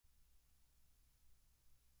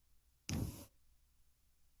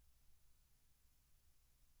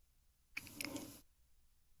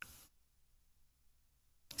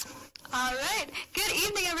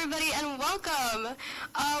welcome.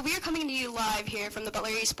 We are coming to you live here from the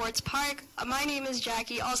Butler Esports Park. My name is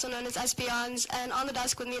Jackie, also known as Espions, and on the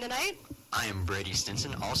desk with me tonight, I am Brady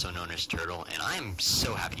Stinson, also known as Turtle, and I am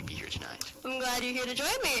so happy to be here tonight. I'm glad you're here to join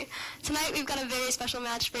me. Tonight we've got a very special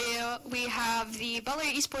match for you. We have the Butler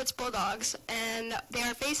Esports Bulldogs, and they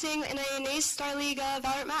are facing in a NACE Star League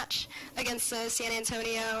Valorant match against the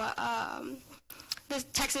the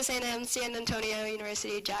Texas A&M San Antonio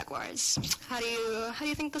University Jaguars. How do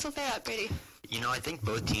you think this will fare out, Brady? You know, I think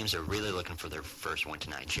both teams are really looking for their first win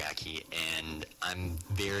tonight, Jackie, and I'm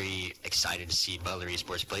very excited to see Butler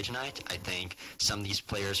Esports play tonight. I think some of these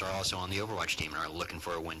players are also on the Overwatch team and are looking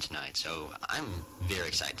for a win tonight, so I'm very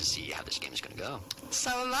excited to see how this game is going to go. So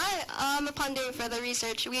am I. Upon doing further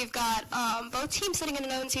research, we've got both teams sitting in an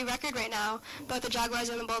 0-2 record right now, both the Jaguars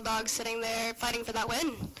and the Bulldogs sitting there fighting for that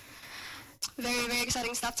win. Very, very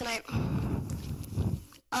exciting stuff tonight.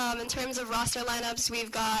 In terms of roster lineups,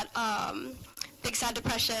 we've got Big Sad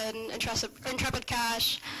Depression, Intrepid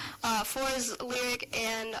Cash, Forz, Lyric,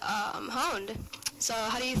 and Honed. So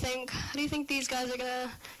how do you think these guys are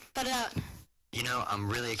gonna bet it out? You know, I'm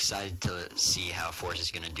really excited to see how Forz is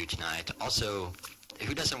gonna do tonight. Also,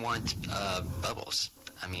 who doesn't want Bubbles?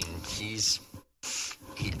 I mean,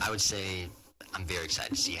 I would say I'm very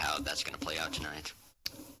excited to see how that's gonna play out tonight.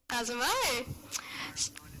 As am I.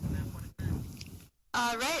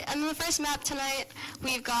 Right, and the first map tonight,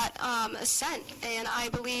 we've got Ascent, and I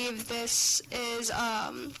believe this is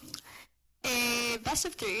a best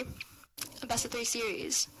of three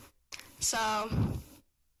series. So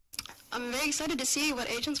I'm very excited to see what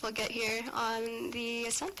agents we'll get here on the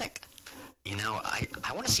Ascent pick. You know,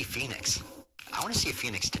 I want to see Phoenix. I want to see a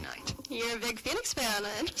Phoenix tonight. You're a big Phoenix fan.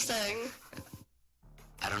 Interesting.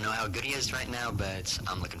 I don't know how good he is right now, but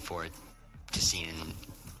I'm looking forward to seeing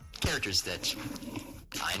characters that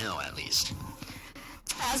I know, at least.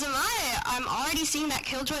 As am I. I'm already seeing that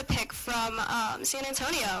Killjoy pick from San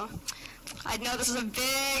Antonio. I know this is a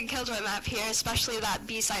big Killjoy map here, especially that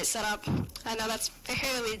B-site setup. I know that's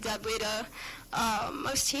fairly deadly to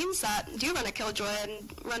most teams that do run a Killjoy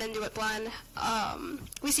and run into it blind.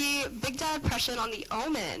 We see Big Dad Depression on the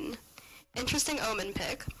Omen. Interesting Omen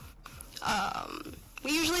pick.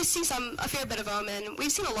 We usually see a fair bit of Omen.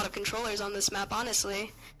 We've seen a lot of controllers on this map,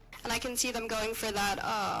 honestly. And I can see them going for that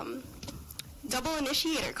double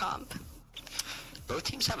initiator comp. Both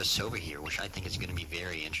teams have a Sova here, which I think is going to be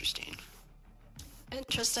very interesting.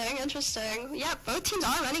 Interesting. Yeah, both teams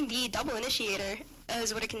are running the double initiator,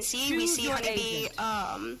 as what I can see. We see Honeybee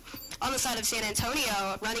on the side of San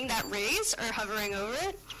Antonio running that raise or hovering over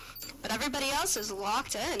it, but everybody else is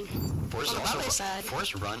locked in Forz on the Butler side.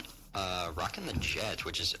 Forz rocking the Jet,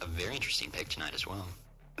 which is a very interesting pick tonight as well.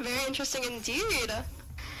 Very interesting indeed.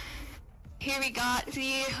 Here we got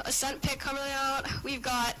the Ascent pick coming out. We've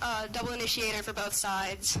got a double initiator for both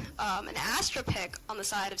sides. An Astra pick on the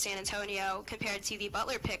side of San Antonio compared to the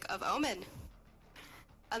Butler pick of Omen.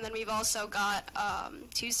 And then we've also got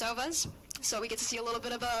two Sovas. So we get to see a little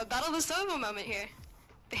bit of a Battle of the Sova moment here.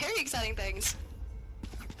 Very exciting things.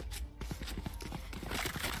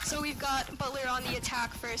 So we've got Butler on the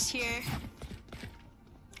attack first here.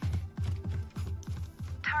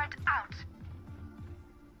 Turret out.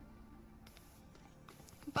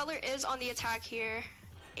 Butler is on the attack here,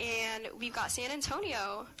 and we've got San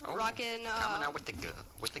Antonio rocking coming out with the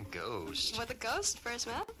Ghost. With the Ghost first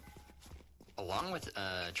map. Along with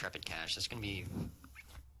Intrepid Cash, that's going to be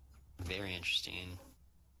very interesting.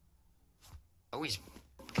 Oh, he's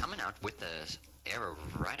coming out with the arrow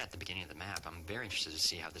right at the beginning of the map. I'm very interested to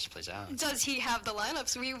see how this plays out. Does he have the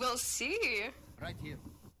lineups? We will see. Right here.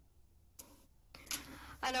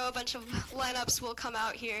 I know a bunch of lineups will come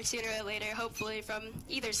out here sooner or later, hopefully from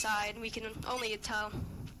either side. We can only tell.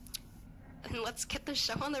 And let's get the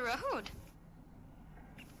show on the road.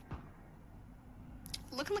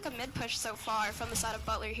 Looking like a mid push so far from the side of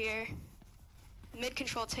Butler here. Mid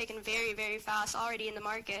control taken very, very fast, already in the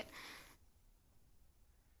market.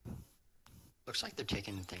 Looks like they're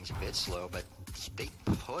taking things a bit slow, but they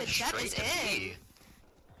push straight to B.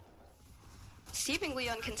 Seemingly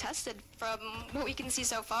uncontested from what we can see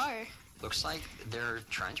so far. Looks like they're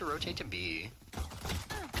trying to rotate to B.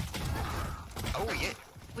 Oh yeah.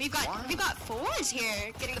 We've got Forz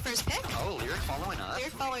here getting the first pick. Oh, Lyric following up.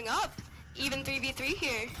 Lyric following up. Even 3v3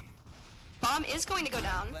 here. Bomb is going to go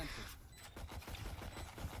down.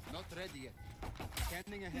 Not ready yet.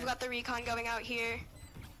 Standing ahead. We've got the recon going out here.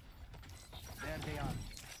 There they are.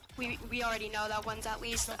 We already know that one's at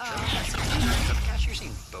least. Cash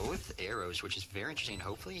using both arrows, which is very interesting.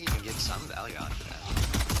 Hopefully he can get some value out of that.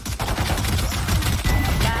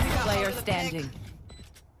 Last player standing.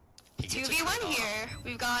 He gets a 2v1 trade-off. here.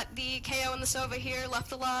 We've got the KO and the Sova here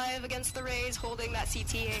left alive against the Rays holding that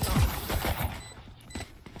CT angle.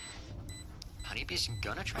 Honeybee's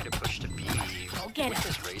gonna try to push to B with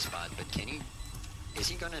this Ray spot, but is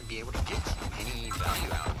he gonna be able to get any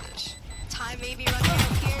value out of this? Time may be running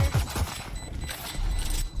out here.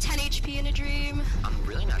 10 HP in a dream. I'm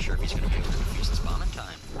really not sure if he's gonna be able to defuse this bomb in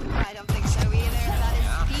time. I don't think so either.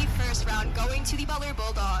 That is the first round going to the Butler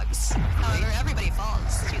Bulldogs. However, everybody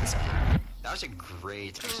falls to this one. That was a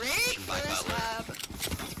great Great execution by first Butler.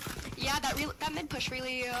 lab. Yeah, that mid push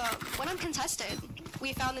really went uncontested.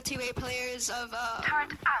 We found the 2A players of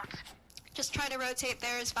Turret out. just trying to rotate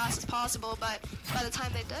there as fast as possible, but by the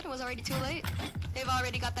time they did, it was already too late. They've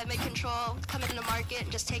already got that mid control, coming into market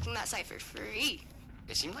and just taking that site for free.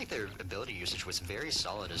 It seemed like their ability usage was very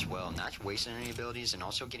solid as well, not wasting any abilities and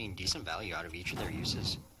also getting decent value out of each of their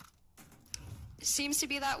uses. Seems to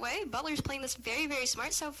be that way. Butler's playing this very, very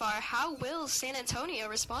smart so far. How will San Antonio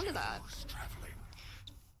respond to that?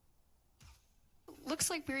 Looks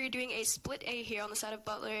like we're doing a split A here on the side of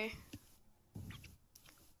Butler.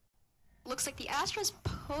 Looks like the Astra's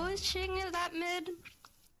pushing that mid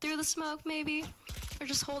through the smoke, maybe, or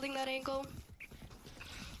just holding that angle.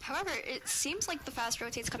 However, it seems like the fast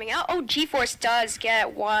rotate's coming out. Oh, G-Force does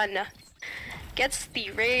get one. Gets the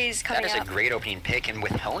Rays coming That is up. a great opening pick, and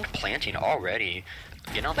with Helm planting already,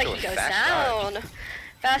 getting off But to a he goes fast down. start.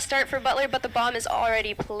 Fast start for Butler, but the bomb is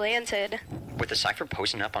already planted. With the Cypher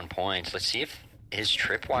posting up on points, let's see if his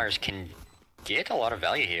tripwires can get a lot of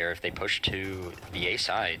value here if they push to the A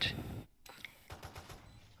side.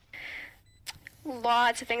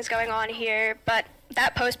 Lots of things going on here, but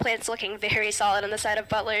that post plant's looking very solid on the side of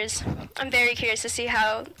Butler's. I'm very curious to see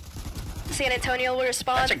how San Antonio will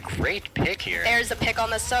respond. That's a great pick here. There's a pick on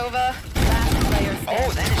the Sova.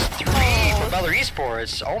 Oh, that is 3 for Butler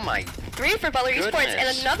Esports. Oh my, 3 for Butler Esports and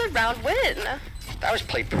Goodness. another round win. that was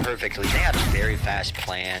played perfectly. They had very fast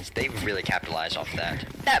plans. They really capitalized off that.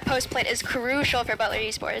 That post plant is crucial for Butler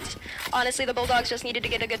Esports. Honestly, the Bulldogs just needed to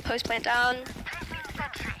get a good post plant down,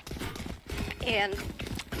 and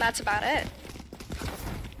that's about it.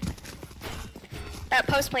 That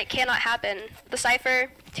post plant cannot happen. The Cypher,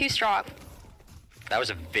 too strong. That was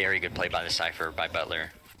a very good play by the Cypher by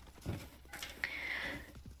Butler.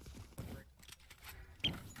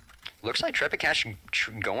 Looks like Trepicash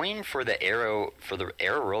going for the arrow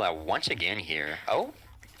rollout once again here. Oh,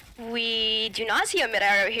 We do not see a mid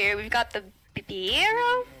arrow here. We've got the B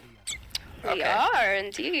arrow. We Okay. are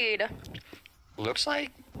indeed. looks like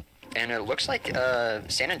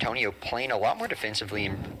San Antonio playing a lot more defensively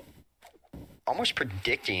and almost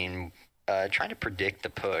predicting, trying to predict the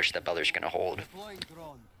push that Butler's going to hold. Deploying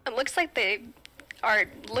drone. It looks like they are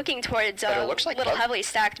looking towards But it a looks like little Butler- heavily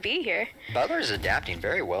stacked B here. Butler is adapting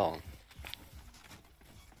very well.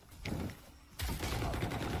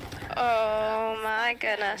 Oh my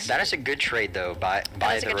goodness. That is a good trade though by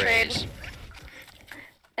is a the good trade. Rays.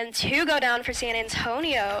 And 2 go down for San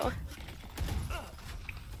Antonio.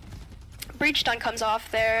 Breach stun comes off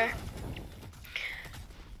there.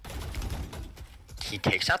 He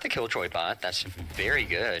takes out the Killjoy bot. That's very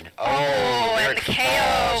good. Oh, there and the it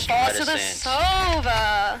KO falls to the Reticent.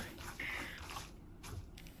 Sova.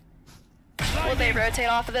 Will they rotate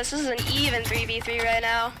off of this? This is an even 3v3 right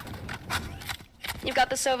now. You've got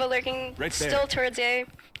the Sova lurking Right there. still towards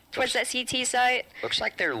that CT site. Looks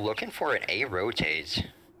like they're looking for an A rotate.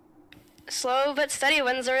 Slow but steady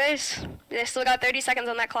wins the race. They still got 30 seconds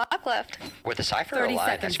on that clock left. With the Cypher 30 alive,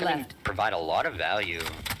 that's seconds going to left. provide a lot of value.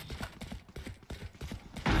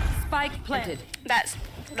 Spike planted.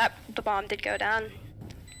 The bomb did go down.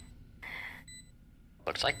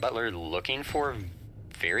 Looks like Butler looking for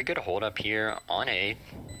very good hold up here on A.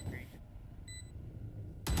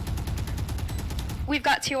 We've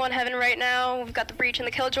got 2 on Heaven right now. We've got the Breach and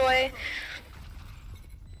the Killjoy.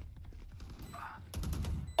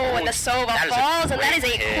 Oh, and the Sova That is a falls, and that is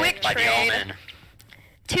great a pick quick by the trade. Omen.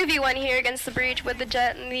 2v1 here against the Breach with the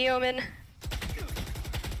Jet and the Omen.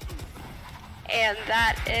 And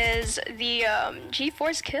that is the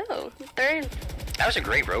G-Force kill. Third. That was a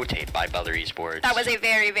great rotate by Butler Esports. That was a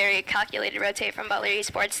very, very calculated rotate from Butler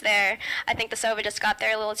Esports there. I think the Sova just got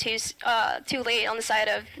there a little too late on the side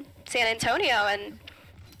of San Antonio and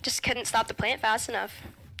just couldn't stop the plant fast enough.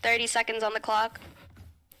 30 seconds on the clock.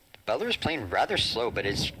 Butler's playing rather slow, but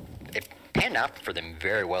it panned out for them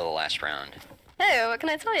very well the last round. Hey, what can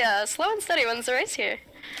I tell ya? Slow and steady wins the race here.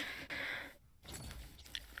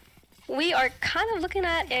 We are kind of looking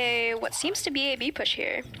at what seems to be a B push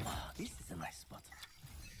here. This is a nice spot.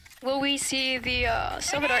 Will we see the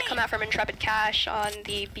Silver Dart come out from Intrepid Cash on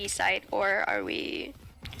the B site, or are we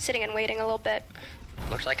sitting and waiting a little bit?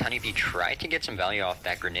 Looks like Honeybee tried to get some value off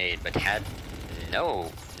that grenade, but had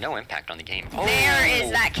no impact on the game. There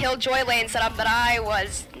is that Killjoy lane setup that I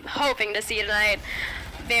was hoping to see tonight.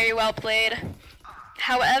 Very well played.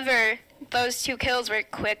 However, those 2 kills were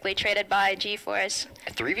quickly traded by GeForce.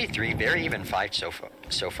 A 3v3, very even fight so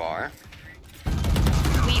far.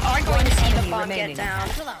 We are going to see the bomb remaining. get down.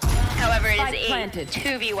 However, it Spike is a planted.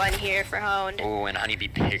 2v1 here for Hound. Oh, and Honeybee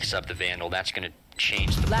picks up the Vandal. That's going to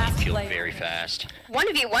change the Last playing field player. very fast.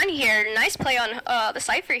 1v1 here. Nice play on the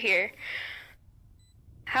Cypher here.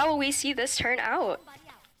 How will we see this turn out?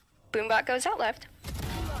 Boombot goes out left.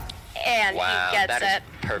 And Wow, he gets that it.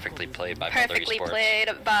 is perfectly played by Butler Perfectly Esports. played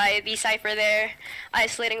by the Cypher there.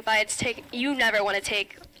 Isolating fights. You never want to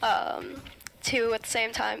take 2 at the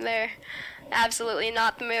same time there. Absolutely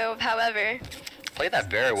not the move. However, Played that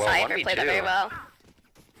very well. Cypher 1v2. played that very well.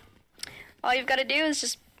 All you've got to do is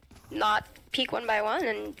just not peek 1 by 1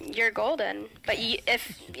 and you're golden. But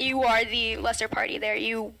if you are the lesser party there,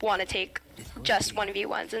 you want to take just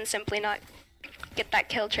 1v1s and simply not get that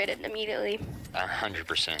kill traded immediately.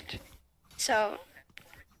 100%. So,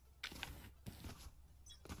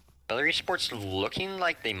 Butler Esports looking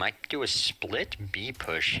like they might do a split B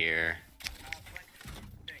push here.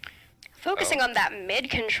 focusing on that mid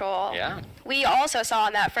control. Yeah. We also saw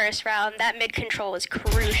in that first round that mid control was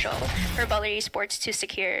crucial for Butler Esports to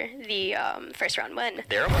secure the first round win.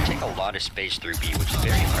 They're able to take a lot of space through B, which is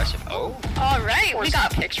very impressive. Oh, All right, we Force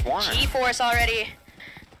got picks one. GeForce already.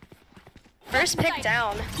 First pick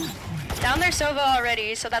down. Down their Sova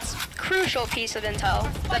already, so that's crucial piece of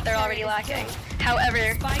intel that they're already lacking.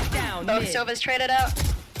 However, Spike down. both mid. Sovas traded out.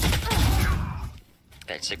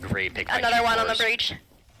 that's a great pick by Another one on the GeForce. breach.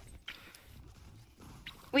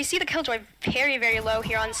 We see the Killjoy very, very low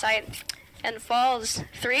here on site. And falls.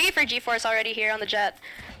 3 for GeForce already here on the jet.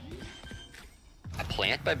 A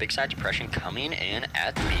plant by Big Side Depression coming in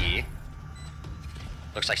at B.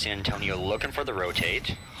 Looks like San Antonio looking for the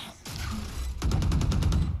rotate.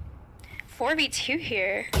 4v2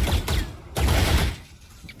 here.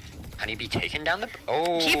 Honeybee taking down the...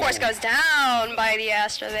 Oh! GeForce goes down by the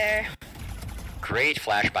Astra there. Great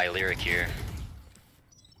flash by Lyric here.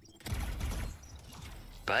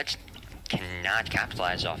 But cannot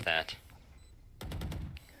capitalize off that.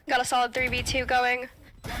 Got a solid 3v2 going.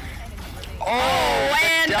 Oh,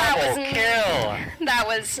 and that was kill! That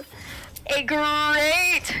was a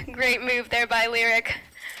great move there by Lyric.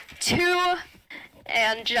 2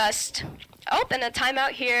 and just and a timeout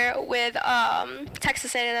here with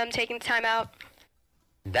Texas A&M taking the timeout.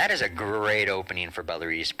 That is a great opening for Butler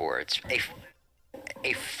Esports.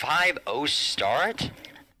 A 5-0 start?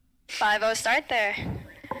 5-0 start there.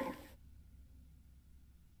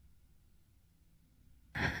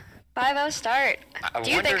 5-0 start. I Do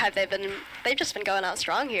you wonder- think they've just been going out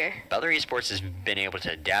strong here? Butler Esports has been able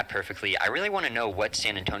to adapt perfectly. I really want to know what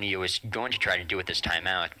San Antonio is going to try to do with this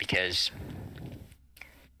timeout, because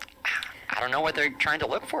I don't know what they're trying to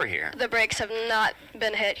look for here. The brakes have not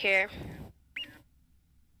been hit here.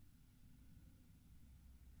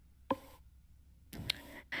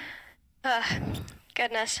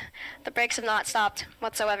 Goodness. The brakes have not stopped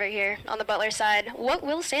whatsoever here on the Butler side. What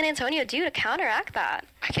will San Antonio do to counteract that?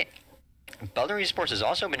 I can't. Butler Esports has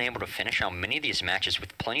also been able to finish out many of these matches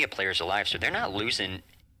with plenty of players alive, so they're not losing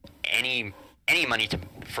any money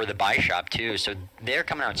for the buy shop too. So they're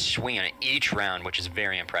coming out swinging each round, which is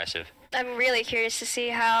very impressive. I'm really curious to see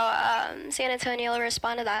how San Antonio will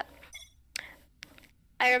respond to that.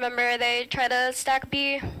 I remember they tried to stack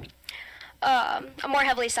B, a more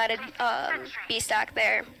heavily sided B stack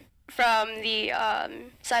there from the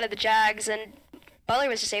side of the Jags, and Butler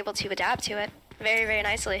was just able to adapt to it very, very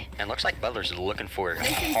nicely. And looks like Butler's looking for a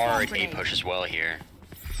hard A push as well here.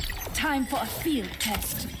 Time for a field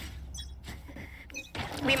test.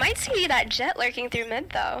 We might see that Jet lurking through mid,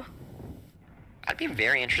 though. I'd be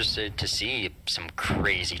very interested to see some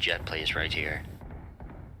crazy Jet plays right here.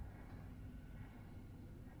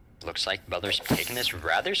 Looks like Butler's taking this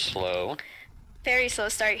rather slow. Very slow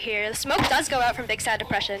start here. The smoke does go out from Big Sad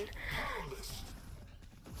Depression.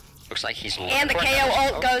 Looks like he's looking And the for KO another ult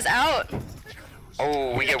smoke. goes out.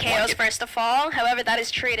 Oh, we get one. KO's first to fall. However, that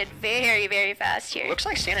is traded very, very fast here. Looks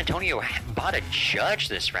like San Antonio bought a judge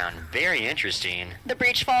this round. Very interesting. The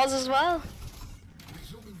breach falls as well.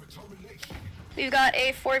 We've got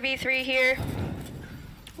a 4v3 here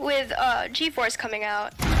with GeForce coming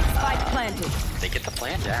out. Spike planted. They get the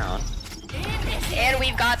plan down. And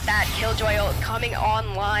we've got that Killjoy ult coming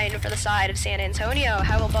online for the side of San Antonio.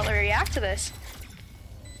 How will Butler react to this?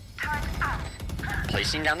 Turret out.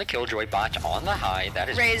 Placing down the Killjoy bot on the high. That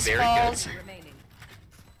is Raise very falls. good. Remaining.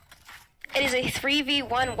 It is a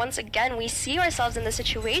 3v1 once again. We see ourselves in this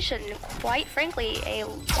situation, quite frankly, a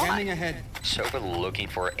lot. Scanning ahead. Soba looking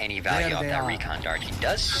for any value There off they that are. recon dart. He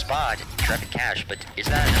does spot Trepid Cash, but is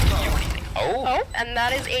that enough to do anything? Oh! Oh, and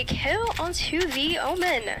that is a kill onto the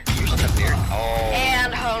Omen. Using the very... Oh!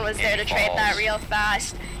 And Hone was there And to he trade that falls. real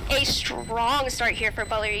fast. A strong start here for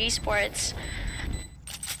Butler Esports.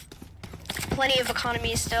 Plenty of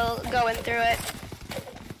economy still going through it.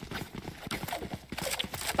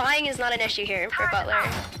 Buying is not an issue here for Butler.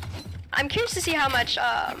 I'm curious to see how much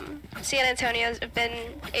San Antonio's been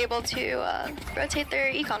able to rotate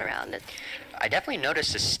their econ around. I definitely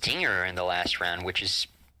noticed a stinger in the last round, which is,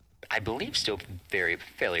 I believe, still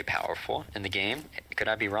fairly powerful in the game. Could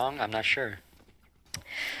I be wrong? I'm not sure.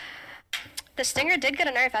 The Stinger did get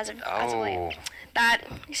a nerf as of late. Oh. That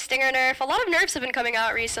Stinger nerf, a lot of nerfs have been coming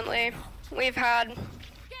out recently. We've had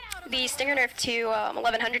the Stinger nerf to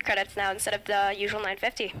 1100 credits now instead of the usual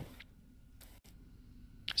 950.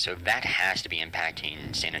 So that has to be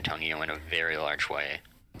impacting San Antonio in a very large way.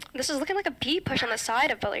 This is looking like a B push on the side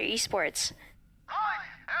of Butler Esports.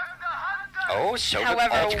 Oh, so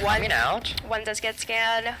However, coming out. one does get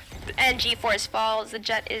scanned, and G-Force falls. The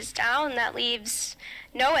jet is down. That leaves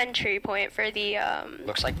no entry point for the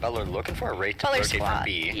Looks like Butler looking for a rate to Butler rotate squad. from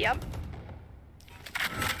B. Yep.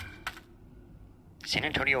 San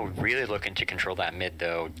Antonio really looking to control that mid,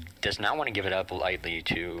 though. Does not want to give it up lightly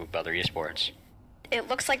to Butler Esports. It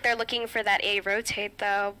looks like they're looking for that A rotate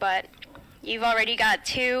though, but you've already got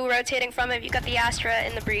two rotating from it. You've got the Astra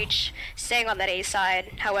in the breach, staying on that A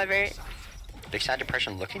side. However, Big side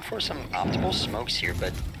depression looking for some optimal smokes here,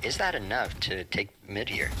 but is that enough to take mid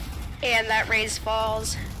here? and that raise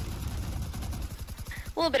falls.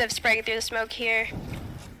 A little bit of spraying through the smoke here.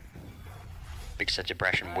 Big side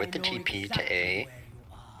depression with the TP to A.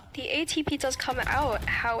 The ATP does come out,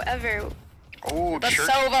 however, Oh, the Church.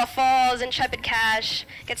 Sova falls and Intrepid Cash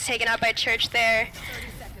gets taken out by Church there.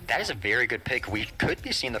 That is a very good pick. We could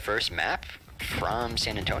be seeing the first map from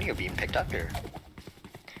San Antonio being picked up here.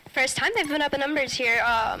 First time they've been up in numbers here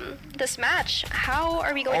this match. How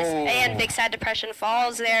are we going to... Oh. And Big Sad Depression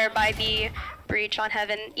falls there by the breach on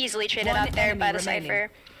Heaven. Easily traded out there by the Cypher.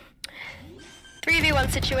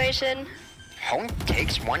 3v1 situation. Home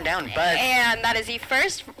takes one down, but And that is the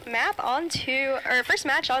first map onto... Or first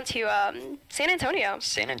match onto San Antonio.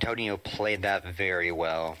 San Antonio played that very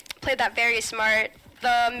well. Played that very smart.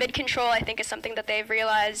 The mid control, I think, is something that they've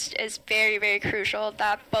realized is very, very crucial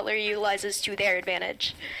that Butler utilizes to their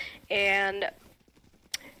advantage. And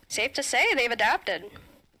safe to say, they've adapted.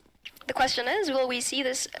 The question is, will we see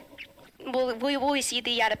this? Will we see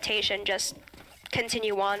the adaptation just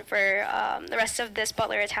continue on for the rest of this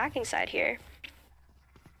Butler attacking side here?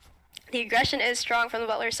 The aggression is strong from the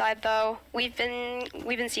Butler side, though. We've been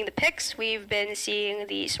seeing the picks, we've been seeing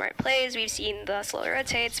the smart plays, we've seen the slow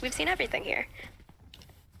rotates, we've seen everything here.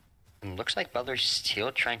 And looks like Butler's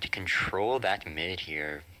still trying to control that mid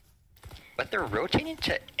here. But they're rotating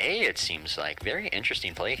to A, it seems like. Very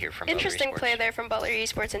interesting play here from Interesting Butler play Esports. there from Butler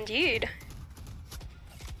Esports, indeed.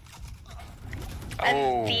 Oh,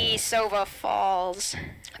 And the Sova falls.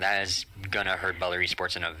 that is gonna hurt Butler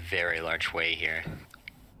Esports in a very large way here.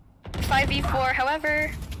 5v4,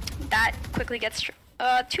 however, that quickly gets...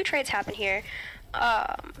 two trades happen here.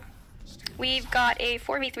 We've got a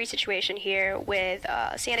 4v3 situation here with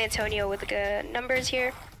San Antonio with the good numbers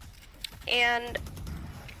here. And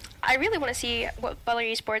I really want to see what Butler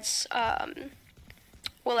Esports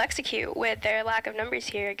will execute with their lack of numbers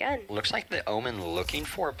here again. Looks like the Omen looking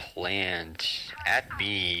for a plant at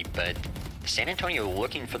B, but San Antonio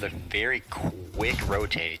looking for the very quick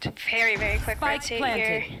rotate. Very, very quick Spike rotate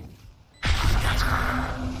planted. here.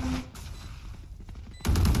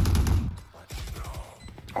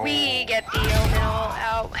 We get the Omen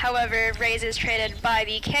out. However, Raze is traded by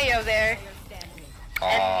the KO there.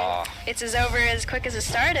 Aw, It's as over as quick as it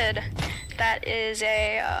started. That is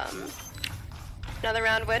a another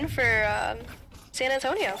round win for San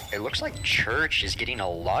Antonio. it looks like Church is getting a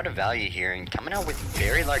lot of value here and coming out with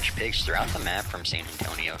very large picks throughout the map from San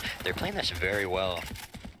Antonio. They're playing this very well.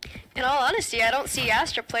 In all honesty, I don't see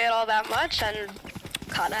Astra play it all that much, and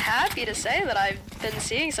kind of happy to say that I've been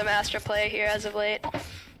seeing some Astra play here as of late.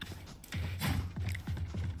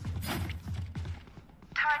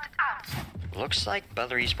 Turret out. Looks like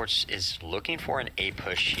Butler Esports is looking for an A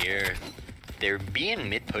push here. Their B and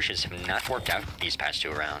mid pushes have not worked out these past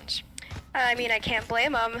two rounds. I mean, I can't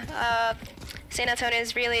blame them. San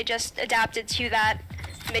Antonio's really just adapted to that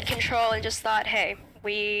mid control and just thought, hey,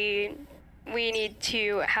 we need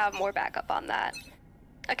to have more backup on that.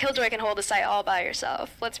 A Killjoy can hold a site all by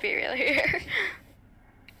yourself. Let's be real here.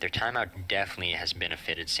 Their timeout definitely has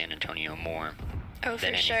benefited San Antonio more Oh,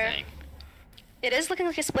 than for sure. anything. It is looking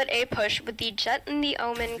like a split A push with the Jet and the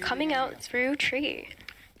Omen coming out through tree.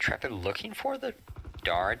 Trepid looking for the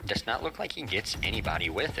dart. Does not look like he gets anybody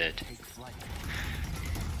with it. Take flight.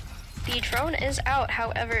 The drone is out,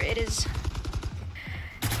 however, it is...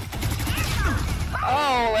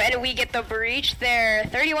 Oh, and we get the breach there.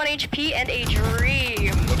 31 HP and a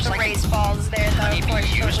dream. Looks The like race falls there, though. Honeybee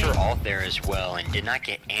used her unfortunately. ult there as well and did not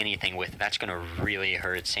get anything with it. That's going to really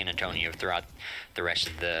hurt San Antonio throughout the rest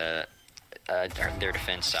of the their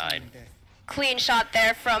defense side. Clean shot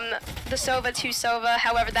there from the Sova to Sova.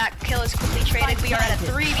 However, that kill is quickly traded. We are at a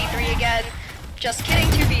 3v3 again. Just kidding,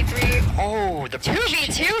 2v3. Oh, the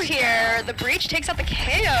 2v2 here. The breach takes out the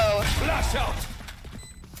KO. Flash out!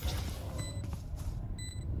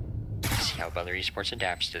 See how Butler Esports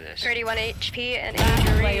adapts to this. 31 HP and Last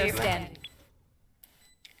a player dream. standing.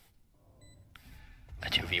 A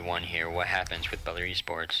 2v1 here. What happens with Butler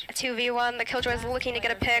Esports? A 2v1. The Killjoy is looking to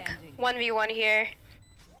get a pick. 1v1 here.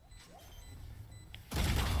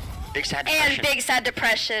 Big sad And depression. Big Sad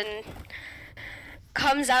Depression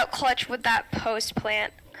comes out clutch with that post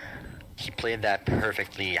plant. He played that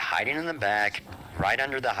perfectly, hiding in the back, right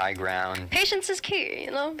under the high ground. Patience is key,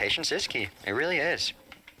 you know? Patience is key. It really is.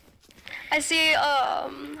 I see a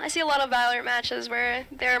lot of Valorant matches where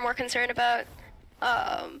they're more concerned about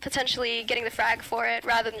potentially getting the frag for it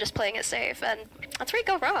rather than just playing it safe, and that's where you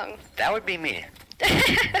go wrong. That would be me.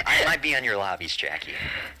 I might be on your lobbies, Jackie.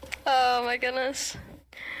 Oh my goodness.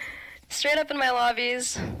 Straight up in my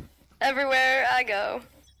lobbies, everywhere I go.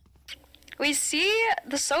 We see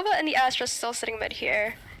the Sova and the Astra still sitting mid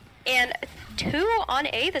here, and 2 on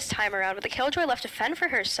A this time around with the Killjoy left to fend for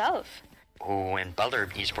herself. Oh, and Butler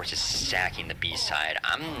Esports is sacking the B side.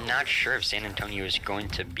 I'm not sure if San Antonio is going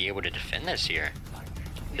to be able to defend this here.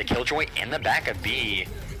 The Killjoy in the back of B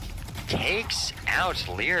takes out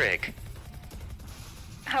Lyric.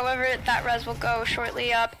 However, that res will go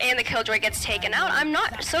shortly up, and the Killjoy gets taken out. I'm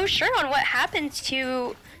not so sure on what happened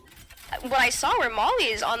to what I saw were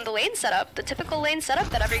mollies on the lane setup, the typical lane setup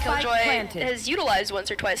that every Spike Killjoy planted. has utilized once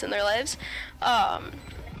or twice in their lives.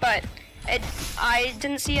 But I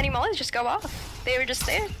didn't see any mollies just go off. They were just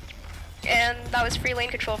there. And that was free lane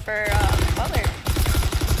control for Butler.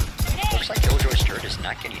 Looks like Killjoy's turret is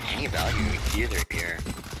not getting any value either here.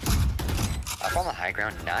 Up on the high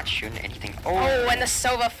ground, not shooting anything. Oh, and the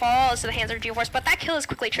Sova falls to the hands of GeForce, but that kill is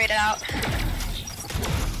quickly traded out.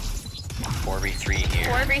 4v3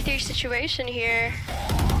 here. 4v3 situation here.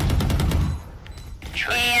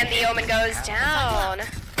 Turret And the Omen goes down.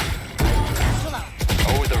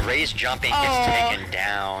 Oh, the Raze jumping gets Oh. taken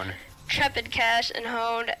down. Trepid Cash and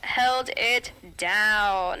Honed held it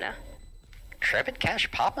down. Trepid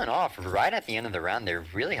Cash popping off right at the end of the round. They're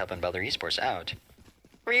really helping Butler Esports out.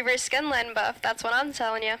 Reverse skin line buff, that's what I'm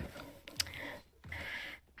telling you.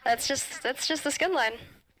 That's just the skin line.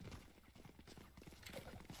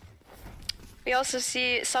 We also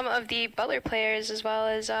see some of the Butler players as well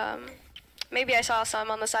as maybe I saw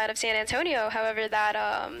some on the side of San Antonio. However,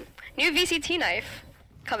 that new VCT knife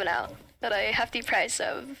coming out at a hefty price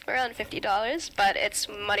of around $50, but it's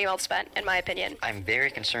money well spent in my opinion. I'm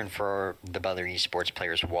very concerned for the Butler Esports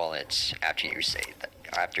players' wallets after you say that.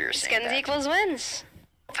 After you're saying Skins that. equals wins.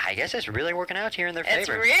 I guess it's really working out here in their It's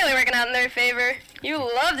favor. really working out in their favor. You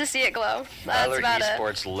love to see it glow. That's Butler about it.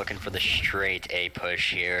 Esports looking for the straight A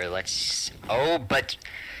push here. Let's. Oh, but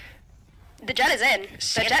The Jet is in.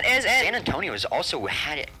 The Jet is in. San Antonio has also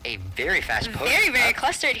had a very fast push. Very, very up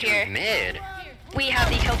clustered to here. Mid. We have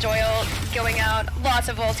the Killjoy ult going out. Lots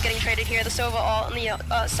of ults getting traded here. The Sova ult on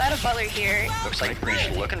the side of Butler here. Looks like Breach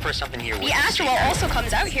looking for something here. with The Astra ult Seeker. also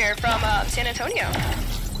comes out here from San Antonio.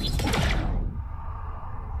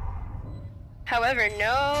 However,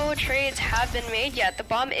 no trades have been made yet. The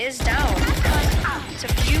bomb is down. It's a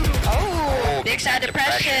few. Oh, big sad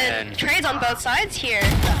depression. Trades on both sides here.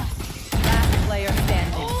 Last player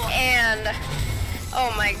standing. And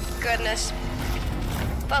oh my goodness,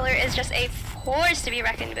 Butler is just a force to be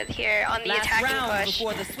reckoned with here on the Last attacking round push.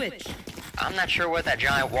 before the switch. I'm not sure what that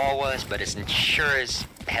giant wall was, but it's sure as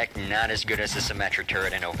heck not as good as the symmetric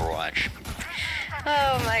turret in Overwatch.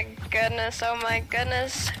 Oh my goodness, oh my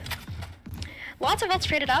goodness. Lots of ults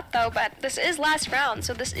traded out though, but this is last round,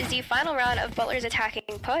 so this is the final round of Butler's attacking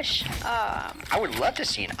push. I would love to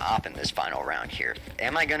see an op in this final round here.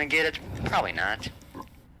 Am I gonna get it? Probably not.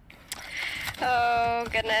 Oh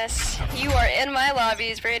goodness, you are in my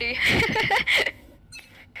lobbies, Brady.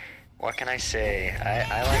 What can I say?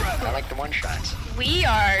 I like the one shots. We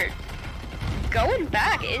are going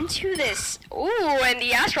back into this. Ooh, and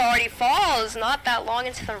the Astra already falls not that long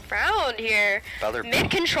into the round here. Butler. Mid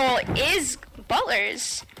control is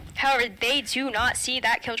Butler's. However, they do not see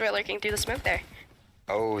that Killjoy lurking through the smoke there.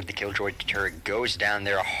 Oh, the Killjoy turret goes down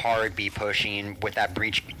there hard, be pushing with that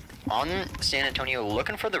breach on San Antonio,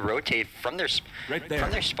 looking for the rotate from their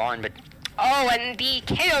from their spawn, but oh, and the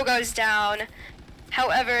KO goes down.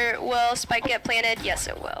 However, will Spike get planted? Yes,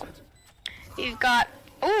 it will. You've got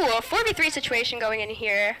ooh, a 4v3 situation going in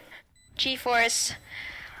here. G-Force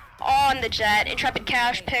on the Jet. Intrepid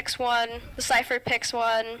Cash picks one. The Cypher picks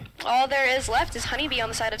one. All there is left is Honeybee on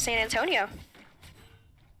the side of San Antonio.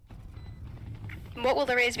 What will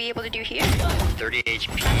the Rays be able to do here? 30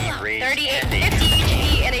 HP, Rays, 38, 50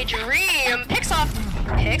 HP, and a Dream picks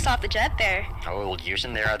off the Jet there. oh,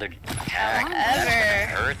 using their other attack.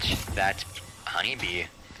 However, Hurt that Honeybee.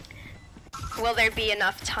 will there be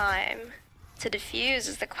enough time to defuse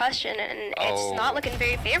is the question, and Oh. it's not looking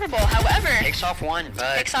very favorable. However, Takes off one,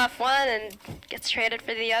 but picks off one and gets traded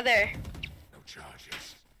for the other.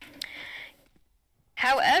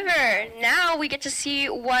 However, now we get to see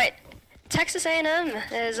what Texas A&M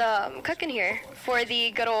is cooking here for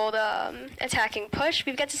the good old attacking push.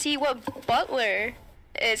 We get to see what Butler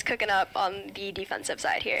is cooking up on the defensive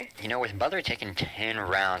side here. you know, with Butler taking 10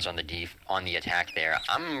 rounds on the attack there,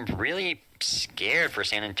 I'm really scared for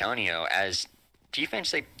San Antonio. As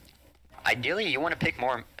defense, ideally you want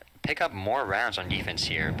to pick up more rounds on defense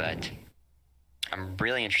here, but I'm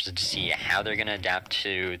really interested to see how they're going to adapt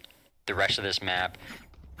to the rest of this map,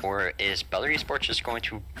 or is Butler Esports just going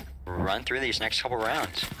to run through these next couple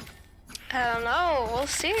rounds? I don't know, we'll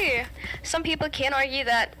see. Some people can argue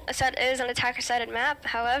that Ascent is an attacker-sided map.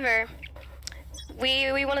 However, we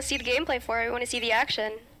want to see the gameplay for it. We want to see the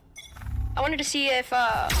action. I wanted to see if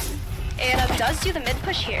A&M does do the mid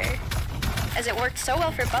push here, as it worked so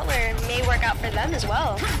well for Butler, and may work out for them as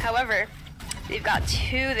well. However, they've got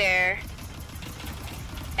two there,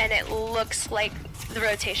 and it looks like the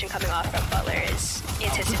rotation coming off from Butler is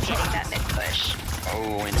anticipating that mid push.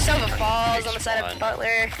 Oh, and Sova San falls Antonio on the side of takes one.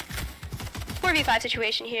 Butler. 4v5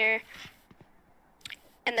 situation here.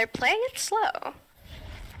 And they're playing it slow.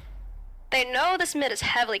 They know this mid is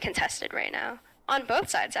heavily contested right now. On both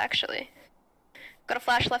sides, actually. Got a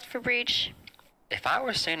flash left for Breach. If I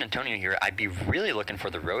was San Antonio here, I'd be really looking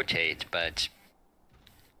for the rotate, but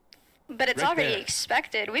But it's Right already there.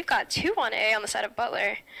 expected. We've got two on A on the side of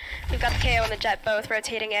Butler. We've got the KO and the Jet both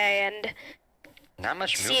rotating A and not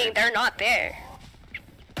much seeing movement. they're not there.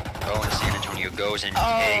 Oh, and San Antonio goes and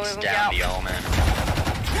Oh, takes down yep. the Omen.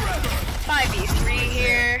 5v3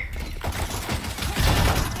 here.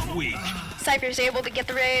 Weak. Cypher's able to get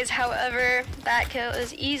the raise, however, that kill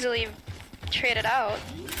is easily traded out.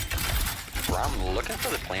 I'm looking for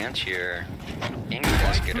the plants here. Ingy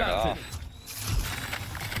does get it off.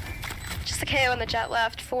 Just the KO and the Jet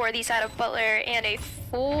left for the side of Butler, and a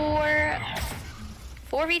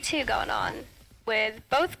 4v2 going on, with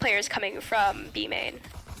both players coming from B main.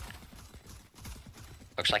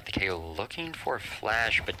 Looks like the KO looking for a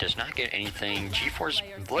flash, but does not get anything. G-Force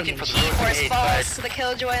looking for the G-Force rotate, falls to the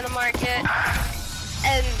Killjoy in the market,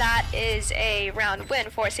 and that is a round win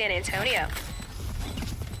for San Antonio.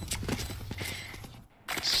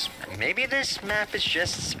 but maybe this map is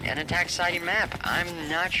just an attack-sided map. I'm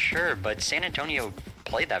not sure, but San Antonio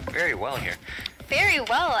played that very well here. Very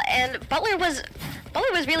well, and Butler was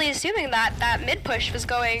really assuming that that mid push was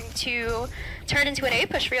going to turn into an A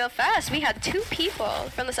push real fast. We had two people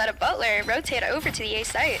from the side of Butler rotate over to the A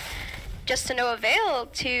site, just to no avail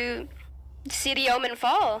to see the Omen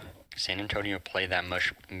fall. San Antonio played that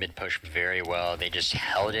mid push very well. They just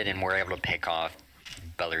held it and were able to pick off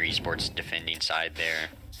Butler Esports' defending side there.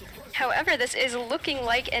 However, this is looking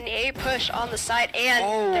like an A push on the side,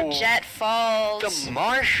 and the Oh, Jet falls. The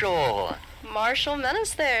Marshall! Marshall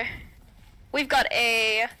Menace there. We've got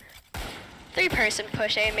a three-person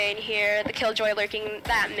push A main here. The Killjoy lurking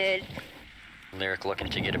that mid. Lyric looking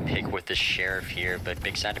to get a pick with the Sheriff here, but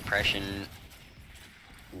Big Side Depression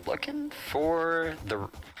looking for the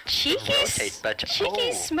Cheeky, rotate, but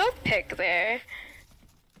cheeky smoke pick there.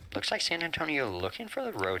 looks like San Antonio looking for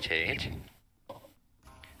the rotate.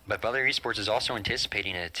 But Butler Esports is also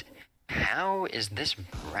anticipating it. How is this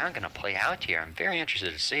round going to play out here? I'm very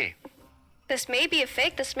interested to see. This may be a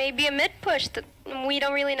fake, this may be a mid push. We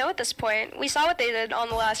don't really know at this point. We saw what they did on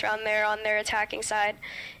the last round there on their attacking side.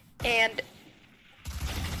 And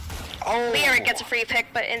Oh! Lyric gets a free pick,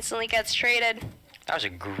 but instantly gets traded. That was a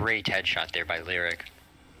great headshot there by Lyric.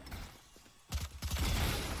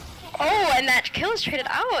 Oh, and that kill is traded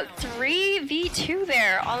out. 3v2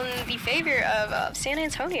 there on the favor of San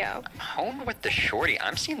Antonio. Home with the shorty.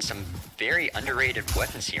 I'm seeing some very underrated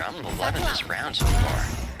weapons here. I'm loving this round so far.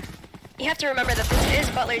 You have to remember that this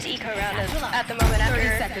is Butler's eco round at the moment 30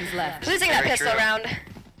 after seconds left. losing that Very pistol true. round.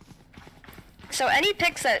 So any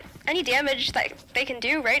picks that, any damage that they can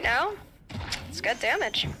do right now, it's good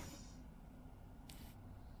damage.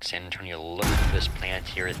 San Antonio looking for this plant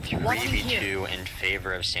here at 3v2 in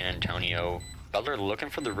favor of San Antonio. Butler looking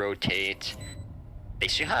for the rotate. They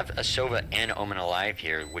still have a Sova and Omen alive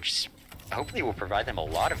here, which hopefully will provide them a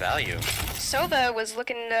lot of value. Sova was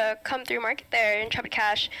looking to come through market there in Intrepid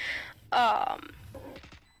Cash. And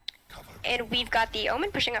we've got the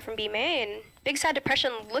Omen pushing up from B main. Big Side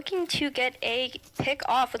Depression looking to get a pick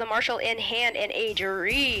off with a Marshall in hand and a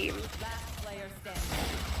Dream.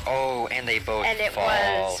 Oh, and they both And it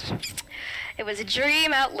fall. was a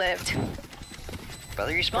Dream outlived.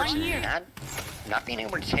 Butler Esports not being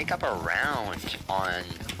able to take up a round on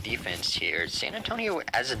defense here. San Antonio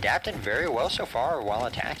has adapted very well so far while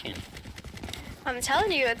attacking. I'm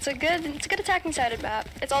telling you, it's a good attacking sided map.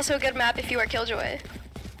 It's also a good map if you are Killjoy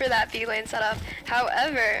for that B lane setup.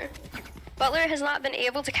 However, Butler has not been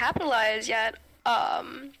able to capitalize yet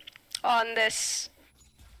on this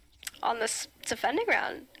defending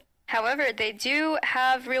round. However, they do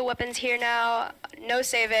have real weapons here now, no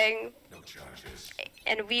saving,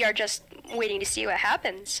 and we are just waiting to see what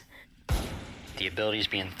happens. The abilities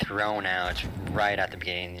being thrown out right at the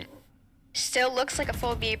beginning. Still looks like a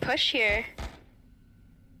full B push here.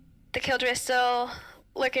 The Killjoy is still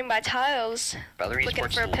lurking by tiles, Butler looking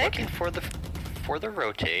Esports for a pick. looking for the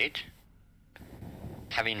rotate.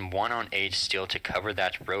 Having 1 on 8 still to cover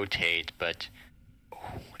that rotate, but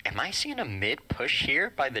am I seeing a mid push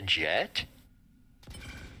here by the Jet?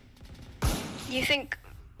 You think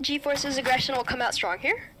G-Force's aggression will come out strong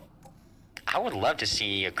here? I would love to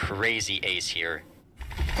see a crazy ace here,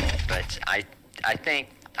 but I think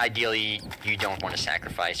ideally you don't want to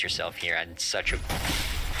sacrifice yourself here at such a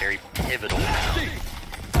very pivotal round.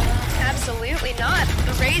 Absolutely not.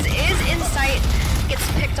 The Raze is in sight.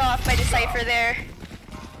 Gets picked off by Decipher there.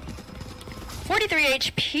 43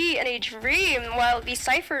 HP and a Dream, while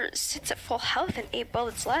Decipher sits at full health and 8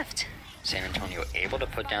 bullets left. San Antonio able to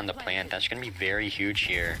put down the plant. That's going to be very huge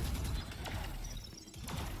here.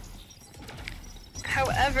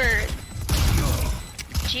 However,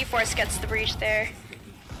 G-Force gets the breach there.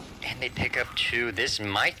 And they pick up 2. This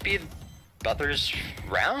might be Butler's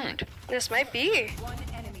round. This might be. One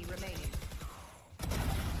enemy remaining.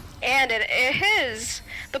 And it is.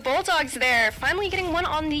 The Bulldogs there, finally getting one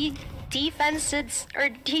on the defense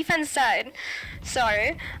side.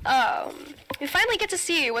 Sorry. We finally get to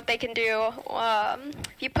see what they can do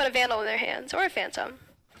if you put a Vandal in their hands, or a Phantom.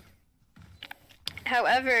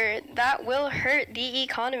 However, that will hurt the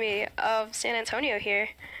economy of San Antonio here.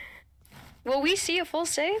 Will we see a full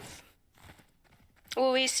save?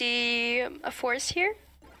 Will we see a force here?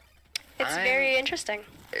 It's very interesting.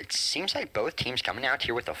 It seems like both teams coming out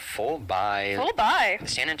here with a full buy. Full buy.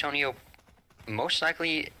 San Antonio most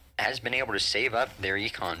likely has been able to save up their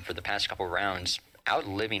econ for the past couple rounds,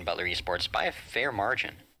 outliving Butler Esports by a fair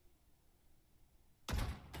margin.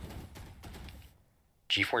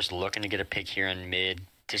 G-Force looking to get a pick here in mid.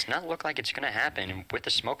 Does not look like it's going to happen with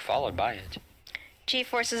the smoke followed by it.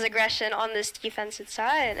 G-Force's aggression on this defensive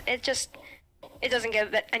side, it doesn't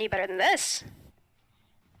get any better than this.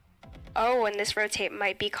 Oh, and this rotate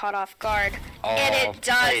might be caught off guard. And it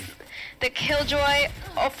does. played. The Killjoy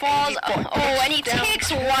falls. And he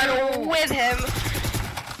takes one with him.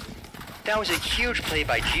 That was a huge play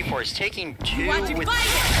by G-Force, taking 2 with only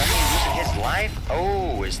losing his life.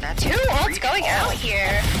 Oh, is that 2 ults going out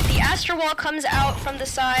here. The Astro Wall comes out from the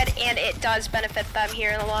side, and it does benefit them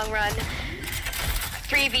here in the long run.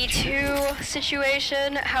 3v2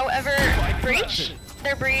 situation. However,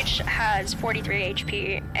 their breach has 43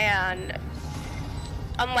 HP, and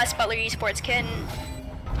unless Butler Esports can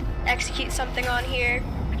execute something on here,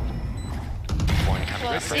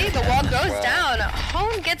 we'll see. The wall goes down.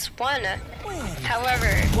 Hone gets 1. However,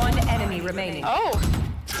 One enemy remaining. oh.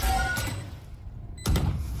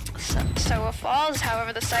 So it falls,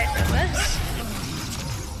 however, the Cypher lives.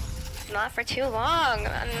 Not for too long.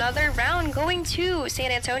 Another round going to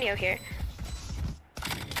San Antonio here.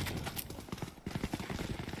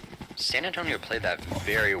 San Antonio played that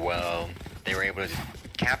very well. They were able to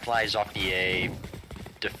capitalize off the A,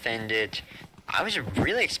 defend it. I was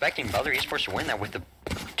really expecting Butler Esports to win that with the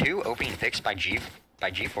 2 opening picks by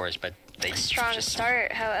G-Force, but they Strong just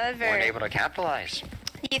start, however. weren't able to capitalize.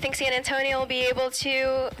 Do you think San Antonio will be able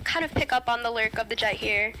to kind of pick up on the lurk of the Jet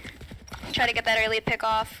here? Try to get that early pick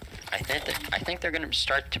off? I think they're gonna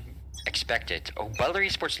start to expect it. Oh, Butler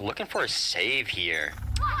Esports looking for a save here.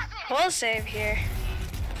 We'll save here.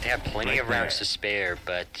 They have plenty of rounds to spare,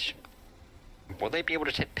 but will they be able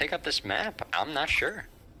to pick up this map? I'm not sure.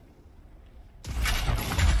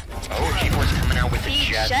 Oh, G-Force coming out with the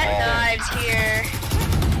jet ball. Knives here.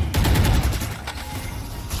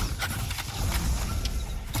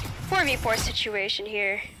 4v4 situation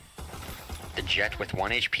here. The jet with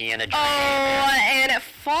 1 HP and a drain. Oh, and it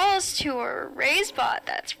falls to a raise bot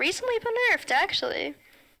that's recently been nerfed, actually.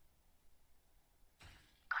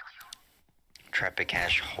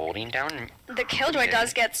 Trepicash holding down. The Killjoy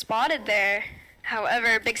does get spotted there.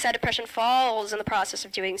 However, Big Side Depression falls in the process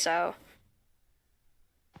of doing so.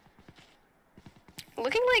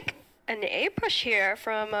 Looking like an A push here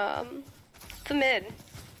from the mid.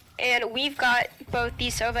 And we've got both the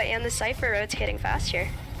Sova and the Cypher rotating fast here.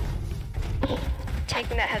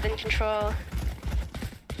 Taking that heaven control.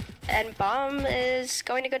 And bomb is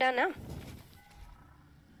going to go down now.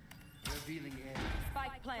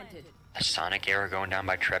 Spike planted. A sonic arrow going down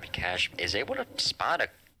by Trepicash is able to spot a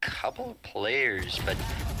couple of players, but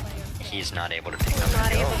he's not able to pick up.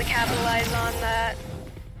 Not able to capitalize on that.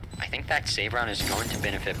 I think that save round is going to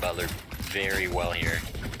benefit Butler very well here.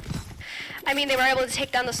 I mean, they were able to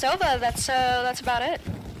take down the Sova. That's about it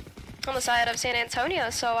on the side of San Antonio.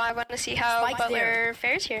 So I want to see how Spike Butler there.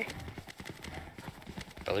 fares here.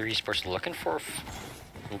 Butler Esports looking for.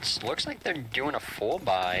 It looks like they're doing a full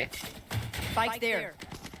buy. Spike there.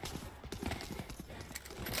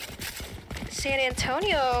 San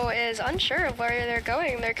Antonio is unsure of where they're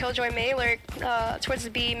going. Their Killjoy may lurk towards the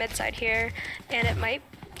B mid side here, and it might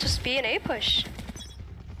just be an A push.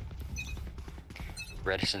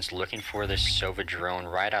 Reticence looking for the Sova drone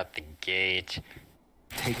right out the gate.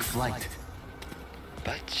 Take flight.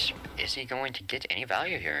 But is he going to get any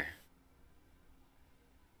value here?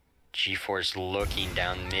 G-Force looking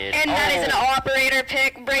down mid. And that is an operator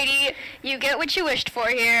pick, Brady. You get what you wished for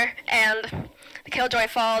here, and the Killjoy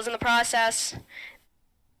falls in the process.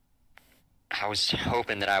 I was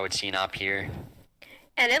hoping that I would see an op here.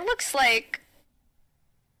 And it looks like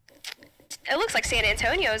San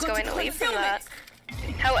Antonio is going to leave from that.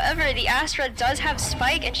 However, the Astra does have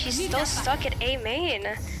Spike, and she's still stuck at A main.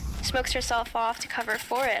 Smokes herself off to cover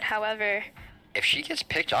for it. However, If she gets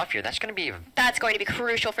picked off here, that's going to be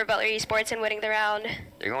crucial for Butler Esports in winning the round.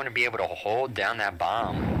 they're going to be able to hold down that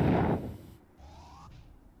bomb.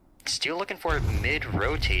 Still looking for a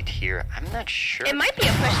mid-rotate here. I'm not sure. It might be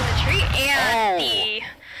a push in the tree, and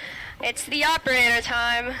it's the operator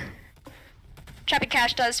time. Trappy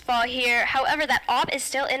Cash does fall here. However, that op is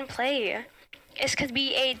still in play. This could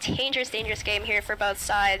be a dangerous game here for both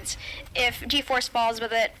sides. If G-Force falls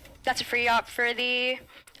with it, that's a free op for the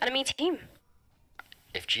enemy team.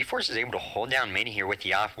 If G-Force is able to hold down main here with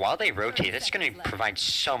the off while they rotate, that's going to provide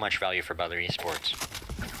so much value for Butler Esports.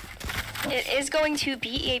 It is going to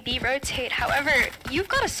be a B rotate. However, you've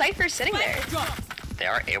got a Cypher sitting there. They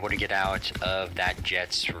are able to get out of that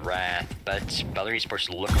Jet's wrath, but Butler Esports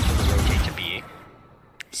looking for the rotate to be.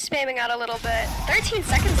 Spamming out a little bit. 13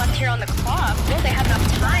 seconds left here on the clock. Will they have enough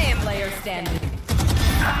time? Player standing.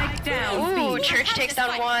 Spike down. Ooh, B. Church takes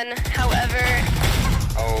down one. However,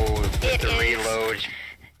 Oh, It the is. reload.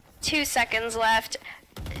 2 seconds left.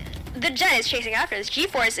 The Jet is chasing after this.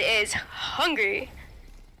 G-Force is hungry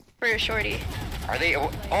for a shorty. Are they?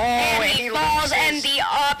 Oh, And he falls, loses. and the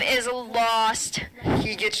op is lost.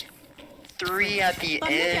 He gets 3 at the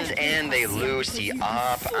end, and they lose the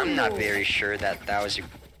op. I'm not very sure that was a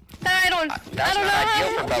I don't that's know not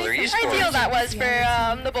ideal how for Butler Esports. ideal that was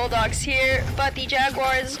for the Bulldogs here, but the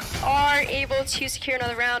Jaguars are able to secure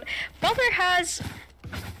another round. Butler has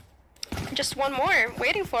just one more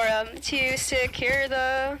waiting for him to secure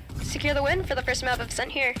the win for the first map of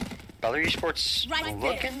Ascent here. Butler Esports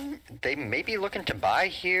they may be looking to buy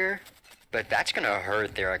here, but that's going to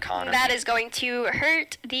hurt their economy. That is going to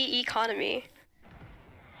hurt the economy.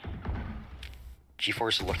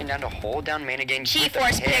 G-Force looking down to hold down main again. with the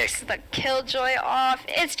G-Force pick. picks the Killjoy off.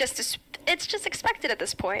 It's just expected at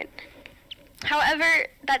this point. However,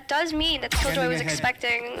 that does mean that the Killjoy was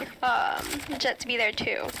expecting Jet to be there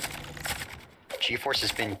too. G-Force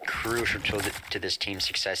has been crucial to this team's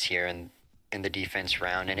success here in the defense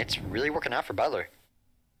round, and it's really working out for Butler.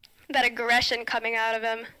 That aggression coming out of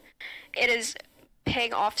him, it is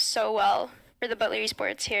paying off so well for the Butler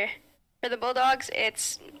Esports here. For the Bulldogs,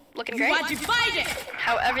 it's looking great.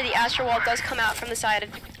 However, the Astro Wall does come out from the side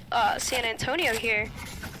of San Antonio here.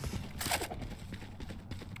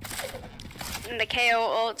 And the KO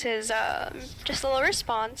ult is just a little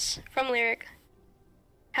response from Lyric.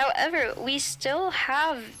 However, we still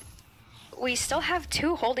have we still have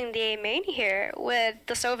two holding the A main here, with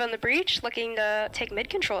the Sova and the Breach looking to take mid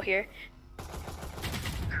control here.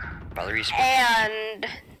 Butler Esports. And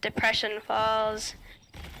Depression falls.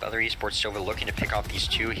 Butler Esports Sova looking to pick off these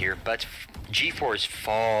two here, but G-Force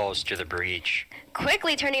falls to the Breach.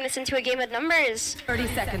 Quickly turning this into a game of numbers. 30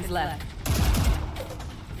 seconds left.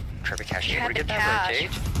 Trevor Cash able to get that rotate.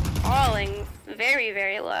 Falling very,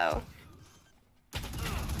 very low.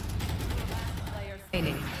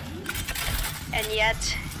 Remaining. And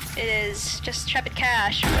yet, it is just Trepid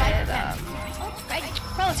Cash with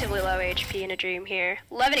relatively low HP in a dream here.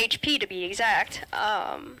 11 HP to be exact.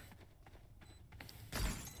 I'm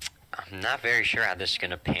not very sure how this is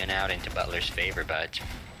going to pan out into Butler's favor, but...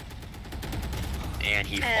 And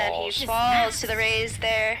he falls. He falls to the Raze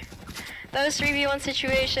there. Those 3v1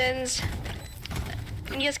 situations,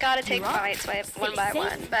 you just gotta take fights one by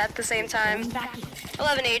one, but at the same time,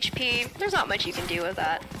 11 HP, there's not much you can do with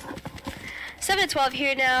that. 7-12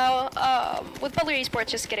 here now, with Butler Esports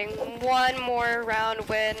just getting one more round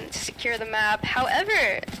win to secure the map.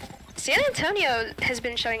 However, San Antonio has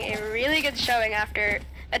been showing a really good showing after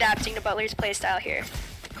adapting to Butler's playstyle here.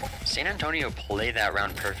 San Antonio played that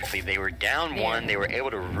round perfectly. They were down one, they were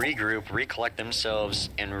able to regroup, recollect themselves,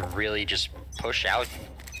 and really just push out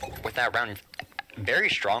with that round very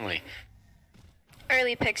strongly.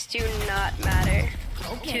 Early picks do not matter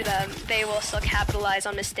to them. They will still capitalize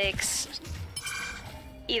on mistakes,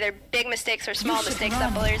 either big mistakes or small mistakes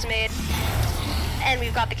that Butler's made. And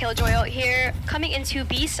we've got the Killjoy out here coming into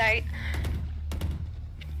B site.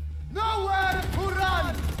 Nowhere to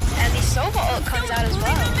run! And the Sova ult comes out as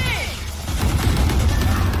well.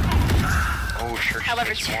 Oh, sure.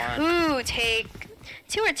 However, two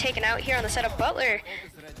are taken out here on the side of Butler.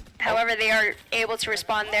 However, they are able to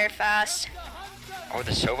respond there fast. Oh,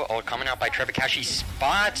 the Sova ult coming out by Trepid Cash. He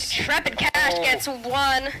spots. Trepid Cash gets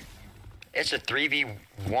one. It's a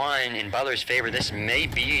 3v1 in Butler's favor. This may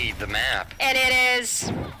be the map. And it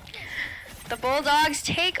is. The Bulldogs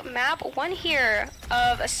take map one here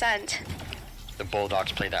of Ascent. The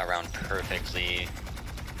Bulldogs played that round perfectly.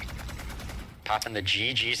 Popping the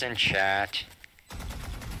GGs in chat.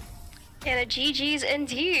 And a GG's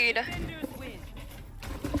indeed.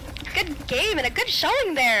 Good game and a good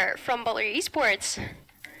showing there from Butler Esports.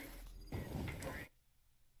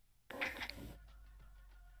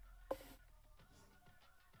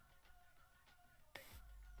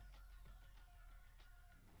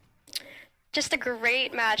 Just a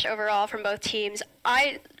great match overall from both teams.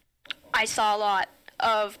 I saw a lot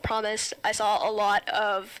of promise. I saw a lot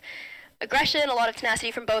of aggression, a lot of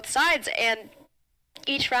tenacity from both sides, and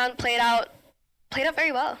each round played out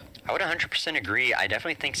very well. I would 100% agree. I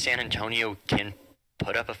definitely think San Antonio can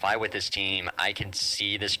put up a fight with this team. I can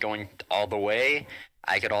see this going all the way.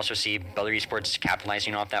 I could also see Butler Esports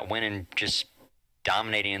capitalizing off that win and just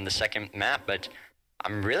dominating in the second map, but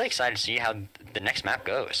I'm really excited to see how the next map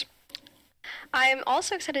goes. I'm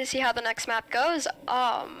also excited to see how the next map goes.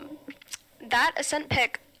 That Ascent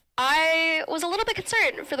pick, I was a little bit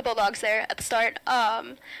concerned for the Bulldogs there at the start,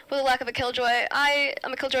 with the lack of a Killjoy.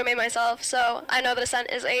 I'm a Killjoy main myself, so I know that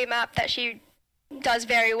Ascent is a map that she does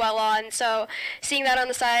very well on. So seeing that on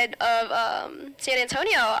the side of San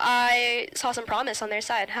Antonio, I saw some promise on their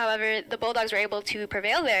side. However, the Bulldogs were able to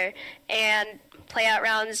prevail there and play out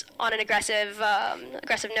rounds on an aggressive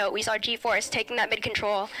note. We saw G-Force taking that mid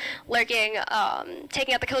control, lurking,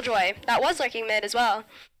 taking out the Killjoy. That was lurking mid as well.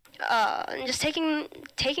 And just taking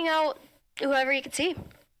out whoever you could see.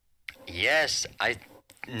 Yes, I'm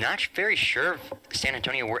not very sure if San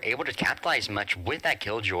Antonio were able to capitalize much with that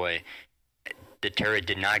Killjoy. The turret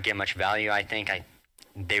did not get much value. I think if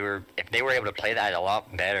they were able to play that a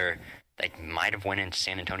lot better, they might have went into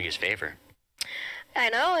San Antonio's favor. I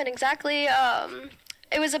know, and exactly.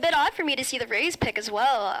 It was a bit odd for me to see the Raze pick as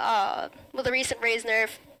well. With the recent Raze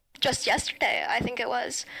nerf just yesterday, I think it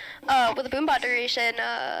was, with the boombot duration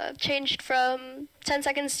changed from 10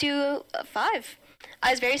 seconds to 5.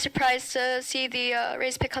 I was very surprised to see the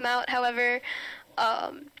Raze pick come out. However,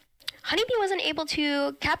 Honeybee wasn't able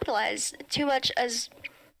to capitalize too much as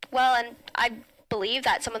well, and I believe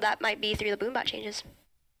that some of that might be through the boombot changes.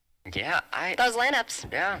 Yeah, those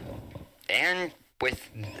lineups. Yeah, and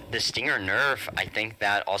with the Stinger nerf, I think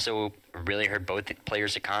that also really hurt both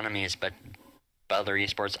players' economies, but Butler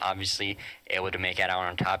Esports obviously able to make it out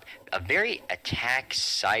on top. A very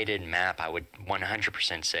attack-sided map, I would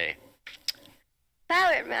 100% say.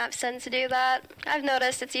 Valorant maps tend to do that. I've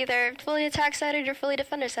noticed it's either fully attack-sided or fully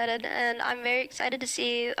defender-sided, and I'm very excited to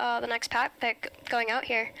see the next pack pick going out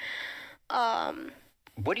here.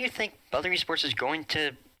 What do you think Butler Esports is going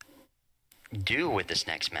to do with this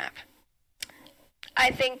next map?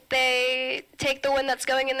 I think they take the win that's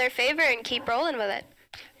going in their favor and keep rolling with it.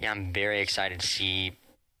 Yeah, I'm very excited to see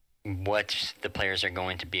what the players are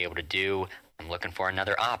going to be able to do. I'm looking for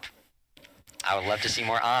another op. I would love to see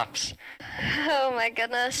more ops. Oh my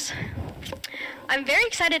goodness. I'm very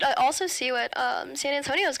excited to also see what San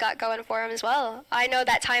Antonio's got going for them as well. I know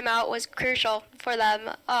that timeout was crucial for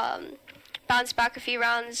them. Bounced back a few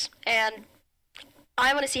rounds, and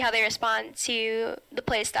I want to see how they respond to the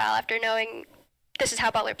play style after knowing this is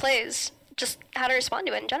how Butler plays. Just how to respond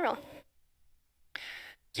to it in general.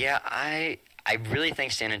 Yeah, I really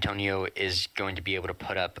think San Antonio is going to be able to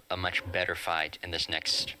put up a much better fight in this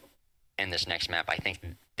next map. I think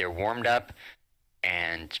they're warmed up,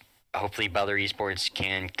 and hopefully Butler Esports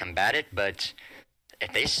can combat it. But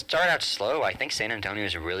if they start out slow, I think San Antonio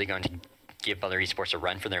is really going to give Butler Esports a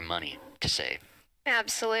run for their money to save.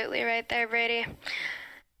 Absolutely right there, Brady.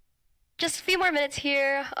 Just a few more minutes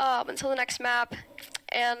here until the next map,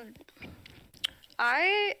 and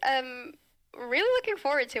I am really looking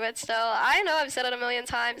forward to it still. I know I've said it a million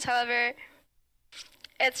times, however,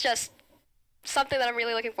 it's just something that I'm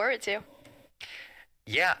really looking forward to.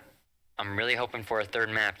 Yeah, I'm really hoping for a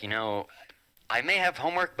third map. You know, I may have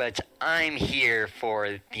homework, but I'm here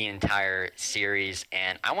for the entire series,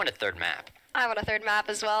 and I want a third map. I want a third map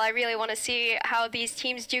as well. I really want to see how these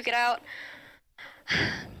teams duke it out.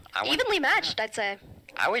 Evenly matched, I'd say.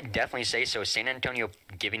 I would definitely say so. San Antonio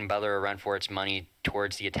giving Butler a run for its money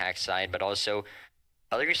towards the attack side, but also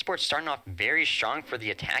Butler Esports starting off very strong for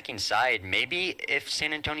the attacking side. Maybe if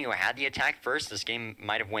San Antonio had the attack first, this game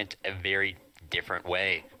might have went a very different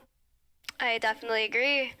way. I definitely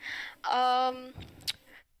agree. I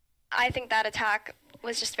think that attack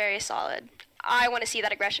was just very solid. I want to see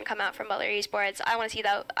that aggression come out from Butler Esports. I want to see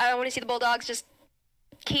that. I want to see the Bulldogs just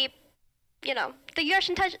keep, the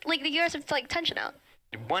aggressive tension out.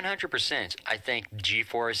 100%. I think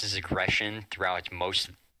G-Force's aggression throughout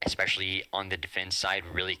most, especially on the defense side,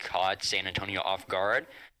 really caught San Antonio off guard.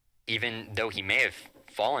 Even though he may have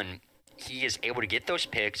fallen, he is able to get those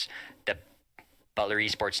picks that Butler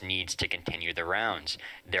Esports needs to continue the rounds.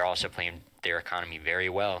 They're also playing their economy very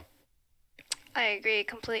well. I agree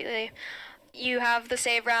completely. You have the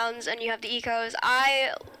save rounds and you have the ecos.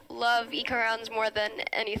 I love eco rounds more than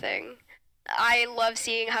anything. I love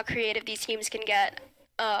seeing how creative these teams can get.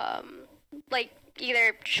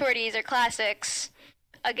 Either shorties or classics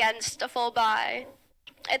against a full buy.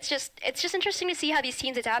 It's just interesting to see how these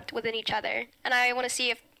teams adapt within each other, and I want to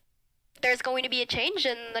see if there's going to be a change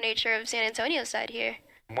in the nature of San Antonio's side here.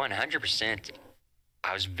 100%.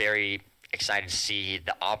 I was very excited to see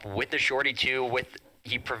the op with the shorty too.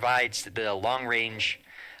 He provides the long range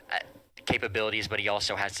capabilities, but he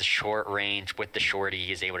also has the short range. With the shorty,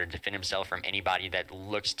 he is able to defend himself from anybody that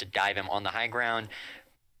looks to dive him on the high ground.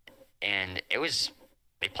 And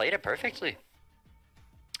they played it perfectly.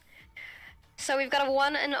 So we've got a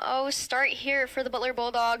 1-0 start here for the Butler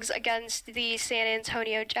Bulldogs against the San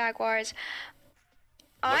Antonio Jaguars.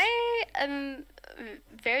 I am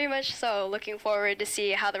very much so looking forward to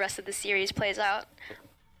see how the rest of the series plays out.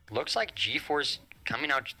 Looks like G-Force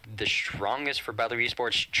coming out the strongest for Butler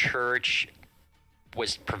Esports. Church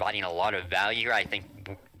was providing a lot of value. I think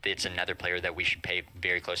it's another player that we should pay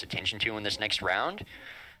very close attention to in this next round.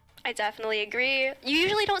 I definitely agree. You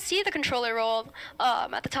usually don't see the controller role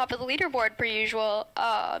at the top of the leaderboard per usual.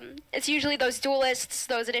 It's usually those duelists,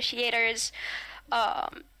 those initiators,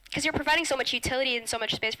 because you're providing so much utility and so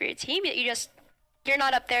much space for your team that you're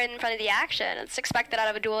not up there in front of the action. It's expected out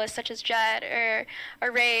of a duelist such as Jet or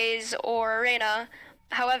a Raze or Arena.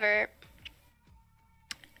 However,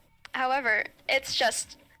 it's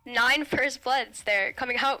just 9 first bloods there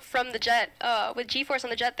coming out from the Jet, with G-Force on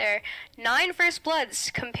the Jet there. 9 first bloods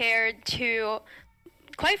compared to,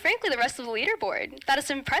 quite frankly, the rest of the leaderboard. That is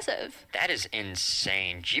impressive. That is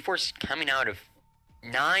insane. G-Force coming out of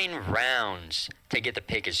 9 rounds to get the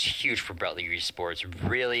pick is huge for Butler Esports.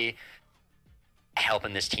 Really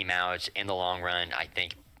helping this team out in the long run. I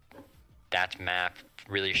think that map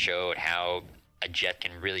really showed how a Jet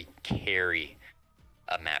can really carry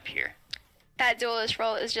a map here. That duelist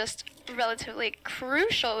role is just relatively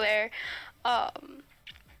crucial there,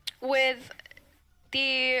 with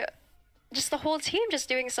the whole team just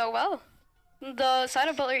doing so well. The side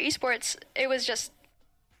of Butler Esports, it was just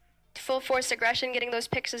full force aggression, getting those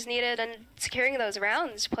picks as needed, and securing those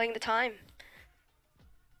rounds, playing the time.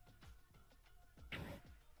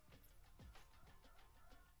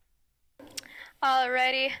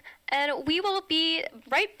 Alrighty, and we will be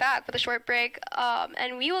right back with a short break,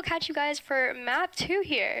 and we will catch you guys for map 2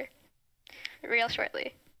 here real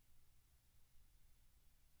shortly.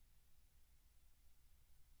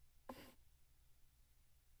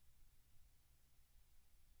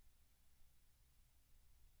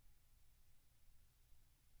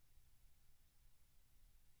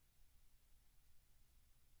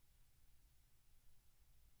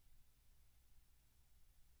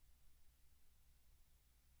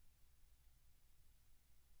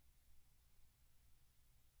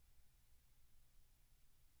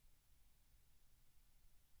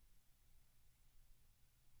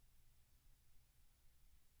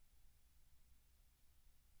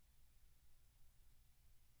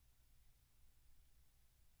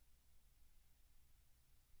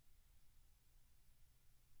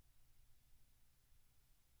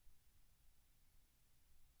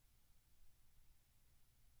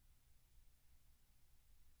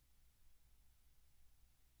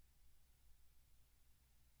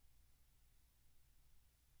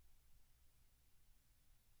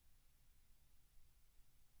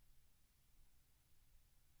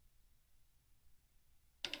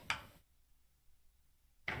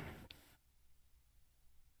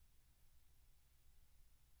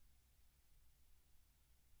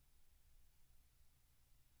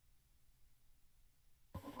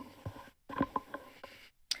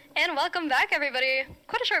 And welcome back, everybody.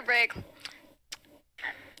 Quite a short break.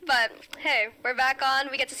 But, hey, we're back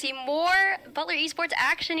on. We get to see more Butler Esports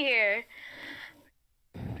action here.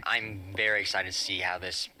 I'm very excited to see how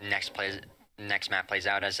this next map plays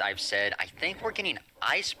out. As I've said, I think we're getting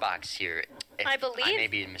Icebox here. If I believe. I may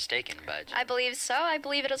be mistaken, but... I believe so. I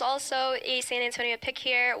believe it is also a San Antonio pick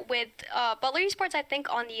here with Butler Esports, I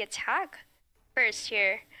think, on the attack first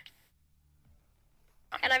here.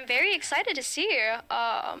 And I'm very excited to see.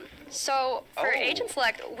 So for Agent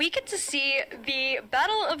Select, we get to see the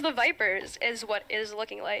Battle of the Vipers is what it is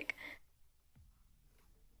looking like.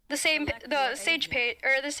 The sage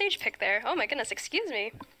pick there. Oh my goodness, excuse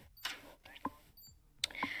me.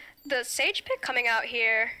 The sage pick coming out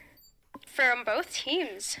here from both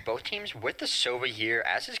teams. Both teams with the Sova here,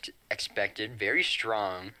 as is expected, very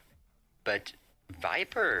strong. But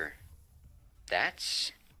Viper,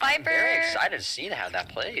 I'm very excited to see how that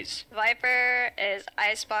plays. Viper is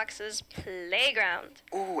Icebox's playground.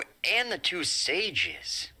 Ooh, and the two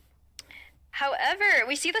Sages. However,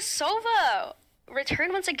 we see the Sova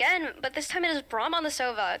return once again, but this time it is Braum on the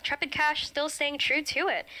Sova. Trepid Cash still staying true to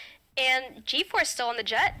it. And G4 still on the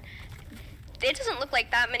Jet. It doesn't look like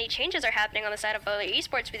that many changes are happening on the side of Butler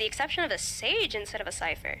Esports with the exception of a Sage instead of a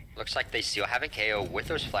Cypher. Looks like they still have a KO with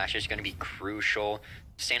those flashes, going to be crucial.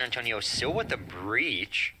 San Antonio still with the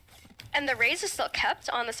breach. And the Raze is still kept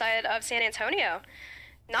on the side of San Antonio.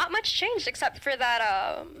 Not much changed except for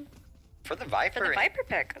that, for the Viper. For the Viper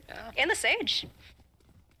pick. Yeah. And the Sage.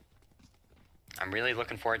 I'm really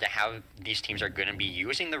looking forward to how these teams are going to be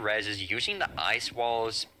using the reses, using the ice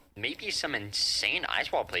walls. Maybe some insane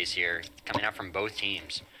ice wall plays here coming out from both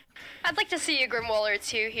teams. I'd like to see a Grimwall or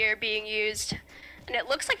two here being used. And it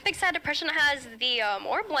looks like Big Sad Depression has the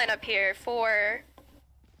orb lineup here for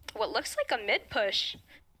what looks like a mid push.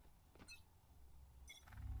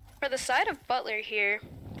 For the side of Butler here.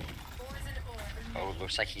 Oh,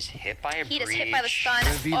 looks like he's hit by a breach. He is hit by the stun.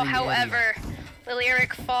 Oh, however, the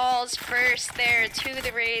Lyric falls first there to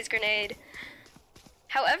the Raze grenade.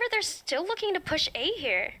 However, they're still looking to push A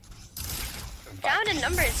here. Down in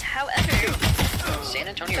numbers, however. San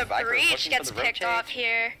Antonio the Viper breach gets picked off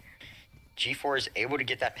here. G4 is able to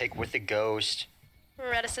get that pick with the Ghost.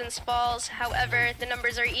 Reticence falls, however, the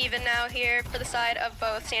numbers are even now here for the side of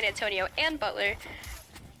both San Antonio and Butler.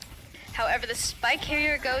 However, the Spike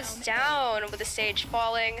Carrier goes down with the Sage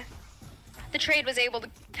falling. The trade was able to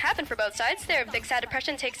happen for both sides there. Big Sad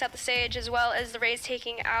Depression takes out the Sage as well as the Raze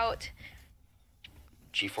taking out.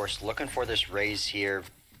 G-Force looking for this Raze here.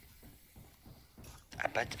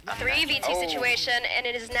 But 3v2 situation, and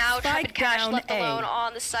it is now Trepid Cash left alone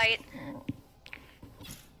on the site.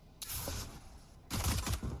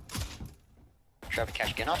 Trepid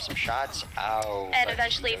Cash getting off some shots. Ow. And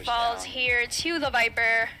eventually falls down. here to the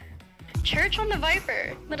Viper. Church on the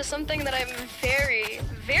Viper. That is something that I'm very,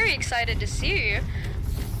 very excited to see.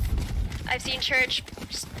 I've seen Church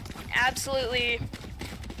just absolutely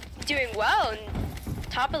doing well and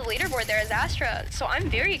top of the leaderboard there is Astra. So I'm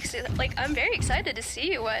very excited to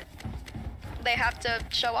see what they have to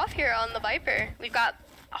show off here on the Viper. We've got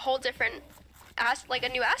a whole different a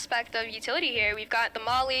new aspect of utility here. We've got the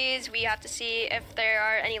mollies. We have to see if there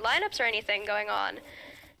are any lineups or anything going on.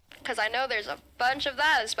 Because I know there's a bunch of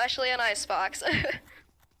that, especially on Icebox.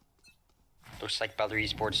 Looks like Butler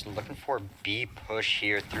Esports looking for a B push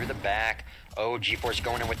here through the back. Oh, G-Force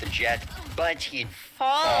going in with the Jet, but he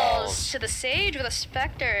falls to the Sage with a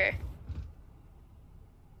Spectre.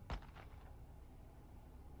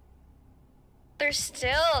 They're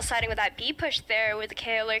still siding with that B push there with the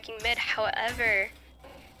KO lurking mid, however.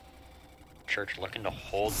 Church looking to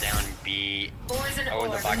hold down B. Oh,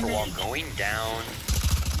 the Viper wall going down.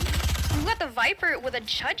 We've got the Viper with a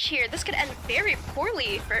Judge here. This could end very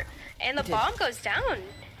poorly for... And the bomb goes down.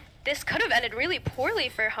 This could have ended really poorly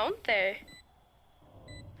for Home there.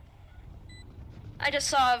 I just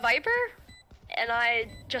saw a Viper, and I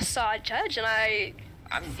just saw a Judge, and I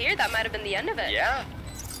feared that might have been the end of it. Yeah.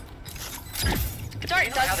 Dart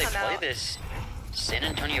does how they come play out. this, San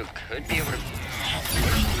Antonio could be able to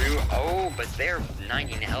push through. Oh, but they're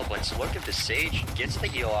 90 to help. Let's look if the Sage gets the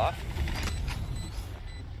heal off.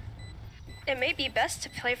 It may be best to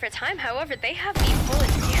play for time, however, they have the full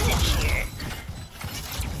advantage here.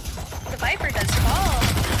 The Viper does fall.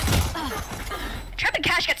 Trepid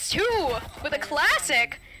Cash gets 2 with a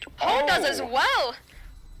classic. Home does as well.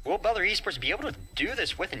 Will Butler Esports be able to do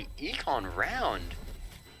this with an econ round?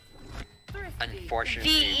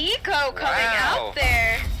 Unfortunately. The eco coming out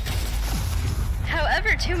there.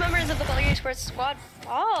 However, 2 members of the Butler Esports squad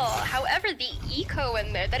fall. However, the eco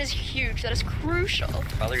in there, that is huge, that is crucial.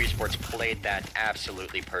 Butler Esports played that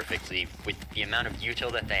absolutely perfectly with the amount of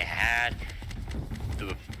util that they had,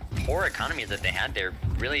 the poor economy that they had there,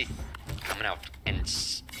 really coming out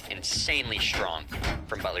insanely strong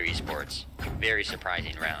from Butler Esports. Very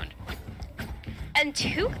surprising round. And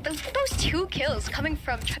those 2 kills coming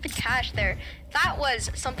from Trepid Cash there, that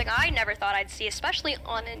was something I never thought I'd see, especially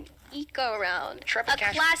on an eco round. Trepid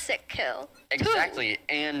Cash, classic kill. Exactly,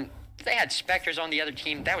 and they had Spectres on the other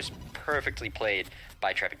team. That was perfectly played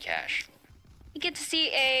by Trepid Cash. You get to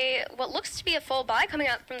see what looks to be a full buy coming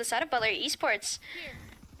out from the side of Butler Esports.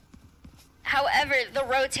 However, the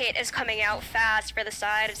rotate is coming out fast for the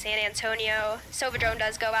side of San Antonio. Sova drone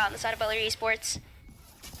does go out on the side of Butler Esports.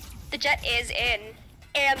 The jet is in,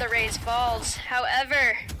 and the raise falls.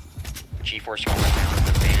 However, G-Force going down with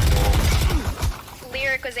the Vandal.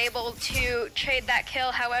 Lyric was able to trade that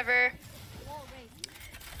kill, however.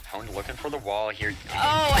 Hone looking for the wall here.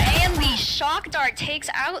 Oh, and the Shock Dart takes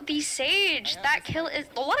out the Sage. That kill is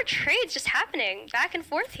a lot of trades just happening back and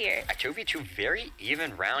forth here. A 2v2 very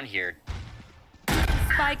even round here.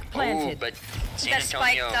 Spike planted. Ooh, but San The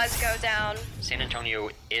spike Antonio does go down. San Antonio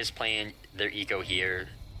is playing their eco here.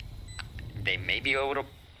 They may be able to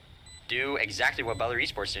do exactly what Butler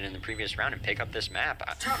Esports did in the previous round and pick up this map.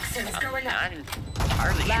 I'm not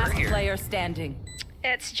entirely Last sure here. player standing.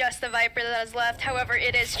 It's just the Viper that is left. However,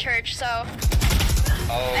 it is Church, so...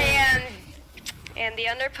 Oh. And the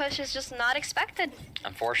underpush is just not expected.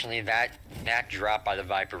 Unfortunately, that drop by the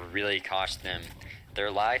Viper really cost them their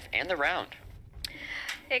life and the round.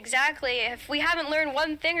 Exactly. If we haven't learned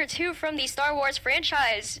one thing or two from the Star Wars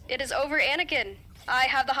franchise, it is over Anakin. I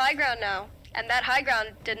have the high ground now, and that high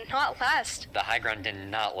ground did not last. The high ground did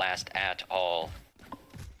not last at all.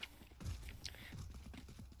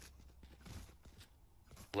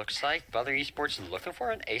 Looks like Butler Esports is looking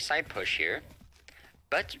for an A-side push here.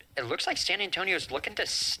 But it looks like San Antonio is looking to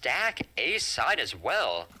stack A-side as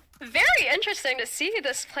well. Very interesting to see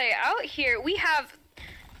this play out here. We have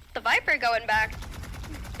the Viper going back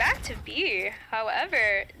to B.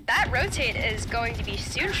 However, that rotate is going to be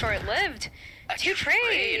soon short-lived. To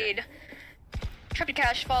trade. Trepid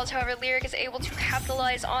Cash falls, however, Lyric is able to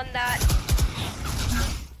capitalize on that.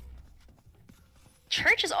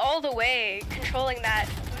 Church is all the way controlling that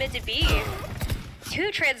mid to B.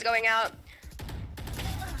 2 trades going out.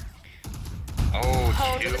 Oh,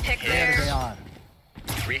 Hone with the pick There they there. are.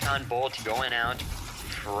 Recon Bolt going out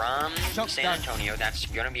from San Antonio. That's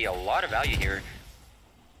going to be a lot of value here.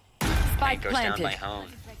 Spike It goes down planted. by Hone.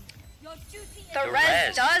 The The res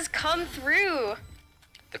res. does come through.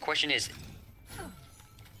 The question is,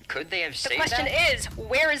 could they have The saved question that? is,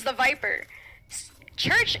 where is the Viper?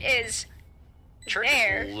 Church is Church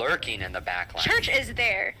there. is lurking in the back line. Church is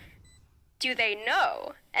there. Do they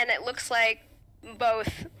know? And it looks like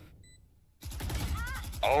both.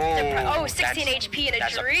 Oh, 16 HP in a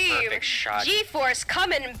that's dream. A perfect shot. G-Force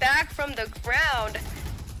coming back from the ground.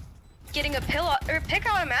 Getting a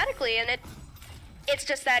pick automatically, and it's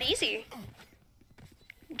just that easy.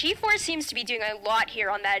 G-Force seems to be doing a lot here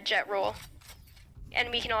on that jet roll. And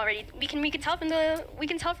we can tell from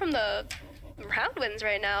the round wins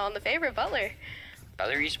right now on the favor of Butler.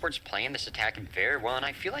 Butler Esports playing this attack very well, and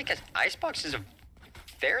I feel like Icebox is a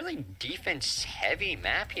fairly defense-heavy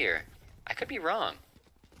map here. I could be wrong.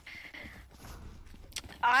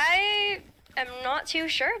 I am not too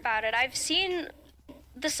sure about it. I've seen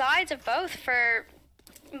the sides of both for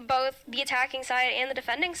both the attacking side and the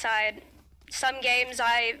defending side. Some games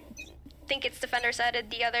I think it's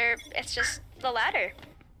defender-sided, the other it's just the latter.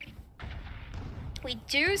 We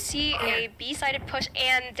do see a B-sided push,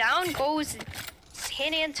 and down goes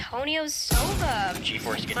San Antonio's Sova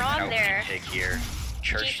G-Force getting from an there. OP pick here.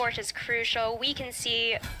 Church. G-Force is crucial. We can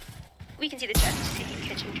see the Jet taking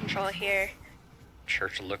kitchen control here.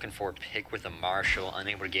 Church looking for a pick with the Marshall,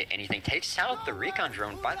 unable to get anything. Takes out the recon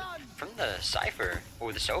drone from the Cypher,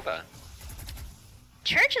 or the Sova.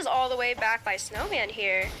 Church is all the way back by Snowman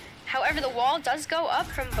here. However, the wall does go up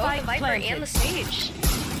from both Spike the Viper planted. and the Sage.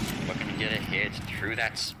 Looking to get a hit through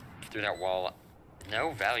that wall.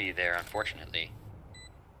 No value there, unfortunately.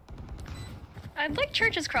 I like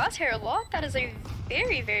Church's crosshair a lot. That is a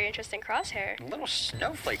very, very interesting crosshair. A little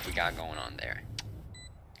snowflake we got going on there.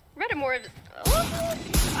 Read a more of...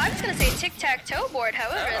 I was going to say tic-tac-toe board,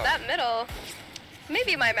 however, Oh. that middle...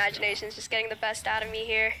 Maybe my imagination's just getting the best out of me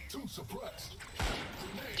here.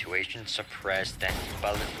 Situation suppressed. That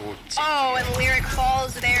Butler. Oh, and Lyric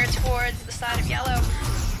falls there towards the side of yellow.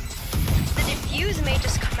 The defuse may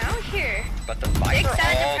just come out here. But the Big Viper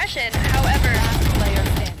sad all depression, however... Player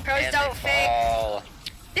standing. Pros And don't they fake. fall.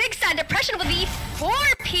 Big Sad Depression with the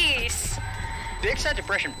 4-piece. Big Sad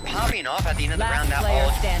Depression popping off at the end of the Last round. That player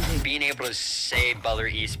ult standing. being able to save Butler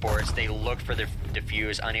Esports. They looked for the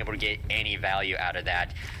defuse, unable to get any value out of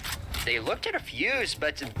that. They looked at a fuse,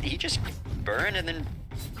 but he just burned, and then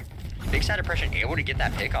Big Sad Depression able to get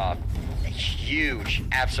that pick off. A huge,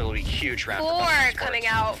 absolutely huge round. for Butler 4 Esports. coming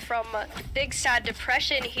out from Big Sad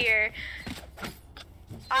Depression here.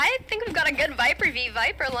 I think we've got a good Viper v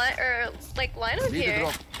Viper lineup here.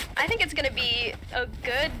 I think it's gonna be a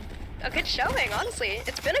good showing. Honestly,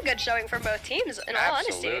 it's been a good showing for both teams. In all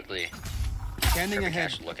honesty, Absolutely. Scanning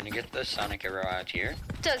ahead. Cash looking to get the Sonic arrow out here.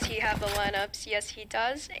 does he have the lineups? Yes, he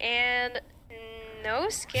does. And no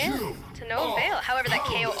skill to no avail. However, that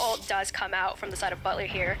KO ult does come out from the side of Butler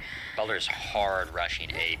here. Butler's hard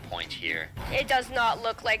rushing A point here. It does not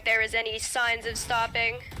look like there is any signs of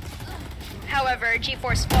stopping. However,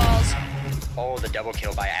 G-Force falls. Oh, the double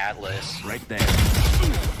kill by Atlas. Right there.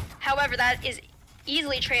 However, that is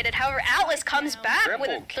easily traded. However, Atlas comes back with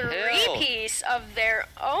a Triple kill. 3-piece of their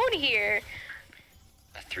own here.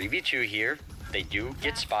 A 3v2 here. They do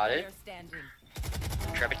get spotted. Player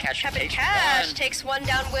standing. Trevor Cash Kevin takes Cash one. takes one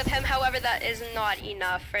down with him. However, that is not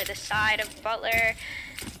enough for the side of Butler.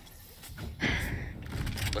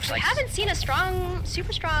 Looks We like haven't seen a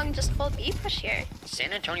super strong, just full B push here.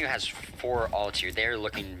 San Antonio has 4 ults here. They're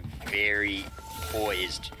looking very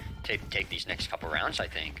poised to take these next couple rounds, I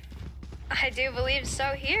think. I do believe so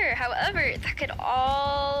here. However, that could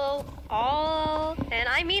all, and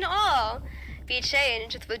I mean all, be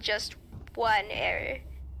changed with just one error.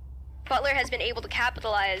 Butler has been able to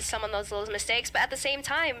capitalize some on those little mistakes, but at the same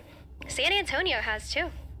time, San Antonio has too.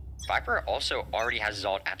 Viper also already has his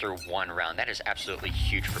ult after 1 round. That is absolutely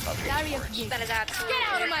huge for Butler Esports. That is absolutely. Get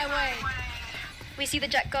out of my way! We see the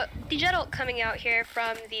jet ult coming out here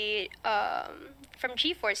from the from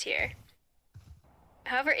G-Force here.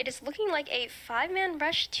 However, it is looking like a 5-man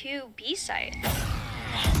rush to B site.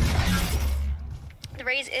 The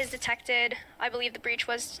raise is detected. I believe the breach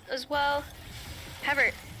was as well.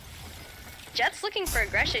 However, Jet's looking for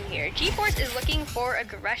aggression here. G-Force is looking for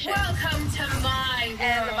aggression. Welcome to my world.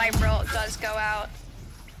 And the Viper ult does go out.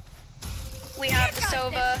 We have the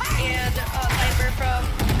Sova and Viper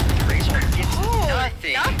from Razor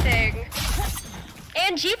gets nothing.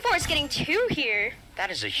 And G-Force getting 2 here. That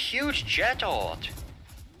is a huge jet ult.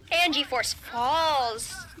 And G-Force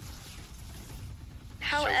falls.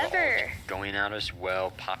 However, Sova ult going out as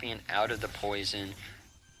well, popping out of the poison.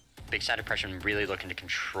 Big Sad Depression really looking to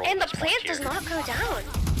control and the this point plant does here. not go down.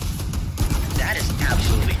 That is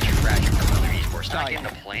absolutely tragic for Butler Esports. Not getting the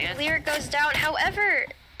plant. Lyric goes down. However,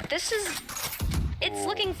 it's Ooh.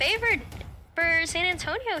 looking favored for San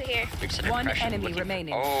Antonio here. Big Sad One Depression enemy looking-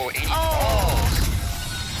 remaining. Oh, and he Oh. falls.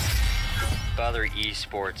 Butler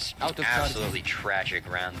Esports, Out of absolutely tragic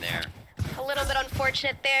round there. A little bit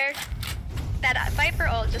unfortunate there. That Viper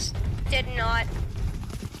ult just did not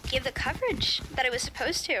give the coverage that it was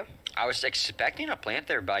supposed to. I was expecting a plant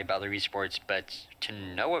there by Butler Esports, but to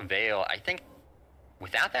no avail. I think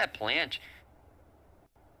without that plant,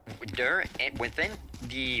 within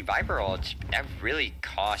the Viper ult, that really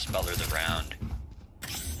cost Butler the round.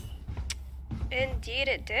 Indeed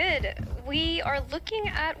it did. We are looking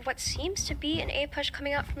at what seems to be an A push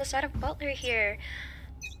coming out from the side of Butler here.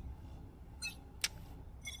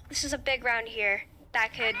 This is a big round here.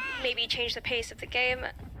 That could maybe change the pace of the game.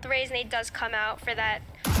 The raise nade does come out for that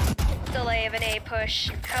delay of an A push.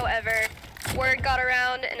 However, word got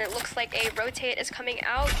around and it looks like a rotate is coming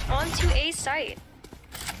out onto A site.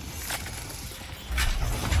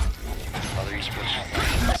 Butler Esports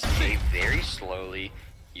playing this game very slowly,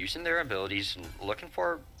 using their abilities and looking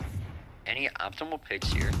for any optimal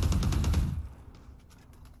picks here.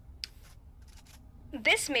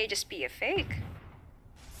 This may just be a fake.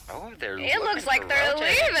 Oh, they're It looks looking like for they're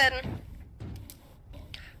rotate. leaving.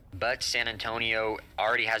 But San Antonio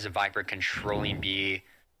already has a Viper controlling B,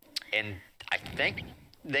 and I think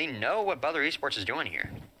they know what Butler Esports is doing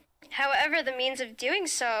here. However, the means of doing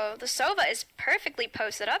so, the Sova is perfectly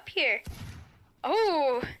posted up here.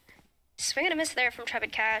 Oh, swing and a miss there from Trevor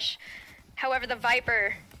Cash. However, the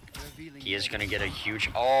Viper, He is going to get a huge...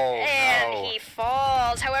 Oh, and no. he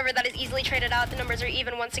falls. However, that is easily traded out. The numbers are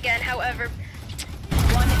even once again. However,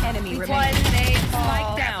 One enemy one remaining. they Spike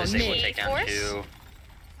fall. down. This able to mid. take down Force? 2.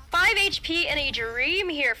 5 HP and a dream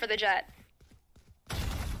here for the Jet.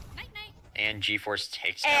 And G-Force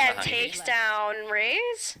takes down And the Honey takes Bee. down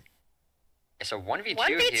Raze. It's a 1v2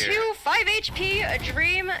 1v2, here. 5 HP, a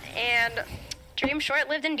dream, and dream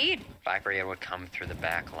short-lived indeed. Viper able to come through the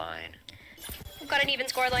back line. We've got an even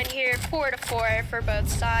scoreline here, 4-4 for both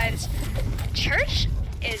sides. Church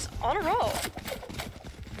is on a roll.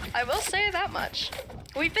 I will say that much.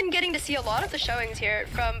 We've been getting to see a lot of the showings here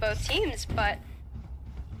from both teams, but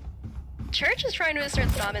Church is trying to assert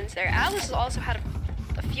the dominance there. Atlas has also had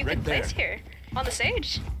a few good plays here on the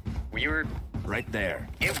Sage. We were Right there.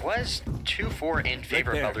 It was 2-4 in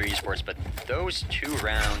favor of Butler Esports, but those 2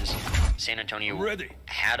 rounds, San Antonio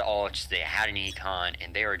had ults, they had an econ,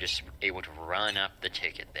 and they were just able to run up the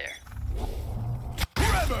ticket there.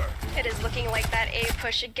 It is looking like that A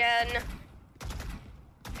push again.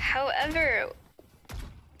 However,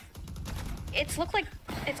 it's looked like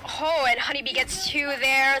it's and Honeybee gets 2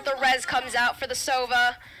 there. The res comes out for the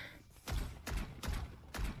Sova.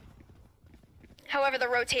 However, the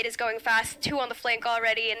rotate is going fast. 2 on the flank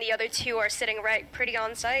already, and the other 2 are sitting right pretty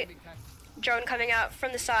on site. Drone coming out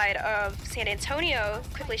from the side of San Antonio,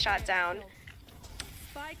 quickly shot down.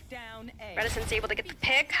 Reticent's able to get the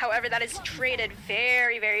pick. However, that is traded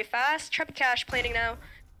very, very fast. Trepcash planning now.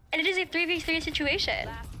 And it is a 3v3 situation.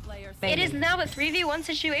 It is now a 3v1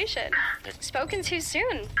 situation. Spoken too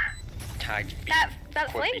soon. Tides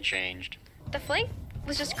that flank changed. The flank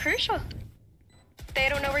was just crucial. They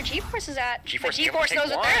don't know where GeForce is at. GeForce GeForce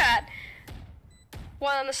knows what they're at.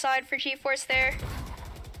 1 on the side for GeForce there.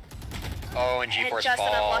 Oh, and GeForce just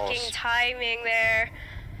falls. an unlocking timing there.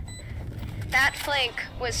 That flank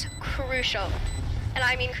was crucial. And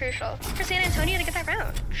I mean crucial for San Antonio to get that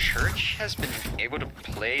round. Church has been able to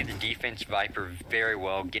play the defense Viper very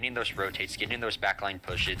well, getting those rotates, getting those backline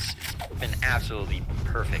pushes. It's been absolutely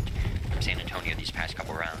perfect from San Antonio these past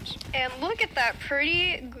couple rounds. And look at that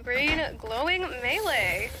pretty green glowing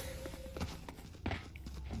melee.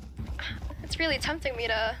 It's really tempting me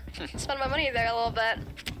to spend my money there a little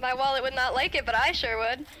bit. My wallet would not like it, but I sure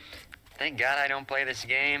would. Thank God I don't play this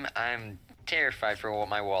game. I'm terrified for what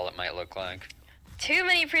my wallet might look like. Too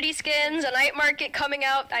many pretty skins, a night market coming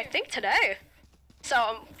out, I think today. So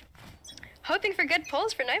I'm hoping for good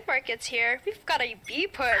pulls for night markets here. We've got a B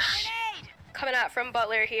push coming out from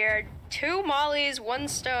Butler here. 2 mollies, 1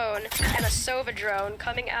 stone, and a Sova drone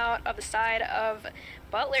coming out of the side of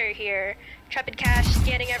Butler here. Trepid Cash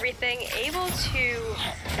scanning everything, able to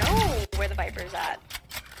know where the Viper's at.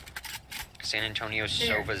 San Antonio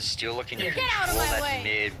Sova is still looking to control that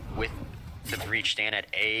mid with the breach stand at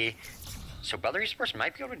A. So Butler Esports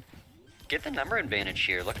might be able to get the number advantage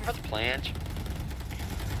here. Looking for the plant.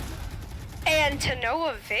 And to no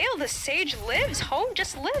avail, the Sage lives. Home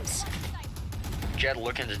just lives. Jed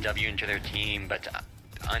looking to W into their team, but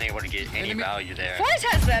unable to get any value there. Forrest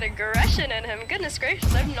has that aggression in him. Goodness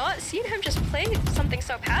gracious, I've not seen him just play something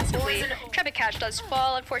so passively. Trepid Cash does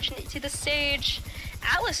fall, unfortunately, to the Sage.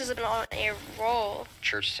 Atlas has been on a roll.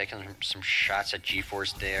 Church taking some shots at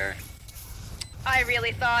GeForce there. I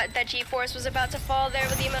really thought that GeForce was about to fall there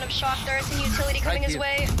with the amount of shock darts and utility coming his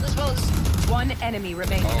way, as well as 1 enemy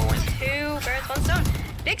remaining. 2 birds, 1 stone.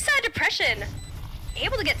 Big side depression.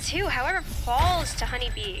 Able to get 2, however, falls to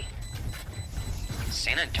Honeybee.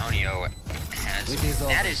 San Antonio has,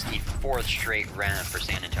 that is the 4th straight round for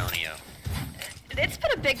San Antonio. It's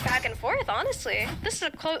been a big back and forth, honestly. This is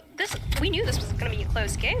we knew this was going to be a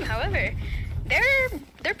close game, however,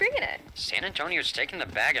 they're bringing it. San Antonio's taking the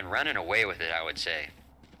bag and running away with it, I would say.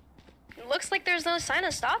 Looks like there's no sign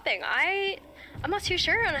of stopping. I'm not too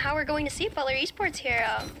sure on how we're going to see Butler Esports here.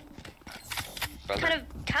 Kind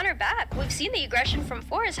of counter back. We've seen the aggression from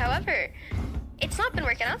Forrest, however, it's not been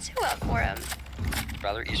working out too well for him.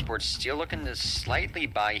 Butler Esports still looking to slightly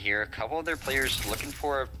buy here. A couple of their players looking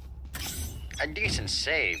for a decent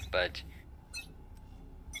save, but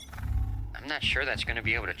I'm not sure that's going to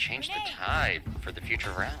be able to change the tide for the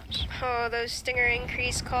future rounds. Oh, those Stinger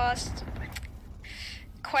increase costs.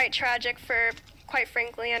 Quite tragic for, quite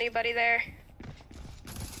frankly, anybody there.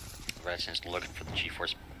 Reticent's looking for the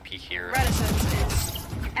GeForce peak here. Reticent is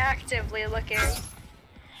actively looking.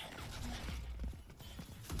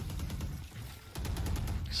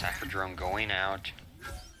 Cypher drone going out.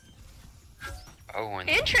 Oh, and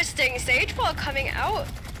interesting. Sage ball coming out,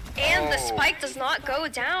 and the spike does not go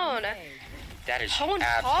down. That is Hone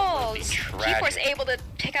absolutely falls. tragic. GeForce able to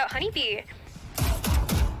pick out Honeybee.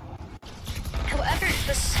 However,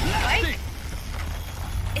 the spike,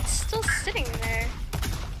 it's still sitting there.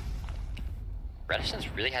 Reticence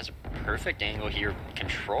really has a perfect angle here.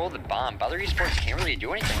 Control the bomb. Butler Esports can't really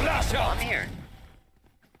do anything with the bomb here.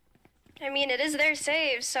 I mean, it is their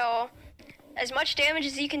save, so as much damage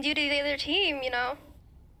as you can do to the other team, you know,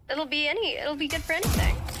 it'll be good for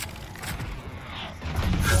anything.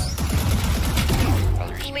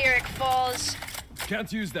 Lyric falls.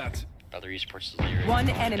 Can't use that. Butler Esports Lyric. 1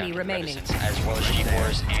 enemy remaining. As well as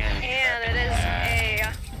GeForce And it is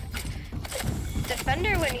a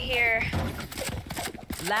defender win here.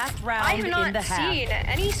 Last I round have in the not half. seen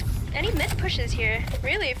any mid pushes here,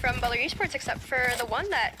 really, from Butler Esports, except for the one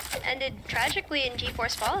that ended tragically in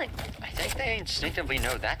G-Force falling. I think they instinctively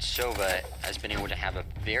know that Sova has been able to have a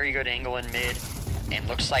very good angle in mid, and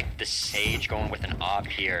looks like the Sage going with an op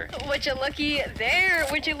here. Would you looky there?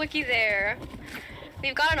 Would you looky there?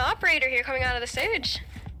 We've got an operator here coming out of the stage,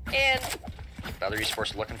 and Butler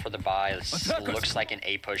Esports looking for the buy. This looks like an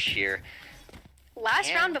A push here.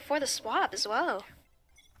 last round before the swap as well.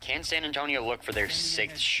 Can San Antonio look for their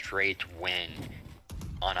 6th straight win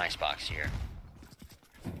on Icebox here?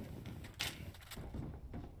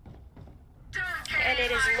 And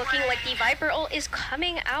it is looking like the Viper ult is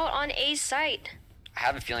coming out on A's site. I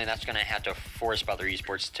have a feeling that's going to have to force Butler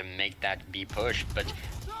Esports to make that B push, but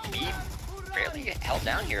B fairly held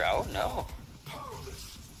down here. Oh no.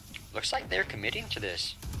 Looks like they're committing to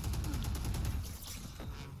this.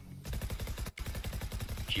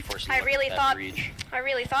 G-Force I really thought breach.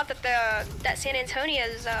 that San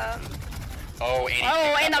Antonio's Oh,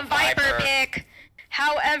 and the Viper pick.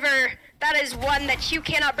 However, that is one that you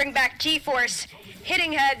cannot bring back. G-Force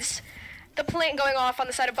hitting heads. The plant going off on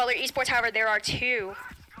the side of Butler Esports. However, there are two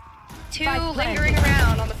lingering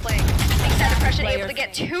around on the flank. Big side depression, able to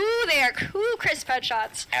get 2 there. Cool, crisp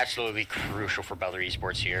headshots. Absolutely crucial for Butler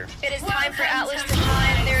Esports here. It is time for Atlas to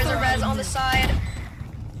shine. There is a res on the side.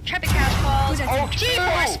 Trepid Cash falls. Oh,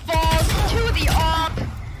 G-Force falls to the op.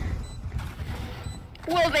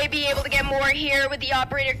 Will they be able to get more here with the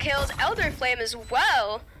operator kills? Elder Flame as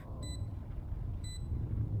well.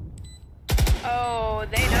 Oh,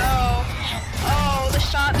 they know. Oh, the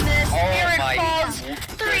shot missed. Oh Eric my falls. 3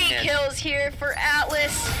 goodness. kills here for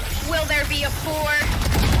Atlas. Will there be a 4?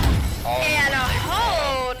 Oh, And a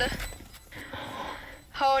Hone.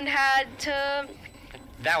 Hone had to...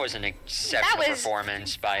 that was an exceptional That was-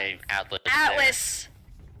 performance by Atlas.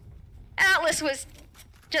 Atlas was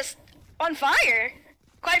just on fire,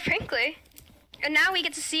 quite frankly. And now we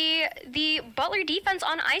get to see the Butler defense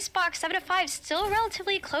on Icebox 7-5. Still a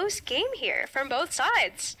relatively close game here from both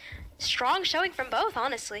sides. Strong showing from both,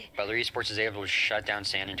 honestly. Butler Esports is able to shut down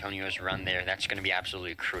San Antonio's run there. That's going to be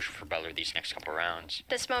absolutely crucial for Butler these next couple rounds.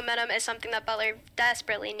 This momentum is something that Butler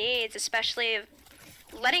desperately needs, especially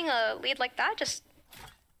letting a lead like that just,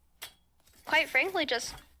 quite frankly,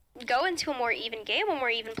 just go into a more even game, a more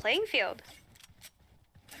even playing field.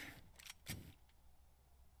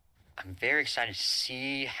 I'm very excited to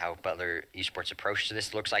see how Butler Esports approaches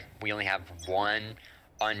this. Looks like we only have one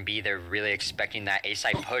on B. They're really expecting that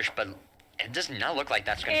A-side push, but it does not look like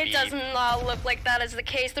that's going to be... It does not look like that is the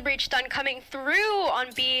case. The breach stun coming through on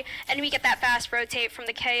B, and we get that fast rotate from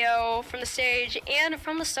the KO, from the Sage, and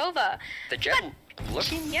from the Sova. The Jet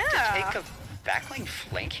looking yeah. to take a backline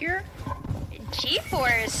flank here?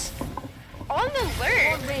 G-Force on the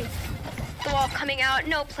alert. The wall coming out,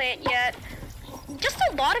 no plant yet. Just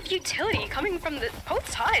a lot of utility coming from both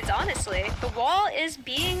sides, honestly. The wall is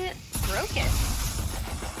being broken.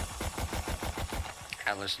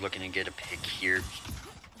 Atlas looking to get a pick here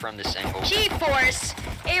from this angle. G-Force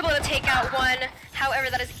able to take out one. However,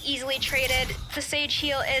 that is easily traded. The Sage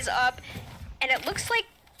heal is up, and it looks like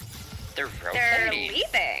They're they're rotating,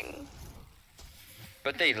 leaving.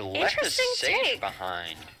 but they left the Interesting Sage take.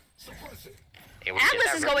 behind. Able to get Atlas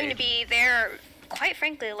that is going to rotate. be there, quite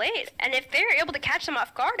frankly, late. And if they're able to catch them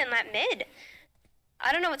off guard in that mid,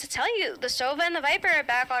 I don't know what to tell you. The Sova and the Viper are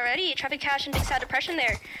back already. Traffic Cash and Big Sad Depression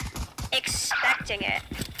there, expecting it.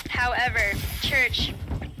 However, Church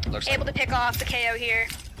Looks able like to pick off the KO here.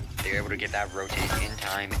 they're able to get that rotate in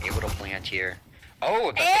time, able to plant here.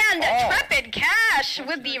 Oh, but And oh. Trepid Cash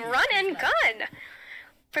with the run and gun,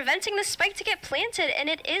 preventing the spike to get planted, and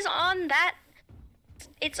it is on that.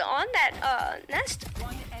 It's on that nest,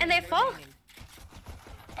 and they fall.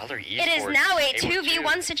 Butler Esports It is now a able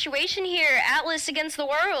 2v1 to- situation here. Atlas against the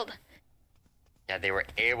world. Yeah, they were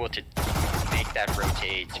able to make that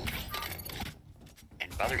rotate.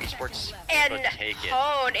 And Butler Esports able And to take it.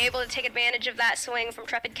 Hone able to take advantage of that swing from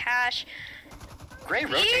Trepid Cash. Great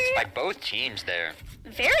rotates by both teams there.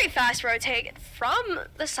 Very fast rotate from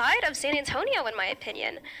the side of San Antonio, in my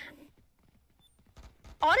opinion.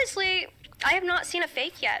 Honestly, I have not seen a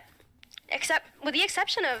fake yet, except with the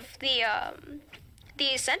exception of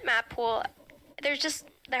the scent map pool. There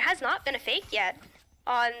has not been a fake yet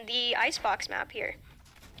on the Icebox map here.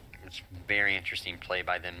 It's very interesting play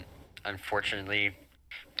by them. Unfortunately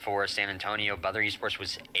for San Antonio, Butler Esports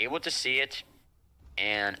was able to see it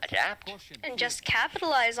and adapt. And just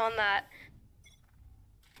capitalize on that.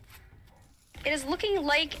 It is looking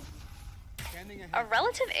like a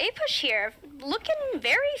relative A push here. Looking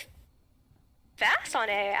very fast on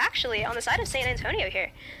A, actually, on the side of San Antonio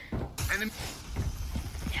here.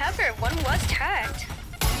 However, one was tagged.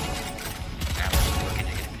 Atlas looking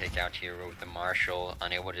to get a pick out here with the Marshall,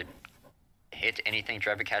 unable to hit anything.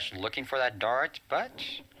 Drevicash looking for that dart, but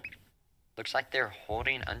looks like they're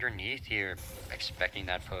holding underneath here, expecting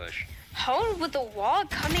that push. Hone with the wall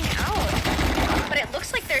coming out, but it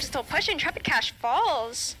looks like they're still pushing. Drevicash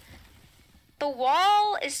falls. The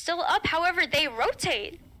wall is still up, however, they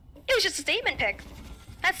rotate. It was just a statement pick.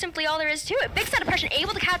 That's simply all there is to it. Big set of pressure,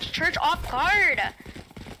 able to catch Church off guard.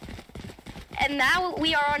 And now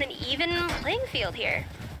we are on an even playing field here.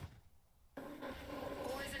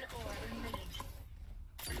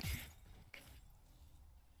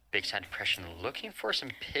 Big side depression looking for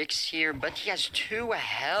some picks here, but he has 2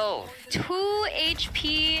 health. 2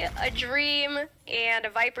 HP, a dream, and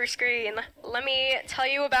a Viper screen. Let me tell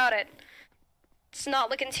you about it. It's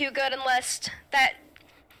not looking too good unless that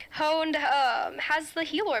Honed has the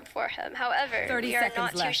heal orb for him. However, 30 we are seconds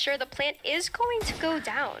not too left. sure. The plant is going to go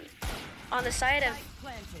down on the side of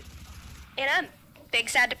NM. Big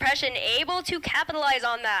sad depression, able to capitalize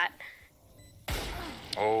on that.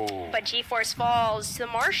 Oh. But G-Force falls to the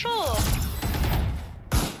Marshall.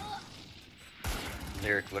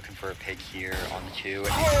 Lyric looking for a pick here on the 2.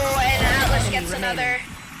 Oh, and Atlas gets another.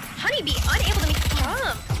 Honeybee unable to make the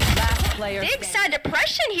jump. Last player Big sad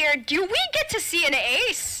depression here. Do we get to see an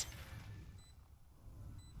ace?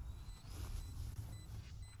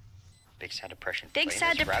 Big sad depression. Big playing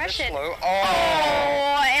sad this rather depression. slow.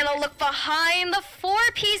 Oh, and a look behind the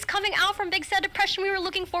 4-piece coming out from Big Sad Depression. We were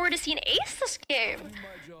looking forward to see an ace this game.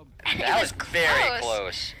 And it That was close. very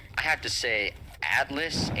close. I have to say,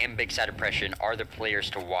 Atlas and Big Sad Depression are the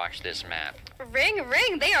players to watch this map. Ring,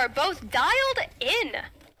 ring. They are both dialed in.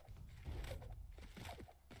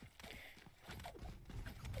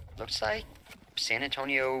 Looks like San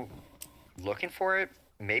Antonio looking for it.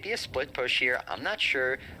 Maybe a split push here. I'm not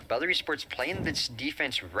sure. Butler Esports playing this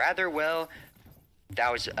defense rather well.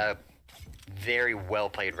 That was a very well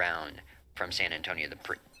played round from San Antonio.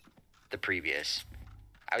 The previous.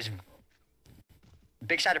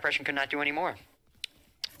 Big side depression could not do any more.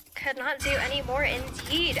 Could not do any more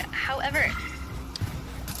indeed. However,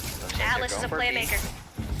 Looks like Atlas they're is a going for B.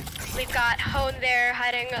 playmaker. We've got Hone there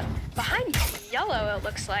hiding behind yellow, it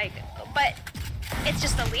looks like. But it's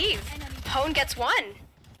just a leave. Hone gets 1.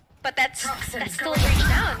 But that's still a reach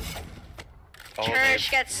down. Oh,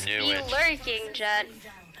 Church they gets knew the it. lurking jet.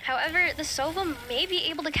 However, the Sova may be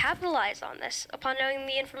able to capitalize on this upon knowing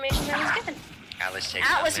the information that was given. Atlas taking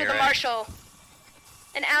Atlas down with a Lyric. Marshall.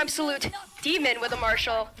 An absolute demon with a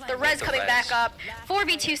Marshall. The res the coming res. back up.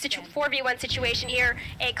 4v1 situation here.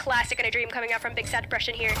 A classic and a dream coming out from Big Sad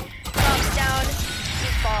Depression here. Drops down.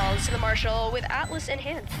 He falls to the Marshall with Atlas in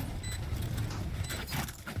hand.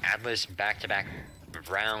 Atlas back-to-back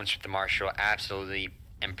rounds with the Marshall. Absolutely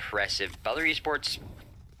impressive. Butler Esports,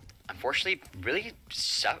 unfortunately,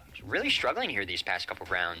 really struggling here these past couple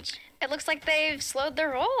rounds. It looks like they've slowed their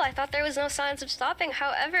roll. I thought there was no signs of stopping.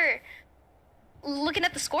 However, looking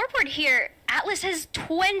at the scoreboard here, Atlas has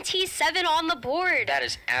 27 on the board. That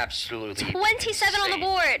is absolutely 27 on the insane.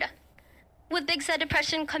 board. With Big Sad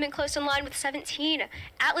Depression coming close in line with 17.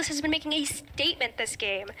 Atlas has been making a statement this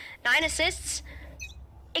game. 9 assists.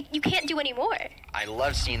 You can't do any more. I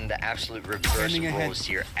love seeing the absolute reverse Standing ahead. roles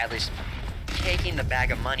here. Atlas taking the bag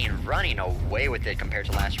of money and running away with it compared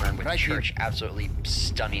to last round with Right here. Church absolutely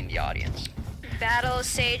stunning the audience. Battle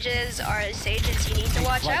sages are sages you need to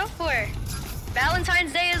watch out for.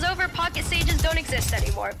 Valentine's Day is over. Pocket sages don't exist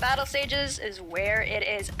anymore. Battle sages is where it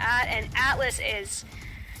is at, and Atlas is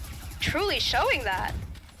truly showing that.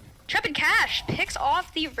 Trepid Cash picks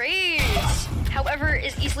off the raise. However,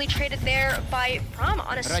 is easily traded there by Rom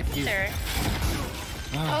on a Right Splinter. here.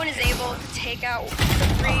 Owen is able to take out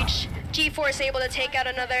the breach. G-Force able to take out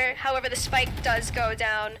another. However, the spike does go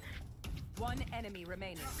down. One enemy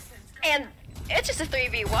remaining. And it's just a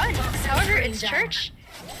 3v1. However, it's Church.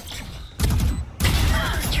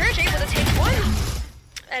 Church able to take 1.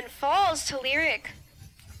 And falls to Lyric.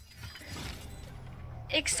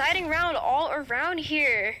 Exciting round all around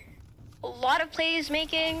here. A lot of plays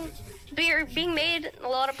being made. A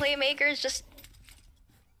lot of playmakers just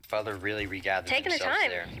Butler really regathered Taking their themselves time.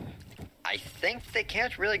 there. I think they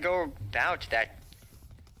can't really go about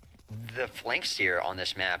the flanks here on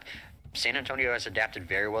this map. San Antonio has adapted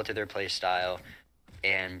very well to their play style,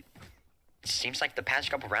 and it seems like the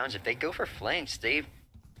past couple rounds, if they go for flanks, it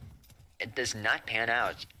does not pan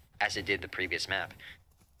out as it did the previous map.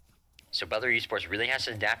 So Butler Esports really has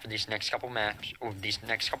to adapt for these next couple maps, or these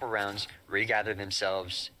next couple rounds, regather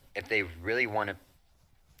themselves if they really want to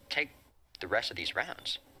take the rest of these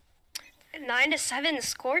rounds. 9-7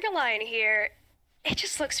 scoreline here. It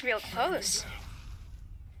just looks real close.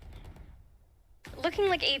 Looking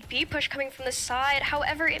like a B push coming from the side.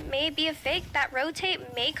 However, it may be a fake. That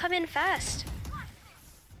rotate may come in fast.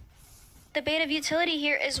 The bait of utility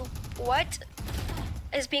here is what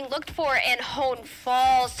is being looked for, and Hone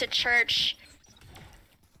falls to Church.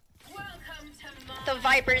 The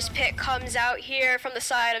Viper's Pit comes out here from the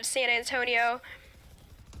side of San Antonio.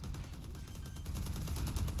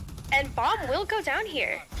 And Bomb will go down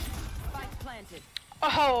here.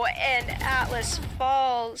 Oh, and Atlas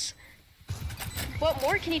falls. What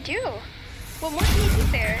more can he do? What more can he do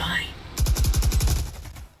there?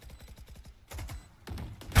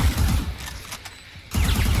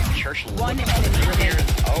 Church One enemy remaining.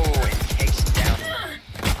 Oh, it takes down.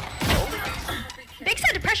 Big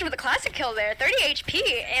side depression with a classic kill there. 30 HP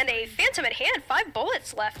and a phantom at hand. 5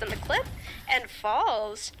 bullets left in the clip and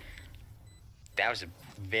falls. That was a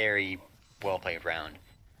very well played round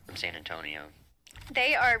from San Antonio.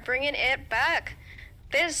 They are bringing it back.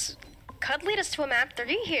 This could lead us to a map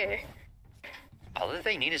 3 here. All that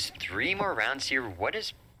they need is 3 more rounds here. What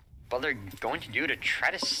is Butler going to do to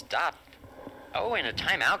try to stop? Oh, and a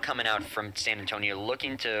timeout coming out from San Antonio,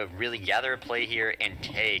 looking to really gather a play here and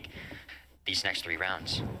take these next 3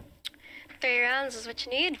 rounds. 3 rounds is what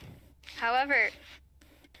you need. However,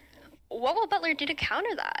 what will Butler do to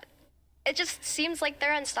counter that? It just seems like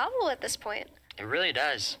they're unstoppable at this point. It really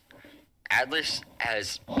does. Atlas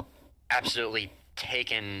has absolutely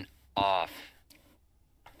taken off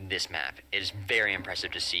this map. It is very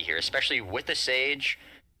impressive to see here, especially with the Sage.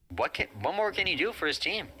 What more can he do for his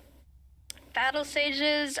team? Battle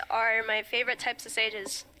Sages are my favorite types of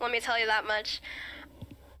Sages. Let me tell you that much.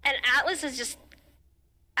 And Atlas is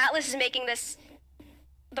making this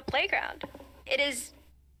the playground. It is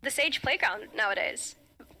the Sage playground nowadays.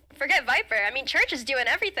 Forget Viper. I mean, Church is doing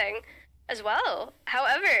everything as well.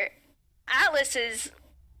 However, Atlas is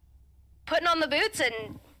putting on the boots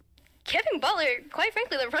and giving Butler, quite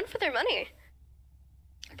frankly, the run for their money.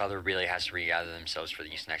 Butler really has to regather themselves for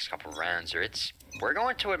these next couple of rounds, or we're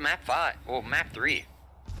going to a map 3.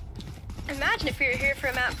 Imagine if we were here for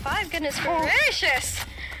a map 5. Goodness gracious!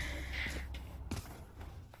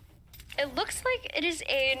 It looks like it is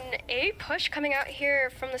an A push coming out here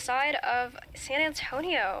from the side of San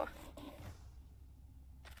Antonio.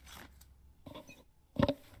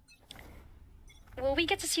 Will we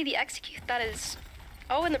get to see the execute? That is...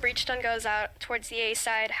 Oh, and the breach stun goes out towards the A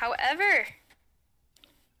side. However,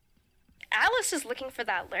 Alice is looking for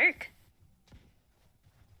that lurk.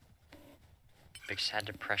 Big sad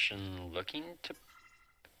depression looking for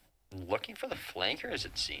the flanker, as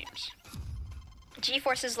it seems.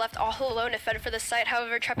 G-Force is left all alone to fend for the site.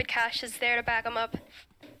 However, Trepid Cash is there to back him up.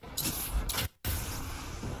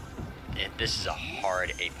 This is a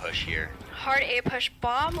hard A push here. Hard A push.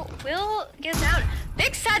 Bomb will get down.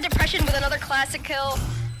 Big sad depression with another classic kill.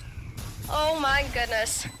 Oh my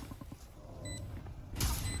goodness.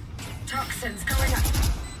 Toxins going up.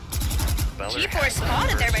 G-Force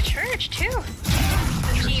spotted there by Church too.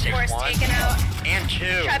 G-Force taken out. And 2.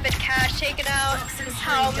 Trepid Cash taken out.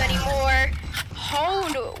 How many more?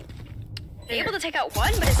 Honed. Able to take out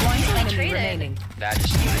 1, but is easily Enemy traded. remaining. That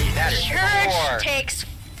is 3. That is 4. Church takes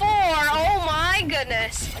 4. Oh my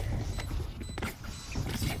goodness.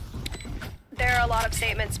 There are a lot of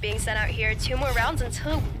statements being sent out here. 2 more rounds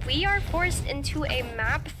until we are forced into a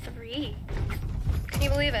map 3. Can you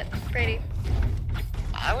believe it, Brady?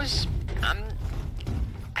 I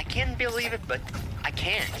can't believe it, but I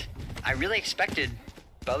can't. I really expected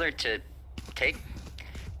Butler to take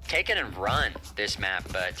it and run this map,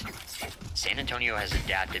 but San Antonio has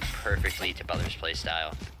adapted perfectly to Butler's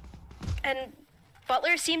playstyle. And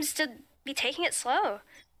Butler seems to be taking it slow.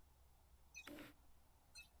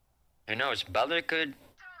 Who knows? Butler could...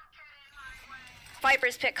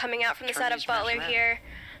 Viper's Pit coming out from the Turn side of these maps Butler around. here.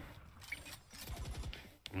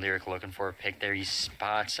 Lyric looking for a pick there. He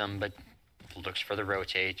spots him, but looks for the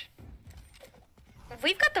rotate.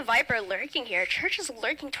 We've got the Viper lurking here. Church is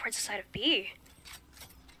lurking towards the side of B.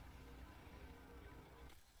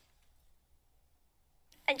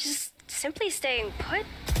 And just simply staying put.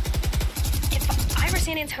 If I were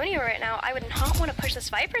San Antonio right now, I would not want to push this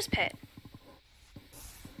Viper's Pit.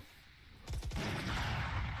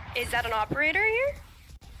 Is that an operator here?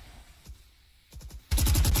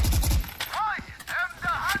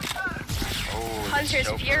 Oh, Hunter's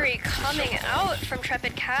so Fury far. coming out from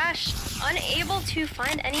Trepid Cash, unable to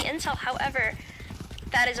find any intel. However,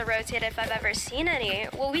 that is a rotate if I've ever seen any.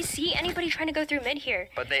 Will we see anybody trying to go through mid here?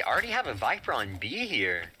 But they already have a Viper on B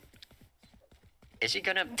here. Is he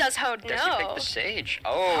gonna... Does Hode Does he pick know? the Sage?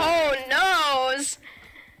 Oh, Oh, knows!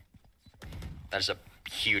 that is a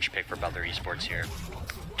huge pick for Butler Esports here.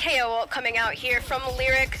 KO ult coming out here from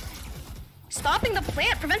Lyric. Stopping the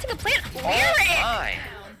plant, preventing the plant. Oh Lyric! my!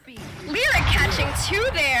 Lyric catching 2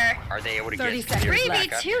 there. Are they able to 30 get seconds Lyric left.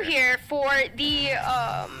 back up 3v2 here for the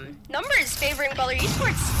numbers favoring Butler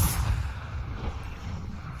Esports.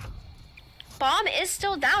 Bomb is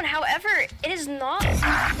still down, however, it is not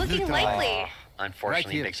looking likely. Unfortunately,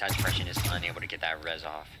 Right here. Big Side Depression is unable to get that res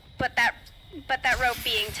off. But that rope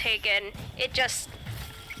being taken, it just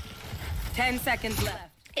 10 seconds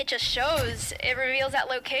left. shows, it reveals that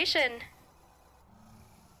location.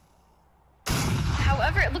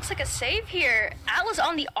 However, it looks like a save here. Atlas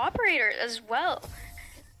on the operator as well.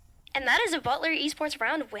 And that is a Butler Esports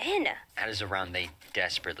round win. That is a round they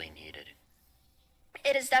desperately needed.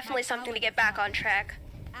 It is definitely something to get back on track.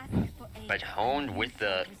 But honed with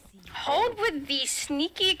the Hold with the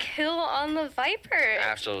sneaky kill on the Viper.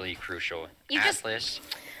 absolutely crucial. You just- Atlas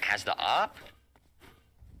has the op.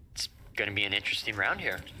 It's gonna be an interesting round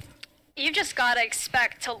here. You just gotta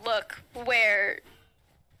expect to look where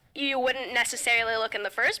you wouldn't necessarily look in the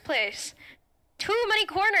first place. Too many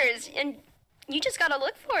corners, and you just gotta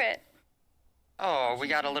look for it. Oh, we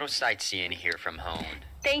got a little sightseeing here from Honed.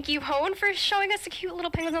 Thank you, Hone, for showing us the cute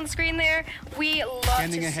little penguins on the screen there. We love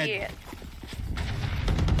Standing to ahead. see it.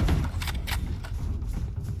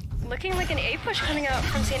 Looking like an A push coming out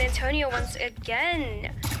from San Antonio once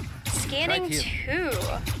again. Scanning Right 2.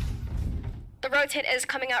 The rotate is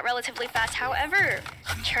coming out relatively fast. However,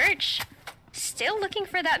 Church still looking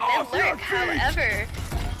for that mid lurk. However,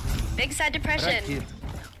 Big Side Depression Right here.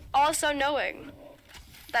 also knowing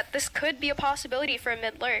that this could be a possibility for a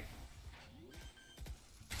mid lurk.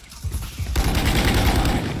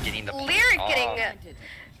 Getting the Lyric off. getting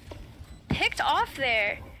picked off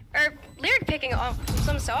there. Or Lyric picking off,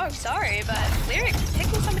 I'm sorry, but Lyric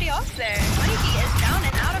picking somebody off there. Mikey is down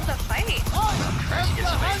and out of the fight. Tries to get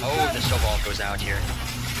somebody. Oh, the snowball goes out here.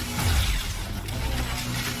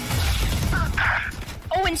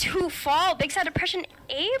 Oh, and 2 fall. Big Side Depression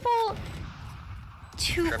able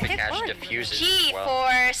to Trippy pick Cash one. diffuses as well.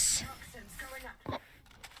 G-Force.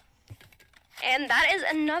 And that is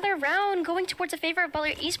another round going towards the favor of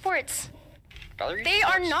Butler Esports. Butler They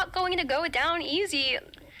are Esports, not going to go down easy.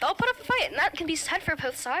 They'll put up a fight, and that can be said for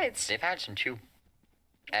both sides. They've had some 2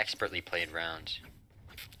 expertly played rounds.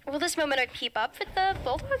 Will this momentum keep up with the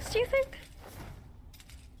Bulldogs, do you think?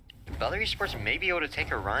 Butler Esports may be able to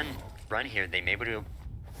take a run here. They may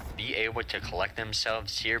be able to collect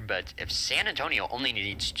themselves here, but if San Antonio only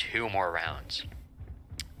needs 2 more rounds,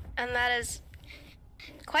 And that is,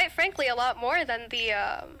 quite frankly, a lot more than the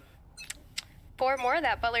 4 more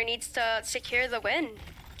that Butler needs to secure the win.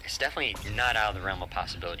 it's definitely not out of the realm of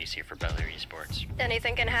possibilities here for Butler Esports.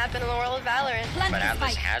 Anything can happen in the world of Valorant. But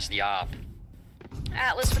Atlas has the op.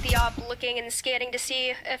 Atlas with the op looking and scanning to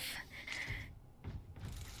see if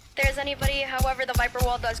there's anybody. However, the Viper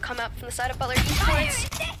wall does come up from the side of Butler Esports.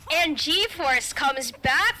 And G-Force comes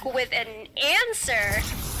back with an answer.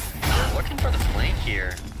 Looking for the flank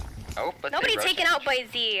here. Oh, but Nobody they taken out by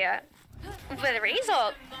the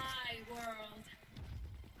result.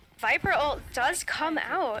 Viper ult does come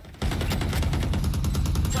out.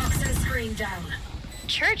 Toxin screen down.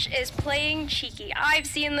 Church is playing cheeky. I've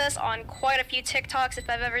seen this on quite a few TikToks if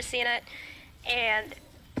I've ever seen it. And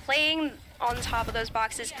playing on top of those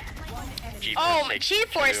boxes. Oh, takes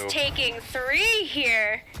G-Force 2. taking 3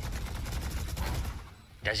 here.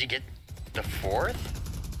 Does he get the 4th?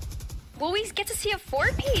 Will we get to see a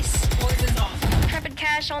 4-piece? Trepid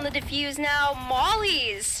Cash on the defuse now.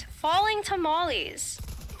 Mollies. Falling to Mollies.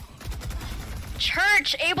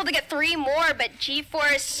 Church able to get 3 more, but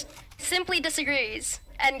G-Force simply disagrees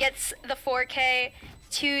and gets the 4K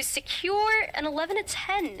to secure an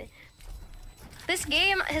 11-10. This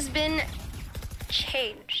game has been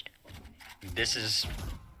changed. This is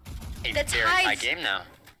a The very high tides- game now.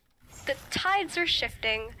 The tides are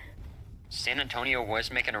shifting. San Antonio was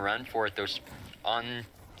making a run for it those on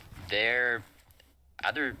their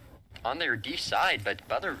D side, but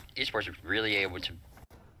Butler Esports was really able to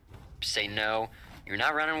say no, you're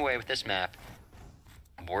not running away with this map.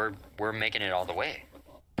 We're making it all the way.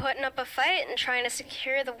 Putting up a fight and trying to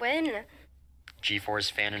secure the win. G4's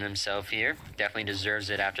fanning himself here. Definitely deserves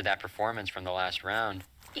it after that performance from the last round.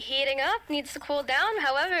 Heating up, needs to cool down.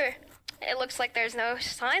 However, it looks like there's no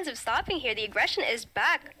signs of stopping here. The aggression is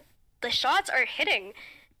back. The shots are hitting.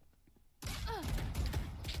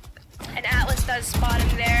 And Atlas does spot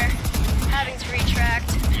him there, having to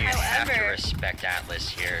retract. You have to However, respect Atlas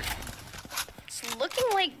here. it's looking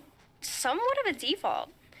like somewhat of a default.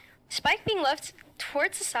 Spike being left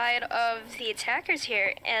towards the side of the attackers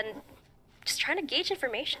here and just trying to gauge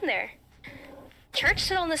information there. Church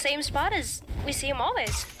still in the same spot as we see him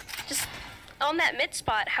always. Just on that mid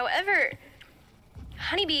spot. However,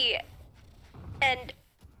 Honeybee and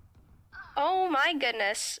oh my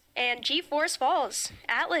goodness, and G-Force falls.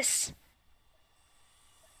 Atlas.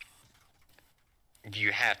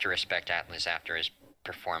 You have to respect Atlas after his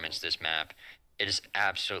performance this map. It is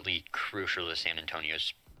absolutely crucial to San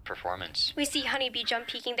Antonio's performance. We see Honeybee jump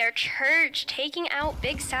peeking there. Church taking out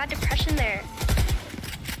Big Sad Depression there.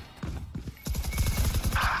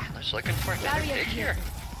 Atlas looking for another pick here.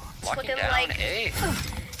 Locking looking down like- A.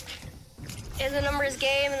 In the numbers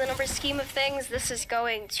game, in the numbers scheme of things, this is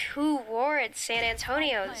going towards San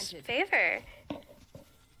Antonio's favor.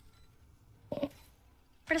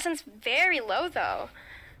 Reticence very low though.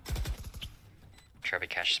 Trevor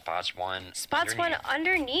Cash spots one. Spots one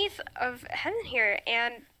underneath of Heaven here,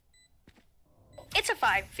 and it's a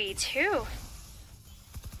 5v2.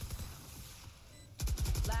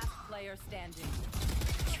 Last player standing.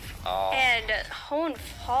 Oh, And Hone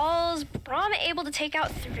falls. Braum able to take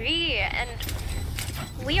out 3, and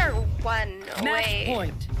we are 1 Match away.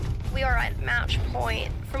 point. We are at match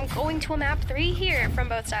point from going to a map 3 here from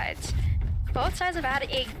both sides. Both sides have had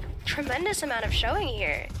a tremendous amount of showing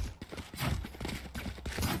here.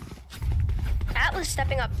 Atlas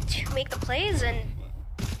stepping up to make the plays, and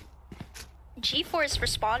G-Force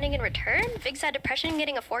responding in return. Big Sad Depression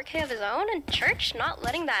getting a 4K of his own, and Church not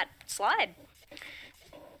letting that slide.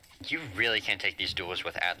 you really can't take these duels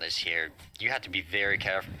with Atlas here. You have to be very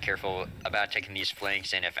careful about taking these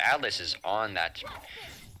flanks, and if Atlas is on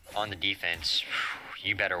the defense,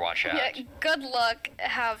 you better watch out. Yeah, good luck,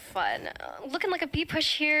 have fun. Looking like a B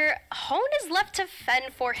push here. Hone is left to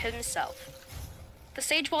fend for himself. The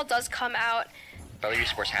Sage Wall does come out. Butler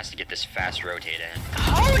Esports has to get this fast rotate in.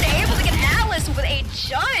 Hone able to get Atlas with a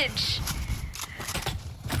judge.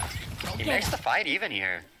 He makes the fight even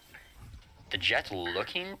here. The Jets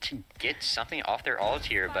looking to get something off their ult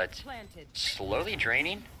here, but Planted. slowly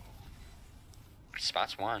draining.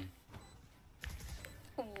 Spots one.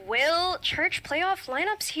 Will Church playoff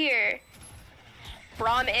lineups here?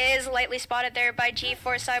 Braum is lightly spotted there by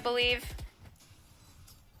G-Force, I believe.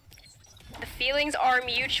 The feelings are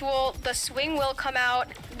mutual. The swing will come out.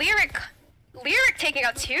 Lyric taking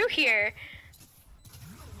out 2 here.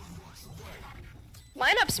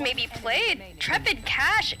 Lineups may be played. Trepid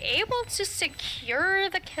Cash able to secure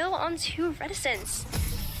the kill onto Reticence.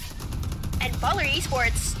 And Butler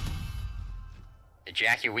Esports,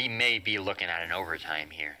 Jackie, we may be looking at an overtime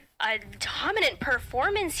here. a dominant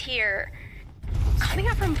performance here. Coming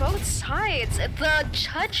up from both sides. The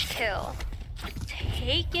judge kill.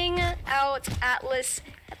 Taking out Atlas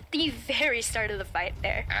at the very start of the fight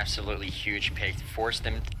there. Absolutely huge pick. Forced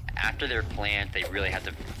them after their plant. They really had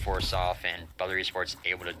to force off, and Butler Esports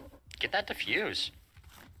able to get that defuse.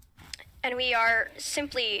 And we are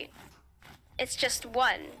simply, it's just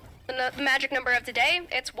 1. The magic number of today,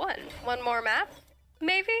 it's 1. 1 more map,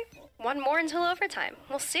 maybe? 1 more until overtime.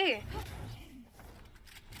 We'll see.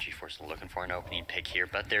 GeForce looking for an opening pick here,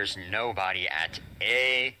 but there's nobody at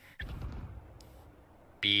A.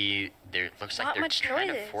 B, there looks like Not they're much trying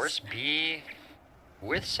to noise. force B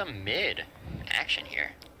with some mid action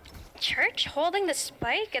here. Church holding the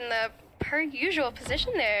spike in the per usual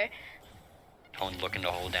position there. Tone looking to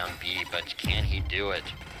hold down B, but can he do it?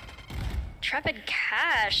 Trepid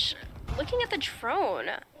Cash looking at the drone.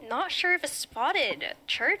 Not sure if it spotted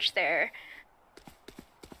Church there.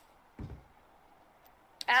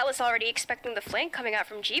 Atlas already expecting the flank coming out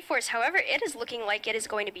from G-Force. However, it is looking like it is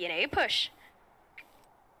going to be an A push.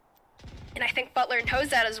 And I think Butler knows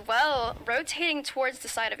that as well. Rotating towards the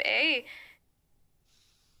side of A.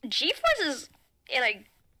 G-Force is in a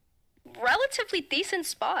relatively decent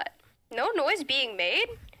spot. No noise being made.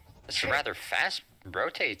 It's a rather fast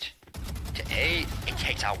rotate to A. It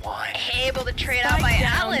takes out one. Able to trade out by Spike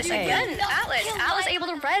down Atlas A. again. Atlas able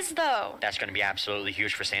to res though. That's going to be absolutely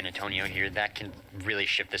huge for San Antonio here. That can really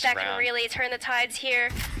shift this That around. can really turn the tides here.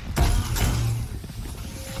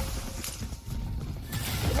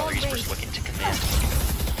 Butler Esports looking to commit.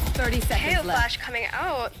 30 KO seconds left. flash coming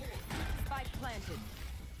out. Spike planted.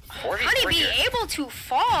 4v3 Honeybee here. able to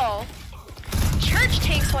fall. Church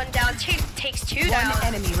takes 1 down, takes 2 down. 1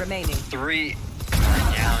 enemy remaining. 3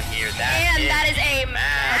 down here. And that is a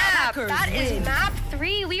map. Attackers That is win. map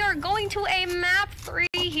 3. We are going to a map 3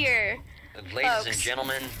 here. Ladies and folks.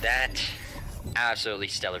 gentlemen, that absolutely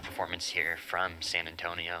stellar performance here from San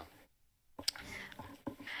Antonio.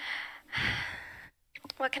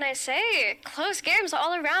 What can I say? Close games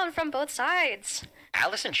all around from both sides.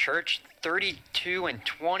 Allison Church, 32 and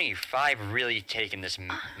 25, really taking this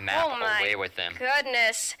map Oh my away with them.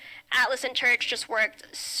 goodness. Atlas and Church just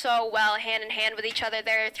worked so well hand in hand with each other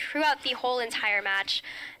there throughout the whole entire match.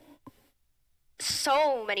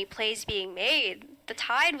 So many plays being made. the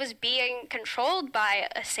tide was being controlled by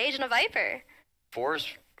a Sage and a Viper.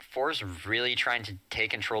 Four's really trying to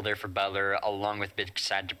take control there for Butler, along with Big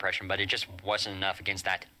Side Depression, but it just wasn't enough against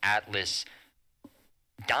that Atlas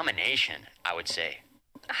domination, I would say.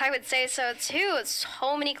 I would say so too.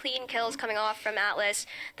 So many clean kills coming off from Atlas.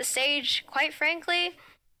 The Sage, quite frankly,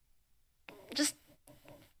 just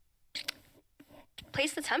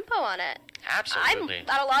place the tempo on it. Absolutely. I'm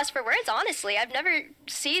at a loss for words, honestly. I've never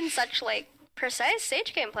seen such, like, precise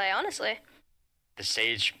Sage gameplay, honestly. The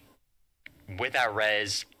Sage without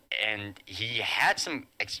res, and he had some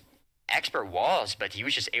expert walls, but he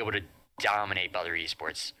was just able to dominate Butler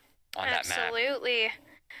Esports on that map. Absolutely.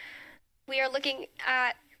 We are looking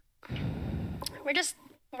at...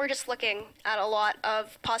 We're just looking at a lot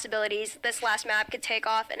of possibilities this last map could take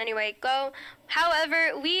off in any way it go.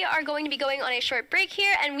 However, we are going to be going on a short break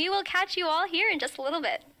here, and we will catch you all here in just a little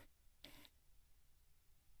bit.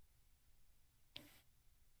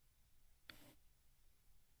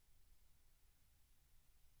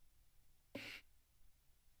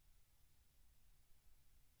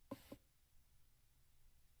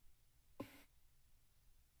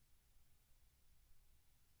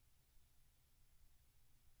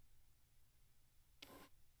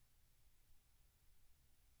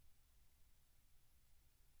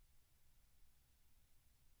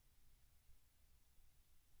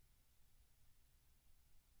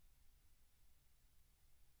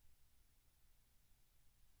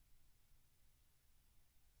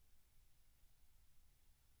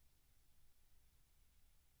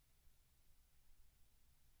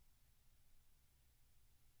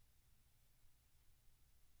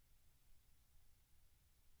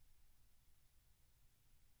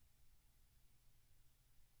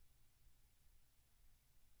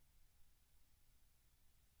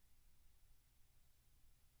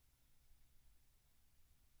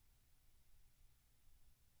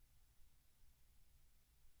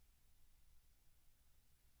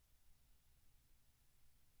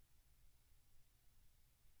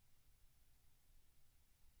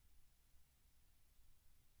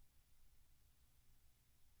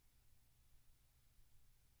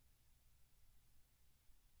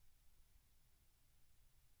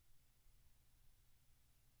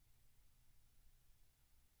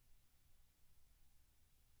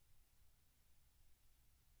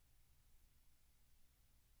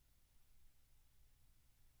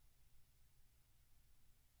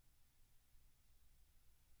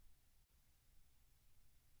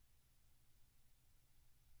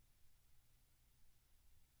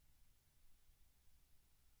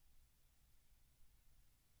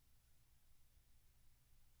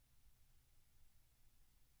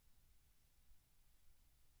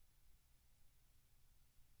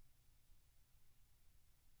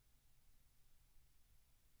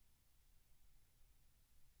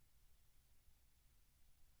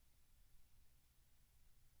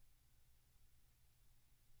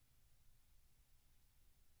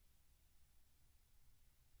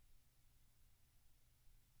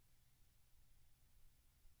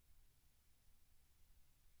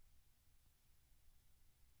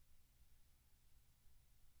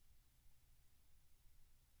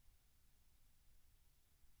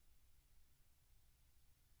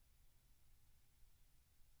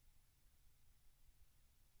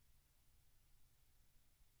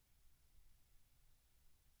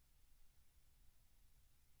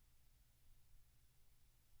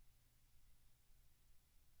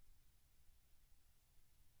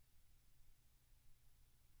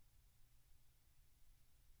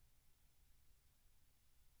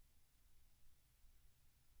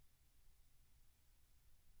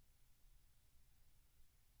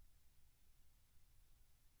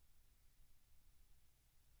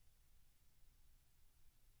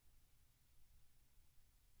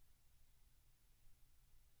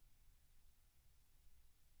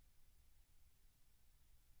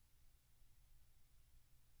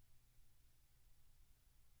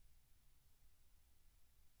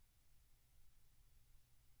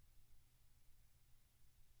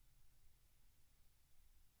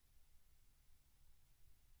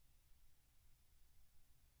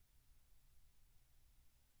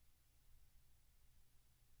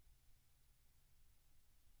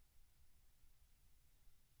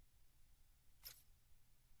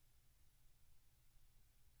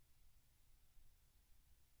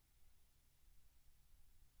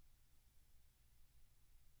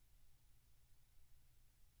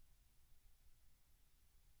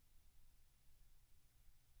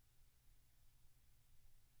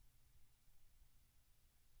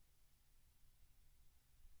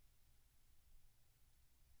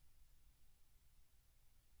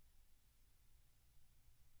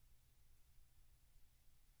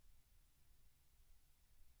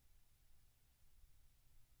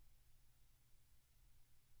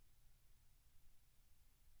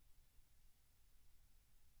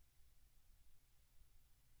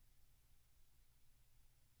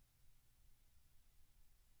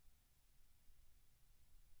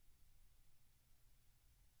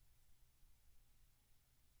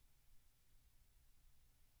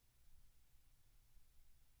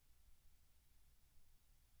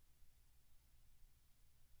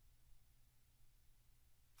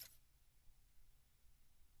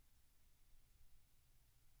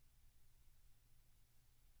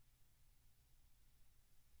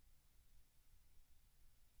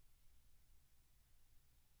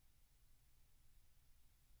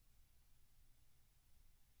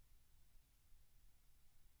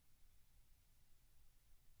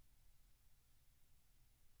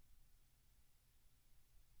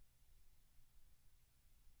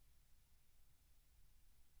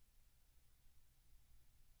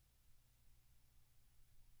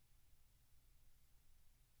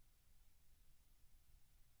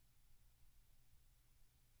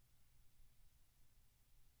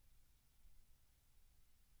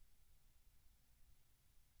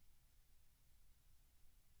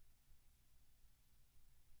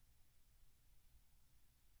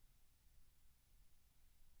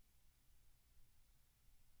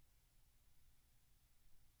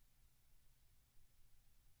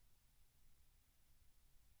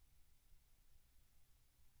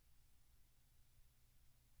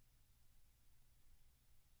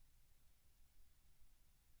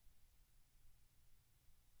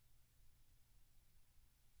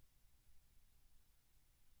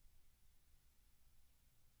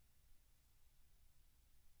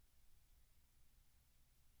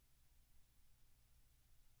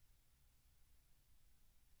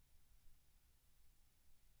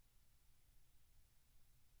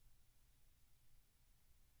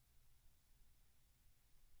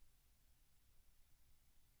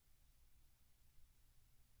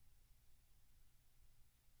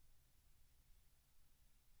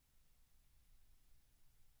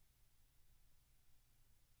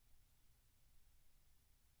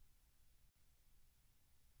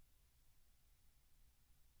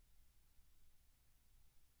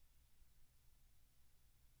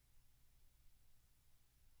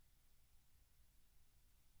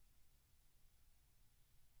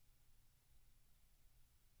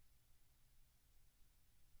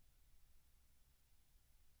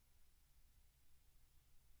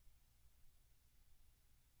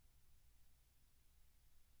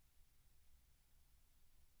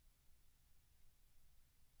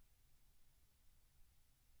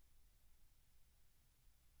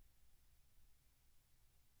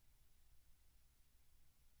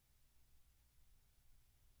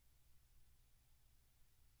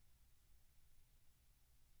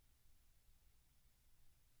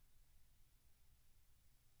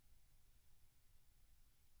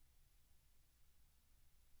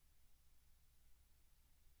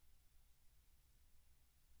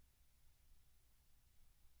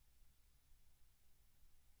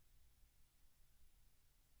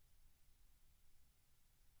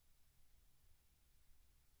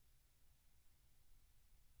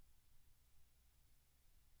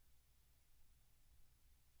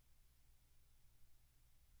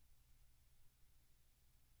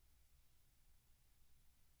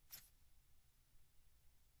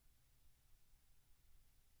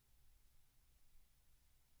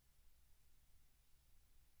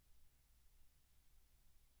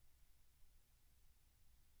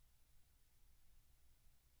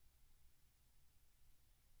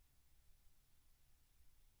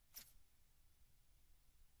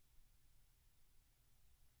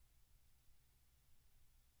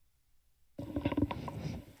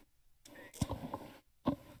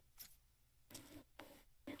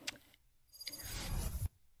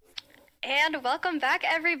 And welcome back,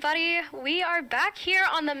 everybody. We are back here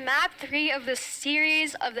on the map 3 of the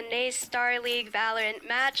series of the NACE Star League Valorant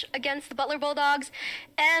match against the Butler Bulldogs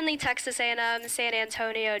and the Texas A&M San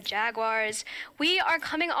Antonio Jaguars. We are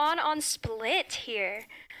coming on split here.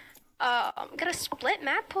 Got a split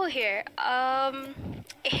map pool here.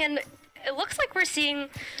 And it looks like we're seeing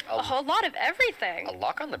a whole lot of everything. A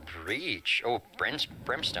lock on the breach. Oh,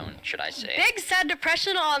 Brimstone, should I say. Big sad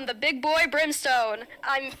depression on the big boy Brimstone.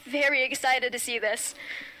 I'm very excited to see this.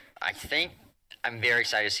 I'm very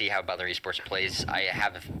excited to see how Butler Esports plays. I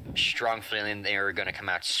have a strong feeling they're going to come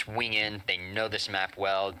out swinging. They know this map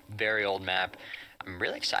well. Very old map. I'm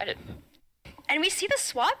really excited. And we see the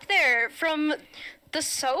swap there from the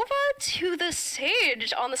Sova to the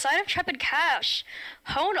Sage on the side of Trepid Cash.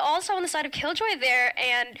 Hone also on the side of Killjoy there,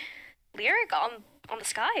 and Lyric on the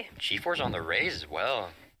Sky. G4's on the Raze as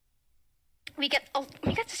well. We get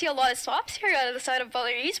to see a lot of swaps here out of the side of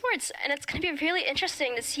Butler Esports, and it's going to be really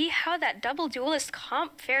interesting to see how that double duelist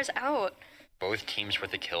comp fares out. Both teams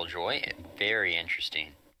with the Killjoy. Very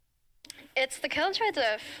interesting. It's the Killjoy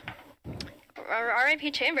diff.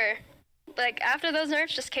 RIP Chamber. Like, after those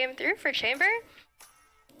nerfs just came through for Chamber,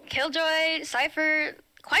 Killjoy, Cypher,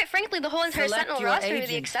 quite frankly, the whole entire Select Sentinel your roster, agent. with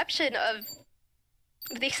the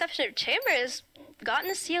exception of Chamber, has gotten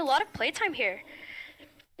to see a lot of playtime here.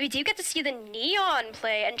 We do get to see the Neon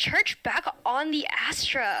play and Church back on the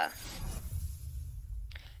Astra.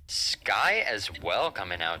 Sky as well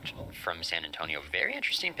coming out from San Antonio. Very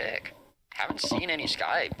interesting pick. Haven't seen any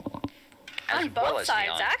Sky as On well both as sides,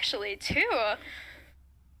 Neon. actually, too.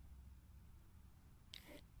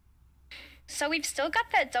 So we've still got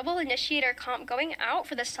that double initiator comp going out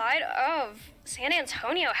for the side of San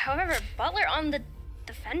Antonio. However, Butler on the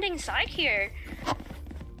defending side here.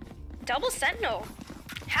 Double Sentinel.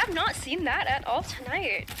 Have not seen that at all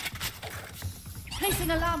tonight.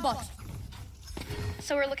 Placing alarm bot.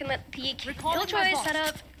 So we're looking at the Recalling my Killjoy bot.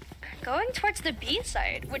 setup going towards the B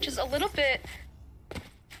side, which is a little bit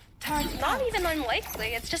not even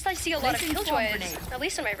unlikely. It's just I see a lot of Placing swarm Killjoys, grenade. at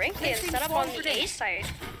least in my ranking, Placing set up swarm on the A grenade. side.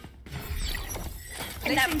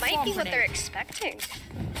 And that Placing might swarm be what they're grenade. expecting.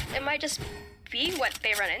 It might just be what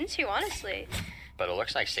they run into, honestly. But it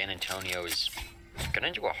looks like San Antonio is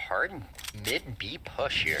going to do a hard mid-B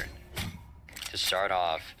push here to start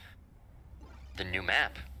off the new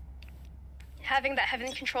map. Having that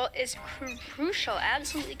heaven control is crucial,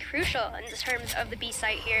 absolutely crucial in terms of the B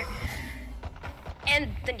site here.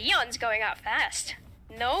 And the Neon's going out fast.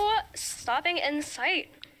 No stopping in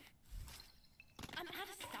sight.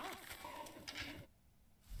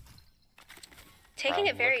 Taking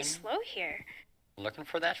it very looking. slow here. Looking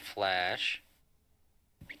for that flash.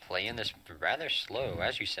 Playing this rather slow,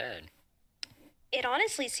 as you said. It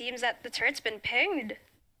honestly seems that the turret's been pinged.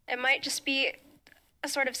 It might just be a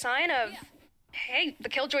sort of sign of, hey, the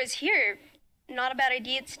Killjoy's here. Not a bad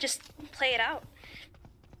idea to just play it out.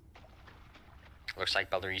 Looks like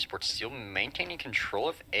Butler Esports still maintaining control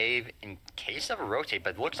of A in case of a rotate,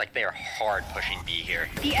 but it looks like they are hard pushing B here.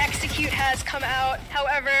 The execute has come out.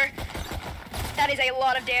 However, that is a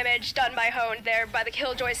lot of damage done by Hone there by the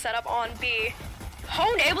Killjoy setup on B.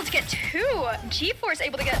 Hone able to get 2. G-Force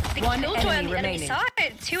able to get the One Killjoy on enemy the enemy remaining.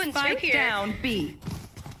 side. 2 and 2 Spike here. down B.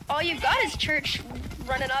 All you've got is Church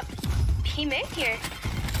running up P main here.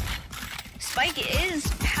 Spike is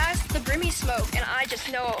past the Brimmy smoke, and I just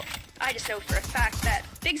know for a fact that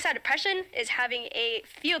Big Sad Depression is having a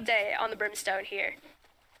field day on the Brimstone here.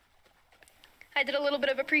 I did a little bit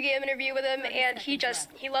of a pregame interview with him, and he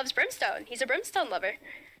loves Brimstone. He's a Brimstone lover.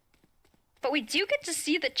 But we do get to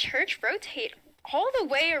see the Church rotate all the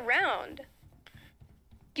way around.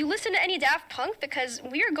 You listen to any Daft Punk because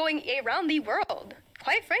we are going around the world,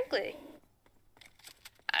 quite frankly.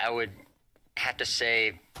 I would have to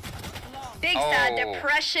say, Big Sad Oh.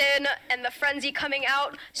 Depression and the Frenzy coming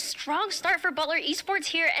out. Strong start for Butler Esports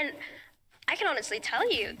here, and I can honestly tell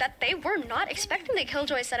you that they were not expecting the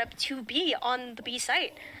Killjoy setup to be on the B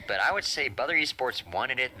site. but I would say Butler Esports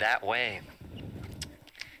wanted it that way.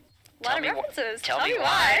 A lot of references. Tell me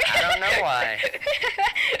why. I don't know why.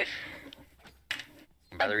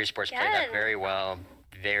 Butler Esports played that Again. very well.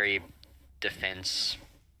 Very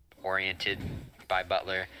defense-oriented by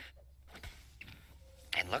Butler.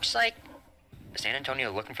 And looks like San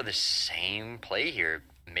Antonio looking for the same play here.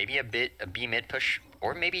 Maybe a B mid push,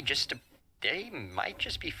 or maybe just they might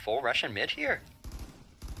just be full Russian mid here.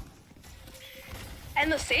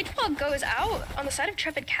 And the Sage Wall goes out on the side of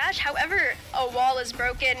Trepid Cash. However, a wall is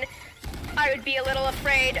broken. I would be a little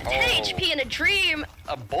afraid. 10 HP in a dream.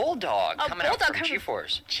 A Bulldog A coming out Bulldog from coming-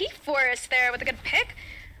 G-Force. Chief Forest there with a good pick.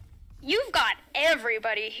 You've got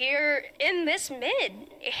everybody here in this mid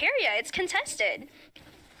area. It's contested.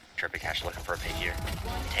 Trippy Cash looking for a pick here.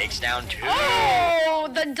 Takes down 2. Oh,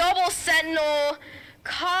 the double sentinel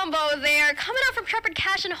combo there. Coming out from Trepid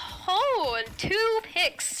Cash and Hone. 2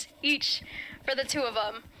 picks each for the two of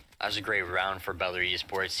them. That was a great round for Butler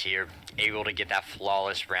Esports here. Able to get that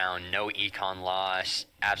flawless round. No econ loss.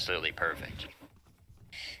 Absolutely perfect.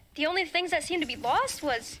 The only things that seemed to be lost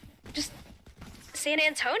was just San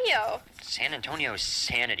Antonio. San Antonio's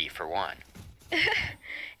sanity for one.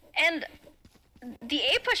 And the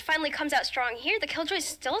A push finally comes out strong here. The Killjoy's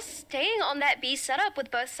still staying on that B setup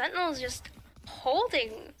with both Sentinels just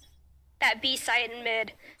holding that B site in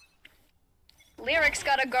mid. Lyric's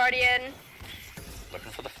got a Guardian.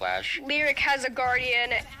 Looking for the flash. Lyric has a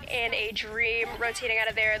Guardian and a Dream rotating out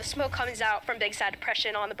of there. The smoke comes out from Big Sad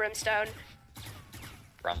Depression on the Brimstone.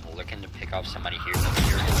 Brum looking to pick off somebody here.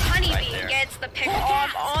 Honeybee gets the pick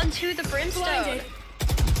off onto the Brimstone.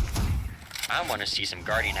 I want to see some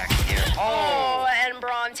Guardian action here. Oh, and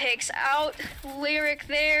Braum takes out Lyric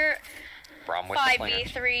there. Braum with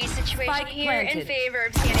 5v3 situation here in favor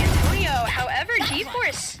of San Antonio. However,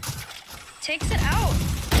 GeForce takes it out.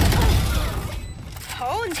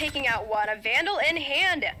 Hone taking out one, a Vandal in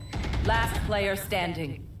hand. Last player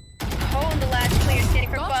standing. Hone, the last player standing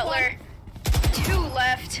for Butler. 2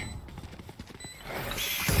 left.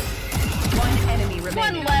 1 enemy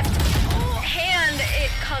remaining. 1 left. And it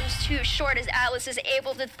comes too short as Atlas is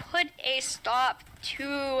able to put a stop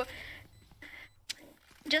to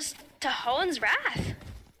Hone's wrath.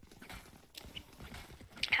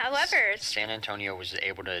 However, San Antonio was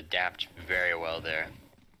able to adapt very well there.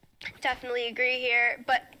 definitely agree here,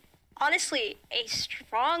 but honestly, a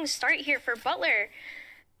strong start here for Butler.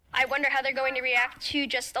 I wonder how they're going to react to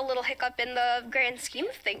just a little hiccup in the grand scheme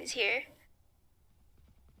of things here.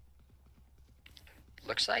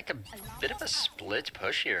 Looks like a bit of a split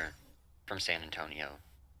push here from San Antonio.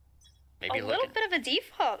 Maybe A little bit of a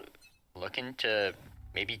default. looking to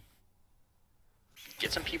maybe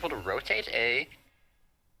get some people to rotate A,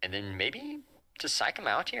 and then maybe to psych them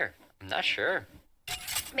out here. I'm not sure.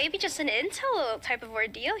 Maybe just an intel type of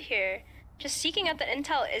ordeal here. Just seeking out the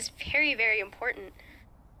intel is very, very important.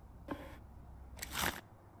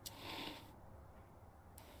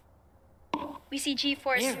 We see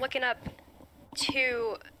GeForce looking up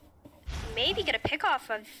to maybe get a pick off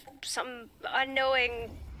of some unknowing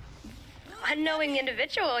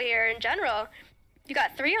individual here in general. You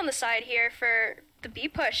got 3 on the side here for the B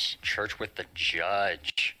push. Church with the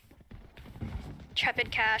judge.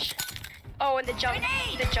 Trepid Cash. Oh, and the jump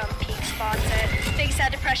peak spots it. Big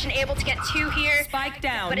Sad Depression able to get 2 here. Spike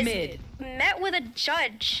down but mid. it's met with a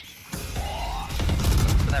judge.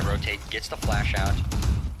 For that rotate, gets the flash out.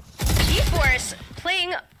 GeForce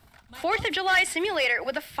playing 4th of July Simulator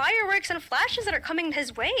with the fireworks and flashes that are coming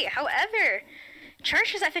his way. However,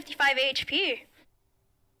 Church is at 55 HP.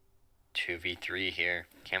 2v3 here.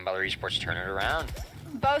 Can Butler Esports turn it around?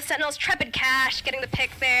 Both Sentinels, Trepid Cash getting the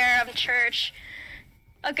pick there of Church.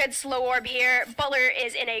 A good slow orb here. Butler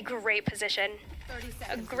is in a great position.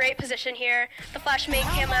 A great position here. The flash may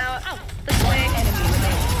come out. The swing.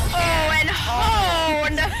 Oh, and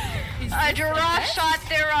Honed! A draw shot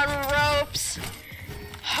there on ropes.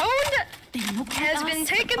 Honed has been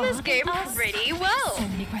taking this game pretty well. So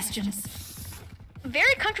many questions.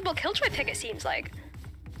 Very comfortable Killjoy pick, it seems like.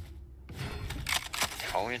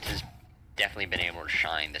 Cohen has definitely been able to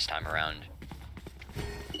shine this time around.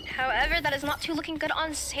 However, that is not too looking good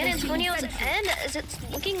on San Antonio's end, as it's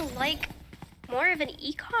looking like more of an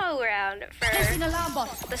eco round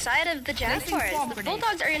for the side of the Jaguars. The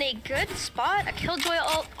Bulldogs are in a good spot, a Killjoy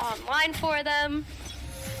ult online for them,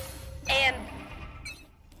 and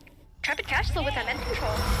Trepid Cash still with that mid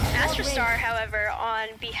control. Master Star, however, on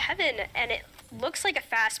B Heaven, and it looks like a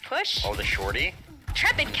fast push. Oh, the shorty?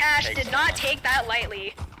 Trepid Cash did not take that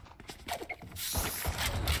lightly.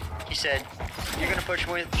 He said, "You're gonna push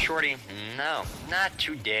with shorty." No, not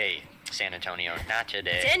today, San Antonio. Not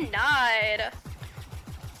today. Denied.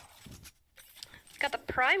 Got the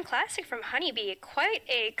Prime Classic from Honeybee. Quite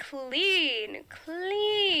a clean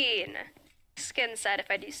skin set, if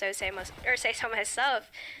I do so say so myself.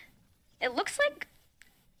 It looks like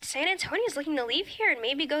San Antonio's looking to leave here and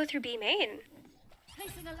maybe go through B main.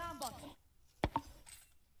 Placing alarm bot.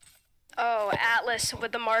 Oh, Atlas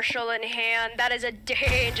with the Marshall in hand. That is a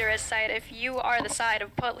dangerous sight if you are the side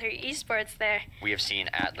of Butler Esports there. We have seen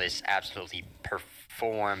Atlas absolutely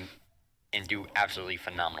perform and do absolutely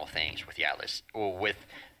phenomenal things with the Atlas, or with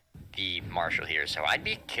the Marshall here. So I'd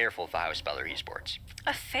be careful if I was Butler Esports.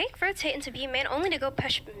 A fake rotate into B main only to go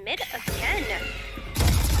push mid again.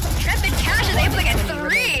 Trepid Cash is able to get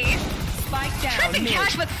 3. Spike down. Trepid mid.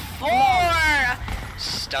 Cash with 4.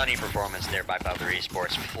 Stunning performance there by Butler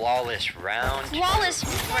Esports. Flawless round. Flawless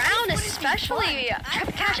round, especially.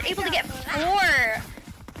 Trepid Cash able to get 4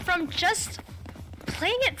 from just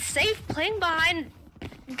playing it safe, playing behind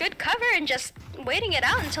good cover, and just waiting it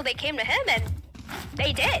out until they came to him, and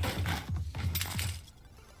they did.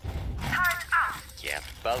 Yeah,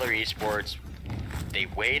 Butler Esports, they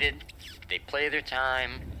waited, they played their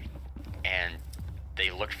time, and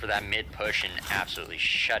they looked for that mid push and absolutely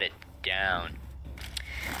shut it down.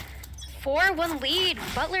 4-1 lead.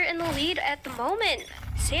 Butler in the lead at the moment.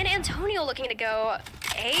 San Antonio looking to go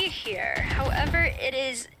A here. However, it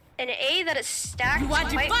is an A that is stacked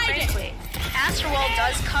quite frankly. Astroworld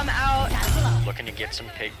does come out. Looking to get some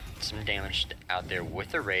damage out there with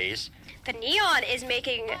the raise. The Neon is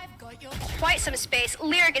making quite some space.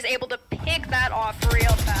 Lyric is able to pick that off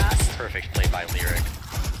real fast. Perfect play by Lyric.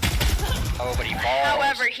 Oh, but he falls.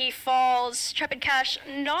 However, he falls. Trepid Cash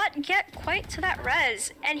not get quite to that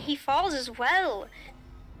res, and he falls as well.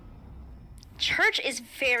 Church is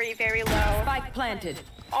very, very low Spike planted.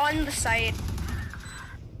 on the site.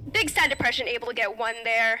 Big Stat Depression able to get 1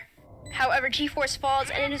 there. However, G-Force falls,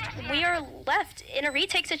 and we are left in a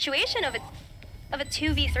retake situation of a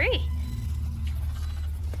 2v3.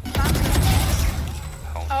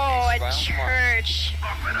 Oh, and Church.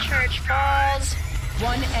 Church falls.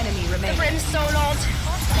 1 enemy The remaining. Brimstone ult.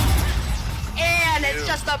 And it's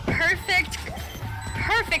just a perfect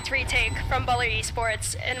retake from Butler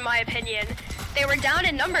Esports, in my opinion. They were down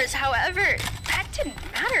in numbers, however, that didn't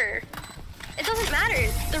matter. It doesn't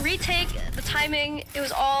matter. The retake, the timing, it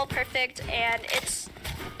was all perfect, and it's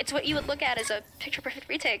what you would look at as a picture-perfect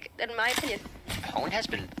retake, in my opinion. Owen has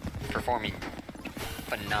been performing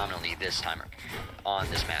phenomenally this time on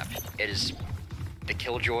this map. It is the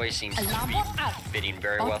Killjoy seems to be fitting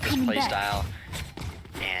very well with his playstyle,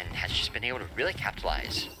 and has just been able to really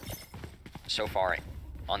capitalize so far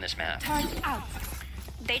on this map.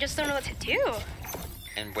 They just don't know what to do.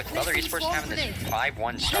 And with Butler Esports having this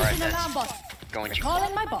 5-1 start, that's going to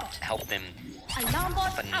help them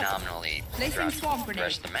phenomenally throughout the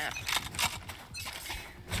rest of the map.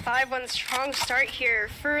 5-1 strong start here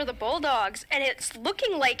for the Bulldogs, and it's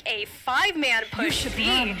looking like a 5-man push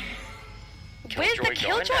B. With the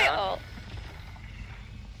Killjoy ult.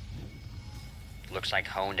 Looks like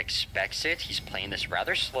Honed expects it. He's playing this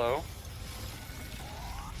rather slow.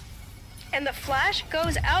 And the flash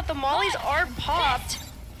goes out. The mollies are popped.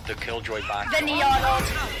 The Killjoy back. The Neon ult.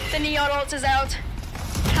 The Neon ult is out.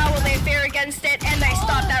 How will they fare against it? And they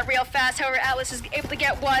stop that real fast. However, Atlas is able to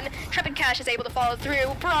get 1. Trepid Cash is able to follow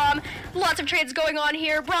through. Braum, lots of trades going on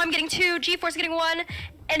here. Braum getting 2, G-Force getting 1,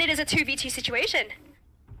 and it is a 2v2 situation.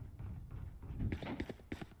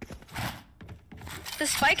 The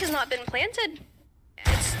spike has not been planted.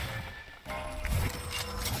 It's...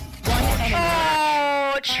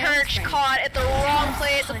 Oh, Church caught at the wrong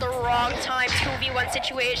place at the wrong time. 2v1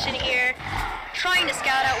 situation here. Trying to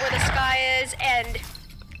scout out where the sky is, and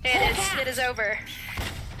it is over.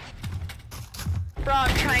 Braum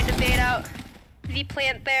trying to bait out the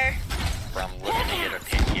plant there. Braum looking to get a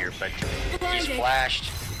pick here, but he's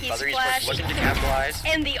flashed. Butler Esports looking to capitalize.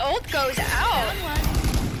 And the ult goes out.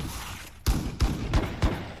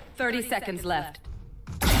 30 seconds left.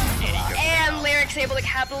 And Lyric's able to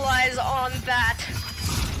capitalize on that.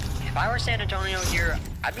 If I were San Antonio here,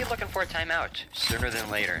 I'd be looking for a timeout sooner than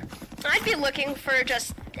later. I'd be looking for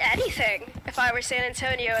just anything if I were San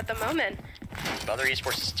Antonio at the moment. Butler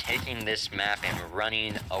Esports is taking this map and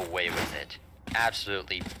running away with it.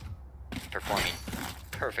 Absolutely performing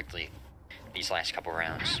perfectly these last couple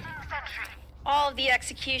rounds. All of the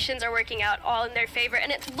executions are working out all in their favor,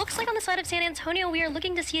 and it looks like on the side of San Antonio we are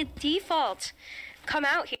looking to see a default come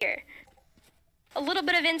out here. A little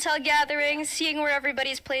bit of intel gathering, seeing where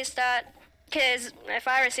everybody's placed at, because if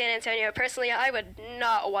I were San Antonio, personally, I would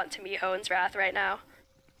not want to meet Hohen's Wrath right now.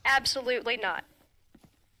 Absolutely not.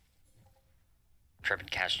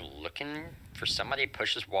 Trepid Cash looking for somebody to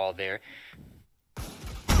push this wall there.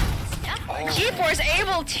 G-Force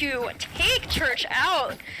able to take Church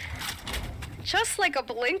out. Just like a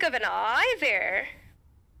blink of an eye there.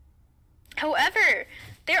 However,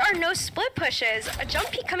 there are no split pushes. A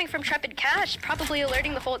jump peek coming from Trepid Cash, probably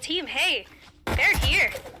alerting the full team, hey, they're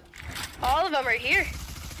here. All of them are here.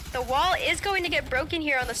 The wall is going to get broken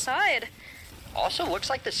here on the side. Also looks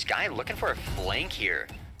like the Sky looking for a flank here.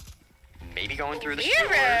 Maybe going through the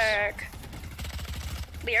sewers.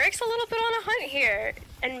 Lyric's a little bit on a hunt here,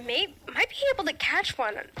 and might be able to catch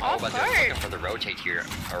one off but they're guard. looking for the rotate here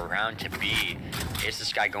around to B. Is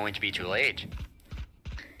this guy going to be too late?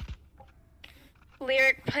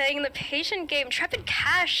 Lyric playing the patient game. Trepid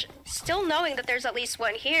Cash still knowing that there's at least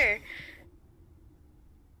one here.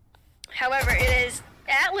 However, it is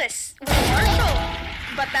Atlas with Marshall.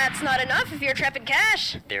 But that's not enough if you're Trepid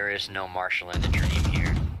Cash. There is no Marshall in the dream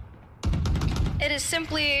here. It is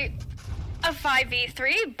simply a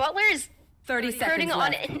 5v3. Butler is 30 seconds putting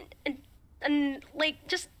on left. like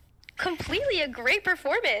just completely a great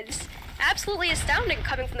performance. Absolutely astounding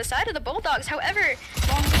coming from the side of the Bulldogs. However,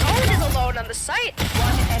 Hone is alone on the site.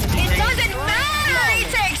 One enemy It remaining. doesn't matter. He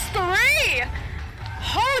takes 3.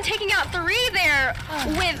 Hone taking out 3 there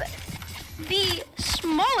with the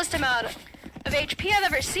smallest amount of HP I've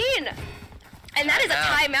ever seen. And that is a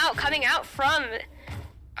timeout coming out from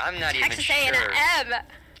I'm not Texas even sure A&M.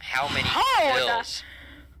 how many Honed. kills.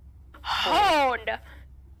 Honed.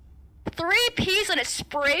 3-piece and a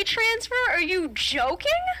spray transfer? Are you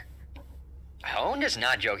joking? Hone is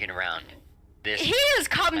not joking around. This He has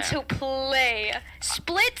come to play.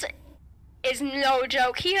 Split is no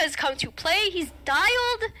joke. He has come to play. He's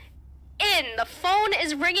dialed in. The phone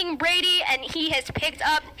is ringing Brady, and he has picked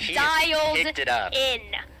up, He has dialed picked it up. in.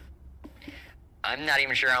 I'm not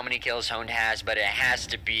even sure how many kills Hone has, but it has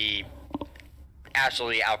to be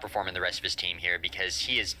absolutely outperforming the rest of his team here because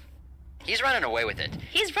he's running away with it.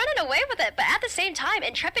 He's running away with it, but at the same time,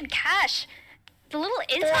 Intrepid Cash, the little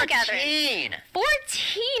intel gathering.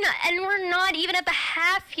 14, and we're not even at the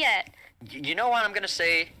half yet. You know what I'm gonna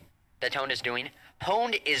say that Hone is doing?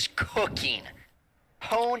 Hone is cooking.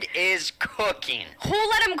 Hone is cooking. Who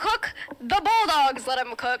let him cook? The Bulldogs let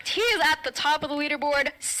him cook. He is at the top of the leaderboard,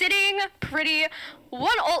 sitting pretty.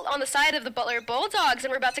 One ult on the side of the Butler Bulldogs, and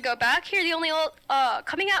we're about to go back here. The only ult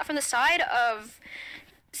coming out from the side of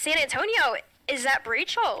San Antonio is that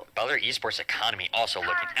breach ult. Butler Esports economy also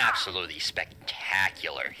looking absolutely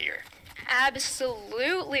spectacular here.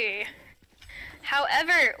 Absolutely.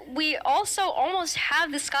 However, we also almost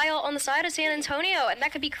have the sky ult on the side of San Antonio, and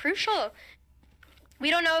that could be crucial. We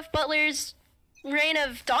don't know if Butler's reign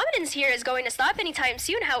of dominance here is going to stop anytime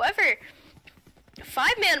soon. However,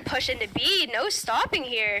 5-man push into B, no stopping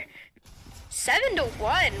here.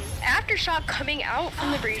 7-1. Aftershock coming out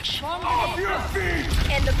from the breach.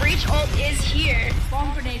 And the breach ult is here.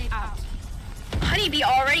 Bomb grenade out. Honeybee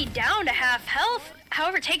already down to half health.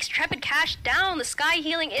 However, takes Trepid Cash down. The sky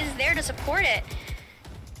healing is there to support it.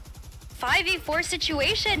 5v4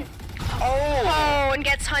 situation. Oh, and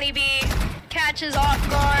gets Honeybee. Catches off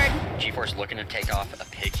guard. GeForce looking to take off a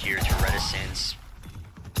pick here to Reticence.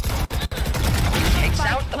 Takes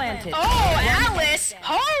out the Planted. Oh, Alice.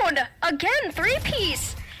 Honed. Again,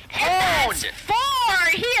 3-piece. And that's 4.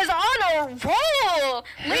 He is on a roll.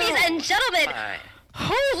 Ladies and gentlemen, My.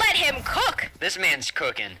 who let him cook? This man's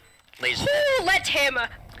cooking. Ladies and Who let him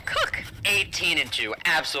cook? 18-2,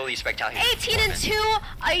 absolutely spectacular. 18-2,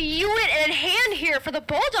 a unit in hand here for the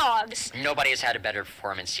Bulldogs. Nobody has had a better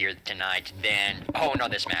performance here tonight than Hone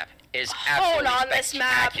on this map. It is Hone absolutely on this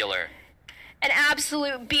map. spectacular. An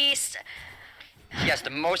absolute beast. Yes, the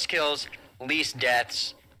most kills, least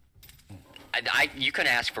deaths. You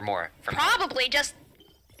couldn't ask for more from him. Probably just,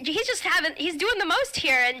 he's doing the most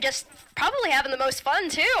here and just probably having the most fun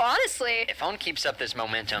too, honestly. If Hone keeps up this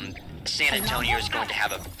momentum, San Antonio is going to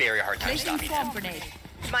have a very hard time Placing stopping him. bomb grenade.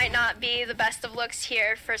 Might not be the best of looks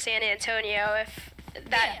here for San Antonio if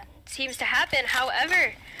that seems to happen.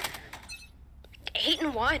 However,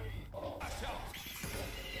 8-1.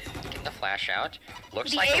 Get the flash out.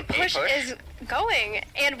 Looks The like A push is going,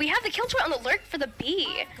 and we have the killjoy on the lurk for the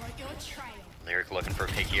B. Lyric looking for a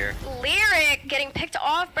pick here. Lyric getting picked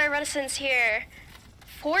off by Reticence here.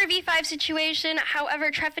 4v5 situation.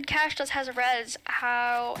 However, Trepid Cash does has a res.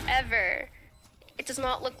 However, it does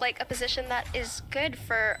not look like a position that is good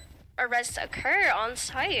for a res to occur on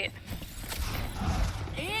site.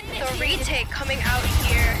 The retake coming out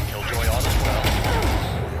here. Killjoy on as well.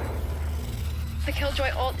 The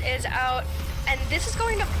Killjoy ult is out, and this is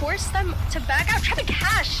going to force them to back out. Trepid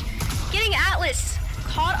Cash getting Atlas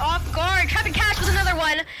caught off guard. Trepid Cash with another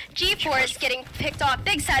one. GeForce getting picked off.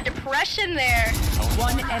 Big sad depression there.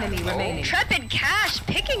 One enemy remaining. Trepid Cash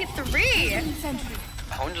picking 3.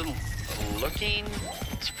 Hone's looking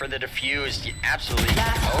for the defuse. Absolutely.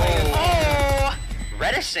 Oh,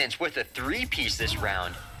 Reticence with a 3-piece this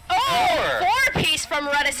round. oh, 4-piece from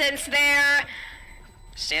Reticence there.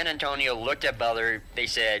 San Antonio looked at Butler. They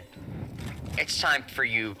said, it's time for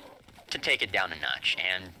you to take it down a notch.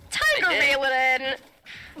 And Time to they did. reel it in.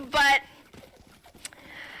 But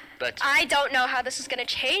I don't know how this is going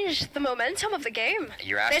to change the momentum of the game.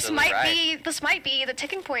 You're absolutely right. This might be the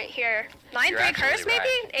ticking point here. 9-3 You're curse, absolutely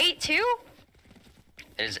maybe? 8-2?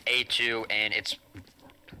 it is A2, and it's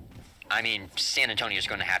I mean, San Antonio is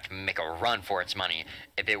going to have to make a run for its money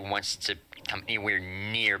if it wants to come anywhere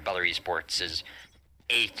near Butler Esports'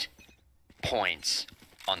 8 points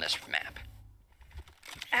on this map.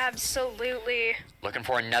 Absolutely. Looking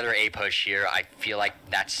for another A push here. I feel like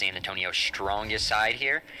that's San Antonio's strongest side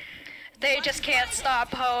here. They just can't stop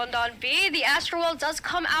Honed on B. The Astroworld does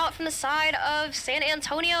come out from the side of San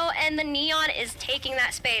Antonio, and the Neon is taking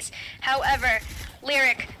that space. However,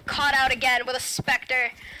 Lyric caught out again with a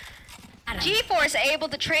Spectre. GeForce able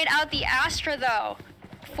to trade out the Astra, though.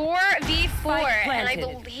 4v4, and I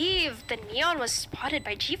believe the Neon was spotted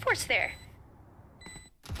by GeForce there.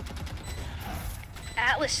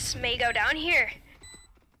 Atlas may go down here.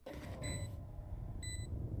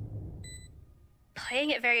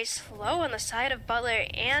 Playing it very slow on the side of Butler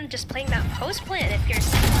and just playing that post plant it appears.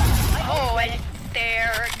 Oh, and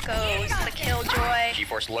there goes the Killjoy.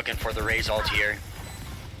 GeForce looking for the Raze ult here.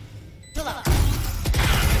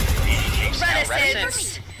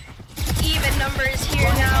 Reticence. Even numbers here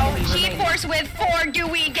now. GeForce with 4. Do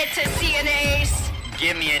we get to see an ace?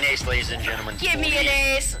 Give me an ace, ladies and gentlemen. Give me an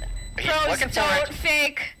ace. Pros don't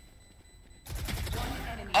fake.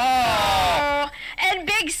 Oh! And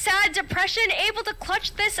Big Sad Depression able to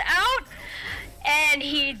clutch this out. And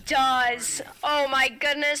he does. Oh my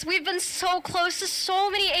goodness. We've been so close to so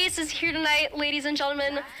many aces here tonight, ladies and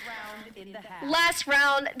gentlemen. Last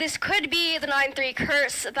round. This could be the 9-3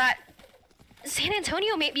 curse that San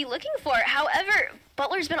Antonio may be looking for. However,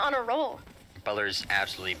 Butler's been on a roll. Butler's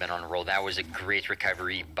absolutely been on a roll. That was a great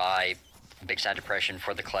recovery by Big Side Depression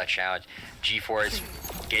for the clutch out. GeForce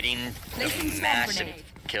getting the massive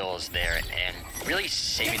kills there and really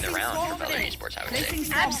saving the round for Butler Esports, I would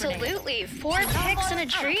say. Absolutely. 4 picks in a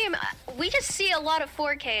dream. We just see a lot of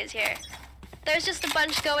 4Ks here. There's just a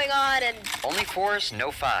bunch going on, and only 4s,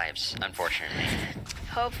 no 5s, unfortunately.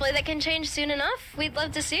 hopefully that can change soon enough. We'd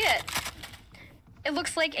love to see it. It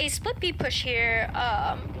looks like a split B push here,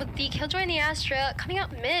 with the Killjoy and the Astra coming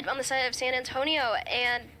out mid on the side of San Antonio,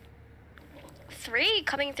 and 3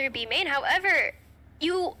 coming through B main. However,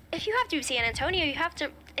 if you have to San Antonio, you have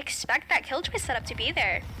to expect that Killjoy setup to be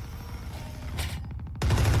there.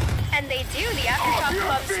 And they do. The aftershock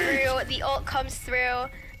comes through, the ult comes through.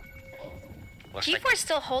 G4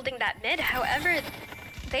 still holding that mid. However,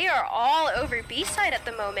 they are all over B side at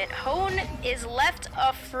the moment. Hone is left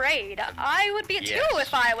afraid. I would be too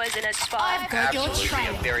if I was in a spot. Absolutely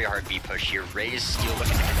a very hard B push here. Raze still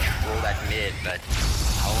looking to control that mid, but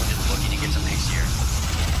Hone is looking to get some hits here.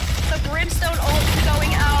 The Brimstone ult is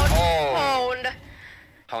going out. Oh.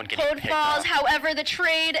 Hone falls. However, the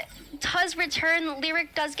trade does return.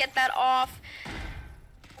 Lyric does get that off.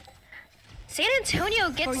 San Antonio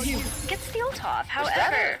gets the ult off.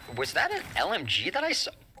 However, was that an LMG that I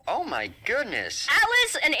saw? Oh my goodness.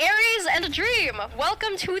 Atlas, an Ares, and a Dream.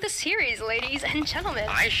 Welcome to the series, ladies and gentlemen.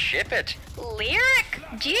 I ship it. Lyric,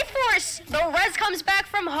 GeForce. The res comes back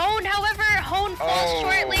from Hone. However, Hone falls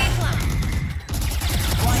shortly.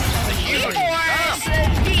 GeForce,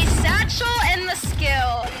 the satchel and the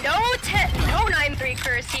skill. No 9-3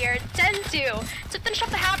 curse here. 10-2 to finish up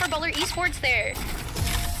the half for Butler Esports there.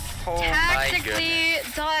 Oh, tactically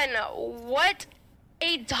done. What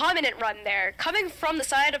a dominant run there, coming from the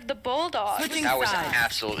side of the Bulldogs. That was an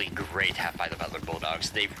absolutely great half by the Butler Bulldogs.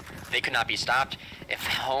 They could not be stopped. If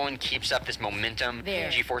Hone keeps up this momentum,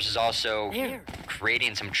 GeForce is also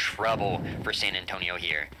creating some trouble for San Antonio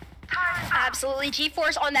here. Absolutely,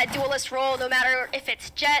 GeForce on that duelist role, no matter if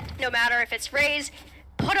it's Jet, no matter if it's Raze,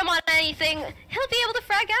 put him on anything, he'll be able to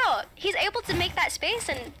frag out. He's able to make that space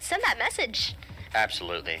and send that message.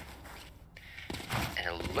 Absolutely. And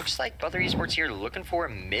it looks like Butler Esports here looking for a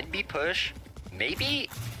mid-B push. Maybe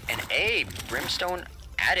an A. Brimstone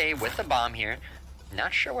at A with the bomb here.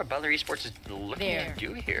 Not sure what Butler Esports is looking to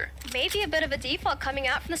do here. Maybe a bit of a default coming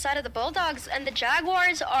out from the side of the Bulldogs, and the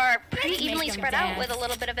Jaguars are pretty evenly spread out with a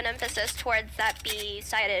little bit of an emphasis towards that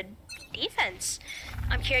B-sided defense.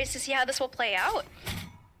 I'm curious to see how this will play out.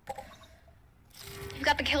 You've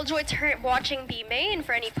got the Killjoy turret watching B main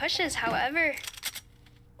for any pushes, however,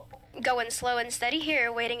 going slow and steady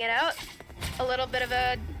here, waiting it out. A little bit of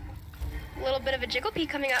a jiggle pea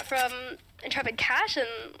coming out from Intrepid Cash and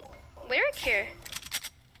Lyric here.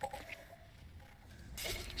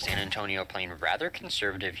 San Antonio playing rather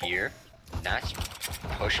conservative here, not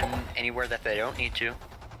pushing anywhere that they don't need to.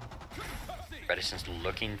 Reticence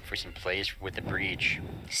looking for some plays with the breach.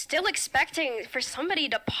 Still expecting for somebody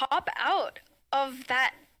to pop out of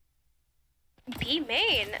that B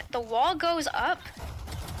main. The wall goes up.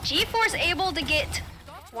 GeForce able to get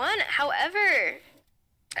one. However,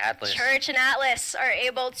 Atlas. Church and Atlas are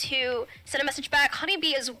able to send a message back.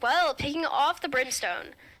 Honeybee as well, picking off the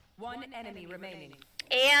Brimstone. One enemy remaining.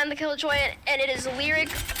 And the killjoy, and it is Lyric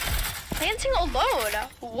planting alone.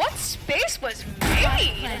 What space was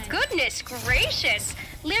made? Goodness gracious.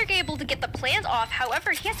 Lyric able to get the plant off,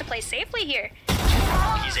 however, he has to play safely here.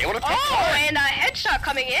 He's able to pick Oh, and a headshot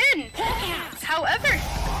coming in. However,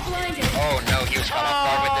 Oh no, he was caught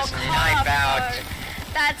off guard with this knife out.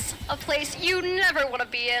 That's a place you never want to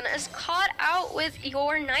be in, is caught out with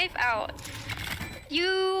your knife out.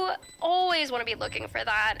 You always want to be looking for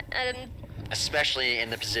that, and Especially in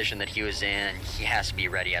the position that he was in, he has to be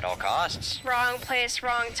ready at all costs. wrong place,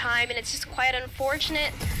 wrong time, and it's just quite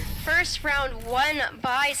unfortunate. First round won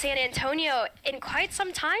by San Antonio in quite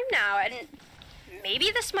some time now, and maybe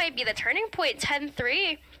this might be the turning point.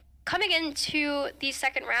 10-3 coming into the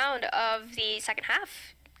second round of the second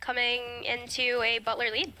half, coming into a Butler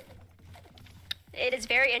lead. It is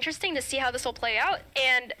very interesting to see how this will play out,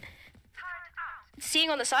 and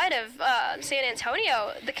seeing on the side of San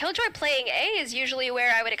Antonio, the killjoy playing A is usually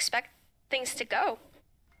where I would expect things to go.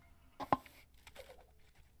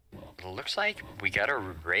 Looks like we got a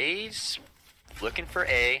raise. Looking for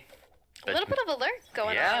A. A little bit of a lurk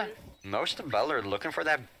going Yeah, on. most of Butler looking for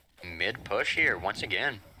that mid push here once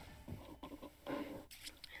again.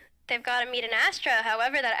 They've got to meet an Astra.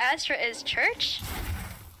 However, that Astra is Church.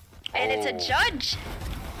 And it's a Judge.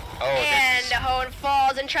 Oh, And this is, Hone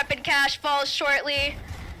falls. Intrepid Cash falls shortly.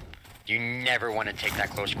 you never want to take that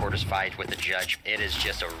close quarters fight with the Judge. It is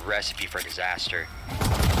just a recipe for disaster.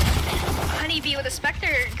 Honeybee with a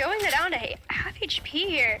Spectre going down to half HP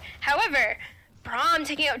here. However, Braum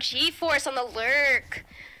taking out G-Force on the lurk.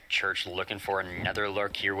 Church looking for another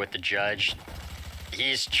lurk here with the Judge.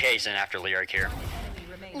 He's chasing after Lyric here.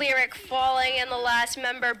 Lyric falling in the last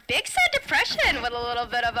member. Big Sad Depression with a little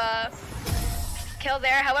bit of a kill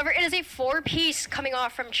there. However, it is a 4-piece coming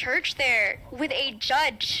off from Church there with a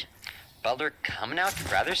Judge. Butler coming out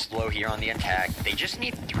rather slow here on the attack. They just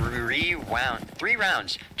need three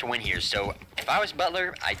rounds to win here. So if I was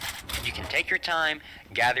Butler, you can take your time,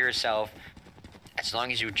 gather yourself. As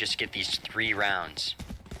long as you just get these 3 rounds,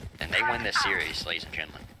 then they win this series, ladies and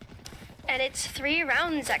gentlemen. And it's 3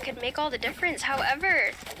 rounds that could make all the difference.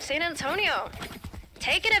 However, San Antonio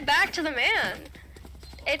taking it back to the man.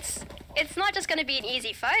 It's not just going to be an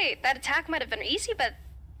easy fight. That attack might have been easy, but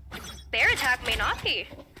their attack may not be.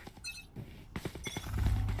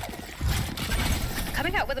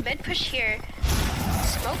 Coming out with a mid push here.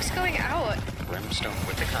 Smoke's going out. Brimstone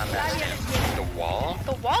with the combat stamp. The wall.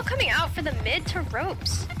 The wall coming out for the mid to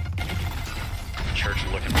ropes. Church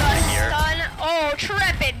looking for The it here. stun. Oh,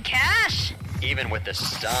 Trepid Cash. Even with the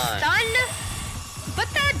stun. Stun. But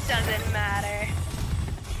that doesn't matter.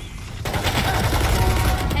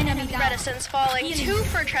 Reticence falling. 2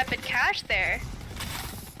 for Trepid Cash there.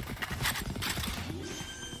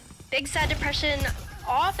 Big Sad Depression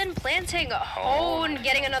off and planting. Hone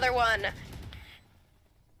getting another one.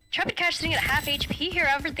 Trepid Cash sitting at half HP here.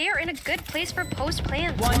 However, they are in a good place for post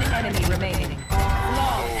plants. One enemy remaining.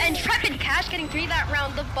 And Trepid Cash getting 3 that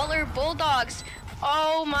round. The Butler Bulldogs.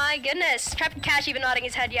 Oh my goodness. Trepid Cash even nodding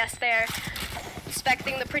his head yes there.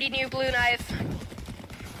 Inspecting the pretty new blue knife.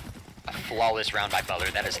 A flawless round by Butler.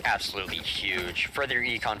 That is absolutely huge. Further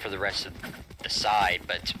econ for the rest of the side,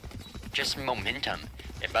 but just momentum.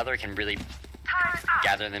 If Butler can really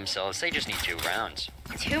gather themselves, they just need 2 rounds.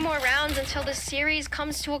 2 more rounds until the series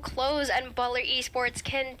comes to a close and Butler Esports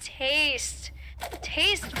can taste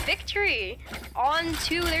victory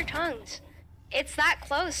onto their tongues. It's that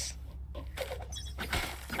close.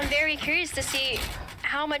 I'm very curious to see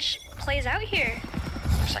how much plays out here.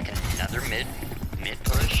 Looks like another mid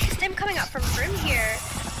push. Stim coming up from Brim here.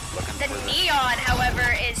 Looking The for Neon,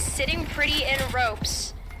 however, is sitting pretty in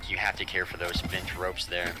ropes. You have to care for those bent ropes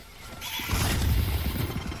there.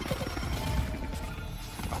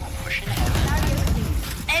 Pushing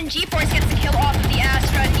ahead. And G-Force gets the kill off of the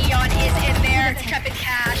Astra. Neon is in there. Trepid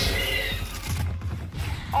Cash.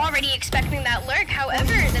 Already expecting that lurk.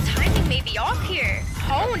 However, the timing may be off here.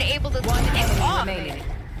 Hone able to pick off. remaining.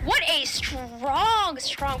 What a strong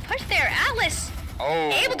push there. Atlas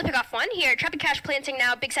able to pick off 1 here. Trepid Cash planting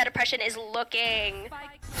now. Big Sad Depression is looking.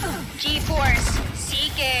 G-Force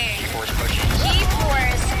seeking. Force pushing.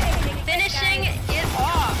 G-Force finishing it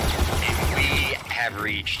off. And we have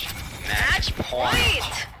reached match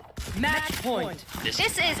point. Match point. This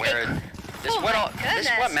is where a- this oh what my all, this is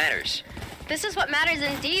what goodness. matters. This is what matters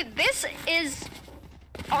indeed. This is,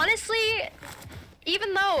 honestly,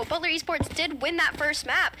 even though Butler Esports did win that first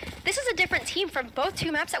map, this is a different team from both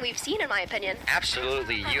 2 maps that we've seen, in my opinion.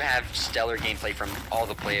 Absolutely, you have stellar gameplay from all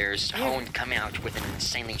the players. Hone coming out with an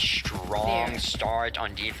insanely strong start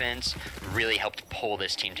on defense really helped pull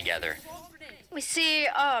this team together. We see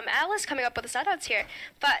Alice coming up with the setouts here,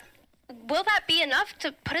 but will that be enough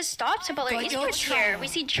to put a stop to Butler Esports here? We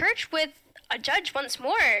see Church with a judge once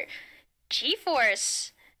more.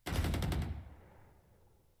 G-Force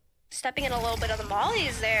stepping in a little bit of the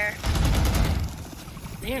mollies there.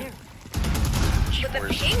 With the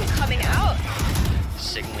ping coming out.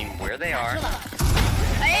 Signaling where they are.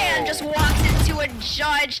 And just walks into a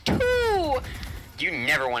judge. You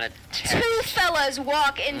never want to Two fellas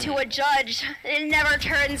walk into a judge. It never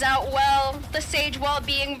turns out well. The sage wall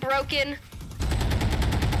being broken.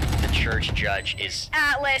 The Church judge is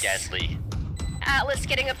Atlas. deadly. Atlas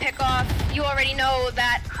getting a pick off. You already know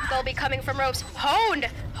that they'll be coming from ropes. Honed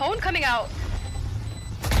coming out.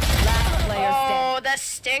 Last player Oh, standing. the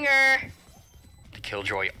stinger. The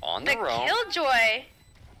Killjoy on the The roam, Killjoy.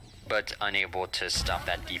 but unable to stop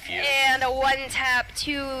that defuse. And a one tap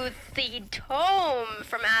to the dome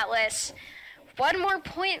from Atlas. One more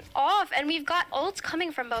point off, and we've got ults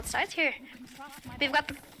coming from both sides here. We've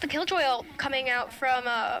got the Killjoy ult coming out from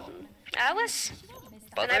Atlas.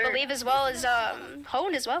 And I Butler- believe as well as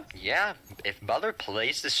Honed as well. Yeah, if Butler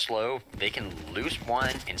plays this slow, they can lose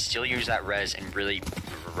one and still use that res and really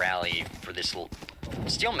rally for this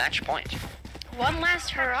steal match point. One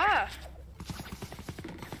last hurrah.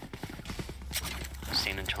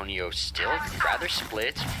 San Antonio still rather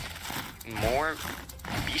split, more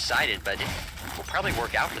B-sided, but it will probably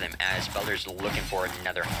work out for them as Butler's looking for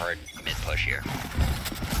another hard mid push here.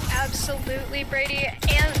 Absolutely, Brady.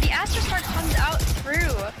 And the Astrostar comes out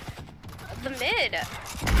through the mid.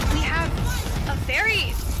 We have a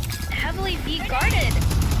very heavily B-guarded.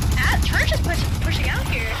 Church is pushing out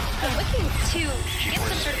here. They're looking to get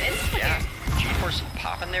some sort of input Yeah, here. G-Force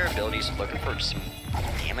popping their abilities, looking for some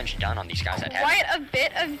damage done on these guys at head. Quite a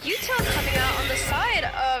bit of util coming out on the side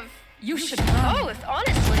of You should run. both,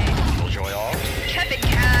 honestly. Killjoy all. Kevin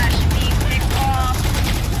Cash being picked off.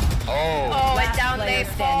 Oh, Oh, and Last down they player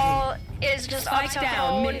fall. Is just up Spike to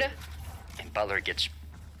down, Honed. mid. and Butler gets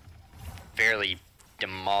fairly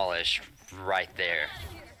demolished right there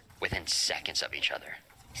within seconds of each other.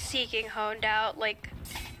 Seeking Honed out, like,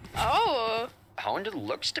 oh. Honda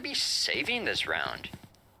looks to be saving this round.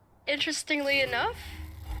 Interestingly enough,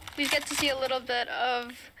 we get to see a little bit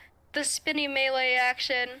of the spinny melee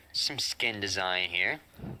action. Some skin design here.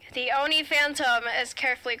 The Oni Phantom is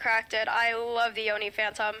carefully crafted. I love the Oni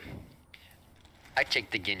Phantom. I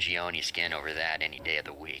take the Genji Oni skin over that any day of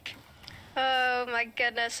the week. Oh my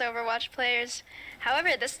goodness, Overwatch players.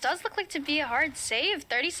 However, this does look like to be a hard save.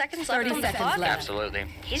 30 seconds left 30 on the seconds clock. left. Absolutely.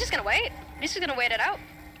 He's just gonna wait. He's just gonna wait it out.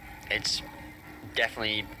 It's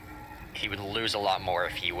definitely, he would lose a lot more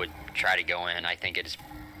if he would try to go in. I think it is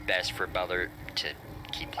best for Butler to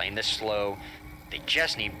keep playing this slow. They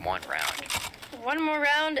just need one round. One more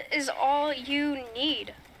round is all you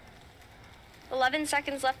need. 11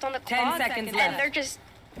 seconds left on the 10 clock. seconds and left.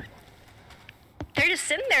 they're just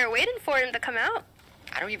sitting there waiting for him to come out.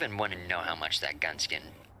 I don't even want to know how much that gun skin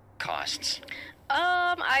costs.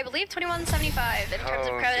 I believe 21.75 in terms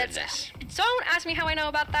of Oh, credits. goodness. Don't ask me how I know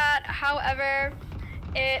about that. However,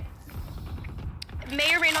 it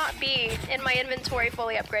may or may not be in my inventory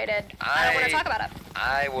fully upgraded. I don't want to talk about it.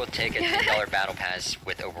 I will take a $10 battle pass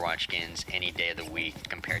with Overwatch skins any day of the week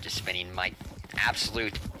compared to spending my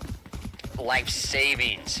absolute life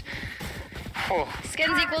savings. Whew.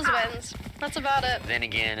 Skins equals wins. That's about it. Then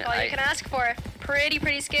again, All you can ask for.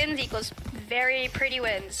 Pretty skins equals very pretty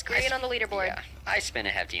wins. Green on the leaderboard. Yeah, I spent a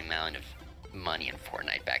hefty amount of money in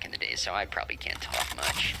Fortnite back in the day, so I probably can't talk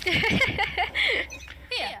much.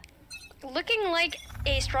 Yeah. Looking like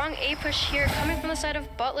a strong A push here coming from the side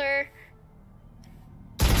of Butler.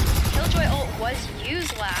 Killjoy ult was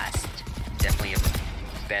used last. Definitely a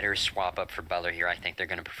better swap up for Butler here. I think they're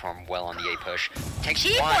going to perform well on the A push. Takes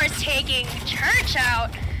one. G-Force taking Church out.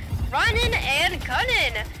 Running and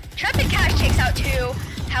gunning. Trepid Cash takes out two.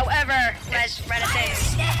 However,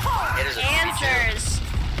 Renaissance It is a 2v2.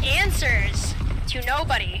 answers to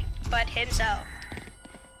nobody but himself.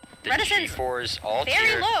 The Renaissance G4's all very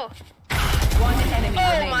tier. low. One enemy Oh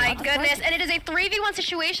remaining. my goodness, and it is a 3v1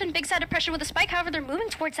 situation. Big side of pressure with a spike. However, they're moving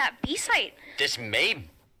towards that B site. This may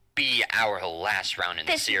be our last round in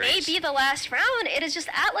the This series. may be the last round. It is just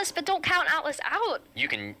Atlas, but don't count Atlas out.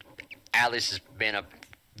 Atlas has been a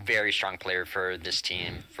very strong player for this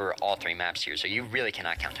team for all three maps here, so you really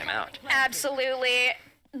cannot count him out. Absolutely.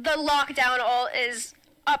 The lockdown ult is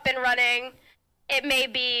up and running. It may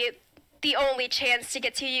be the only chance to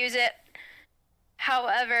get to use it.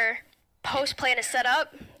 However, post plan is set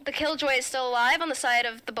up. The Killjoy is still alive on the side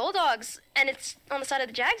of the Bulldogs, and it's on the side of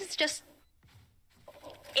the Jags. It's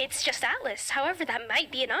just Atlas. However, that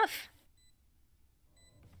might be enough.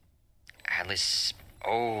 At least,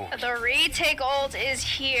 oh. The retake ult is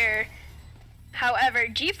here. However,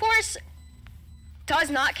 GeForce does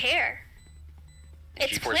not care.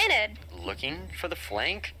 It's GeForce planted. Looking for the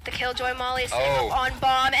flank. The Killjoy Molly is Oh. on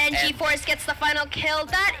bomb, and And- GeForce gets the final kill.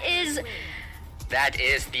 That is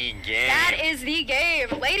the game. That is the game.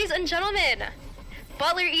 Ladies and gentlemen,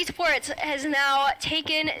 Butler Esports has now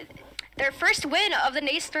taken their first win of the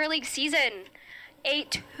NACE Third League season. A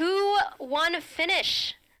 2-1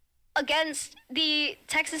 finish against the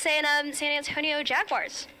Texas A&M San Antonio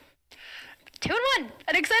Jaguars. 2-1,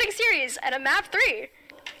 an exciting series, and a map 3.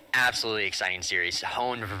 Absolutely exciting series.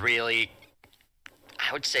 Hone really,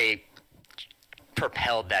 I would say,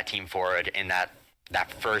 propelled that team forward in that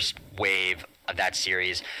first wave of that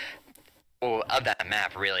series, of that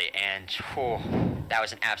map, really. And that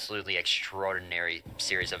was an absolutely extraordinary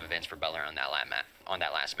series of events for Butler on that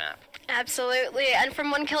last map. Absolutely, and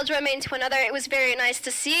from one Killjoy main to another, it was very nice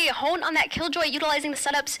to see Hone on that Killjoy utilizing the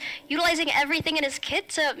setups, utilizing everything in his kit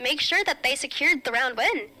to make sure that they secured the round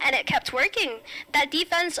win, and it kept working. That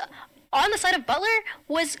defense on the side of Butler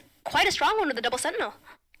was quite a strong one with the double sentinel.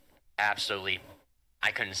 Absolutely.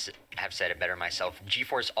 I couldn't have said it better myself.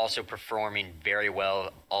 GeForce also performing very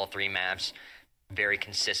well all 3 maps, very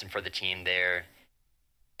consistent for the team there.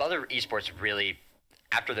 Butler Esports really,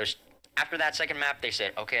 after that second map, they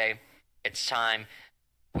said, okay, it's time.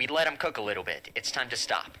 We let them cook a little bit. It's time to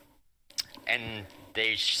stop. And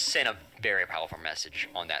they sent a very powerful message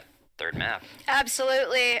on that third map.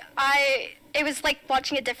 Absolutely. It was like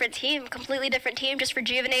watching a different team, completely different team, just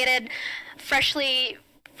rejuvenated, freshly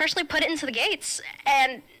put it into the gates,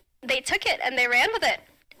 and they took it and they ran with it,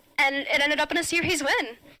 and it ended up in a series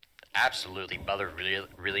win. Absolutely. Butler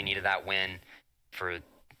really needed that win first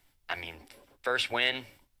win.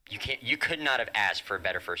 You could not have asked for a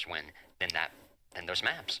better first win than those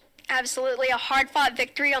maps. Absolutely, a hard-fought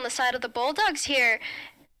victory on the side of the Bulldogs here,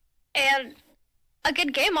 and a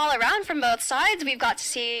good game all around from both sides. We've gotten to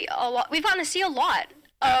see a lot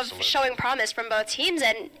of Absolutely. showing promise from both teams,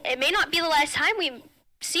 and it may not be the last time we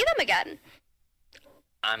see them again.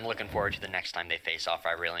 I'm looking forward to the next time they face off.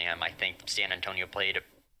 I really am. I think San Antonio played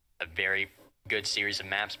a very good series of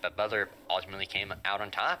maps, but Butler ultimately came out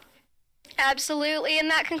on top. Absolutely, and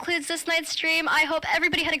that concludes this night's stream. I hope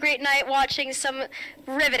everybody had a great night watching some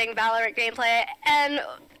riveting Valorant gameplay, and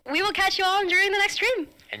we will catch you all during the next stream.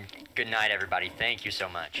 And good night, everybody. Thank you so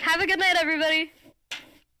much. Have a good night, everybody.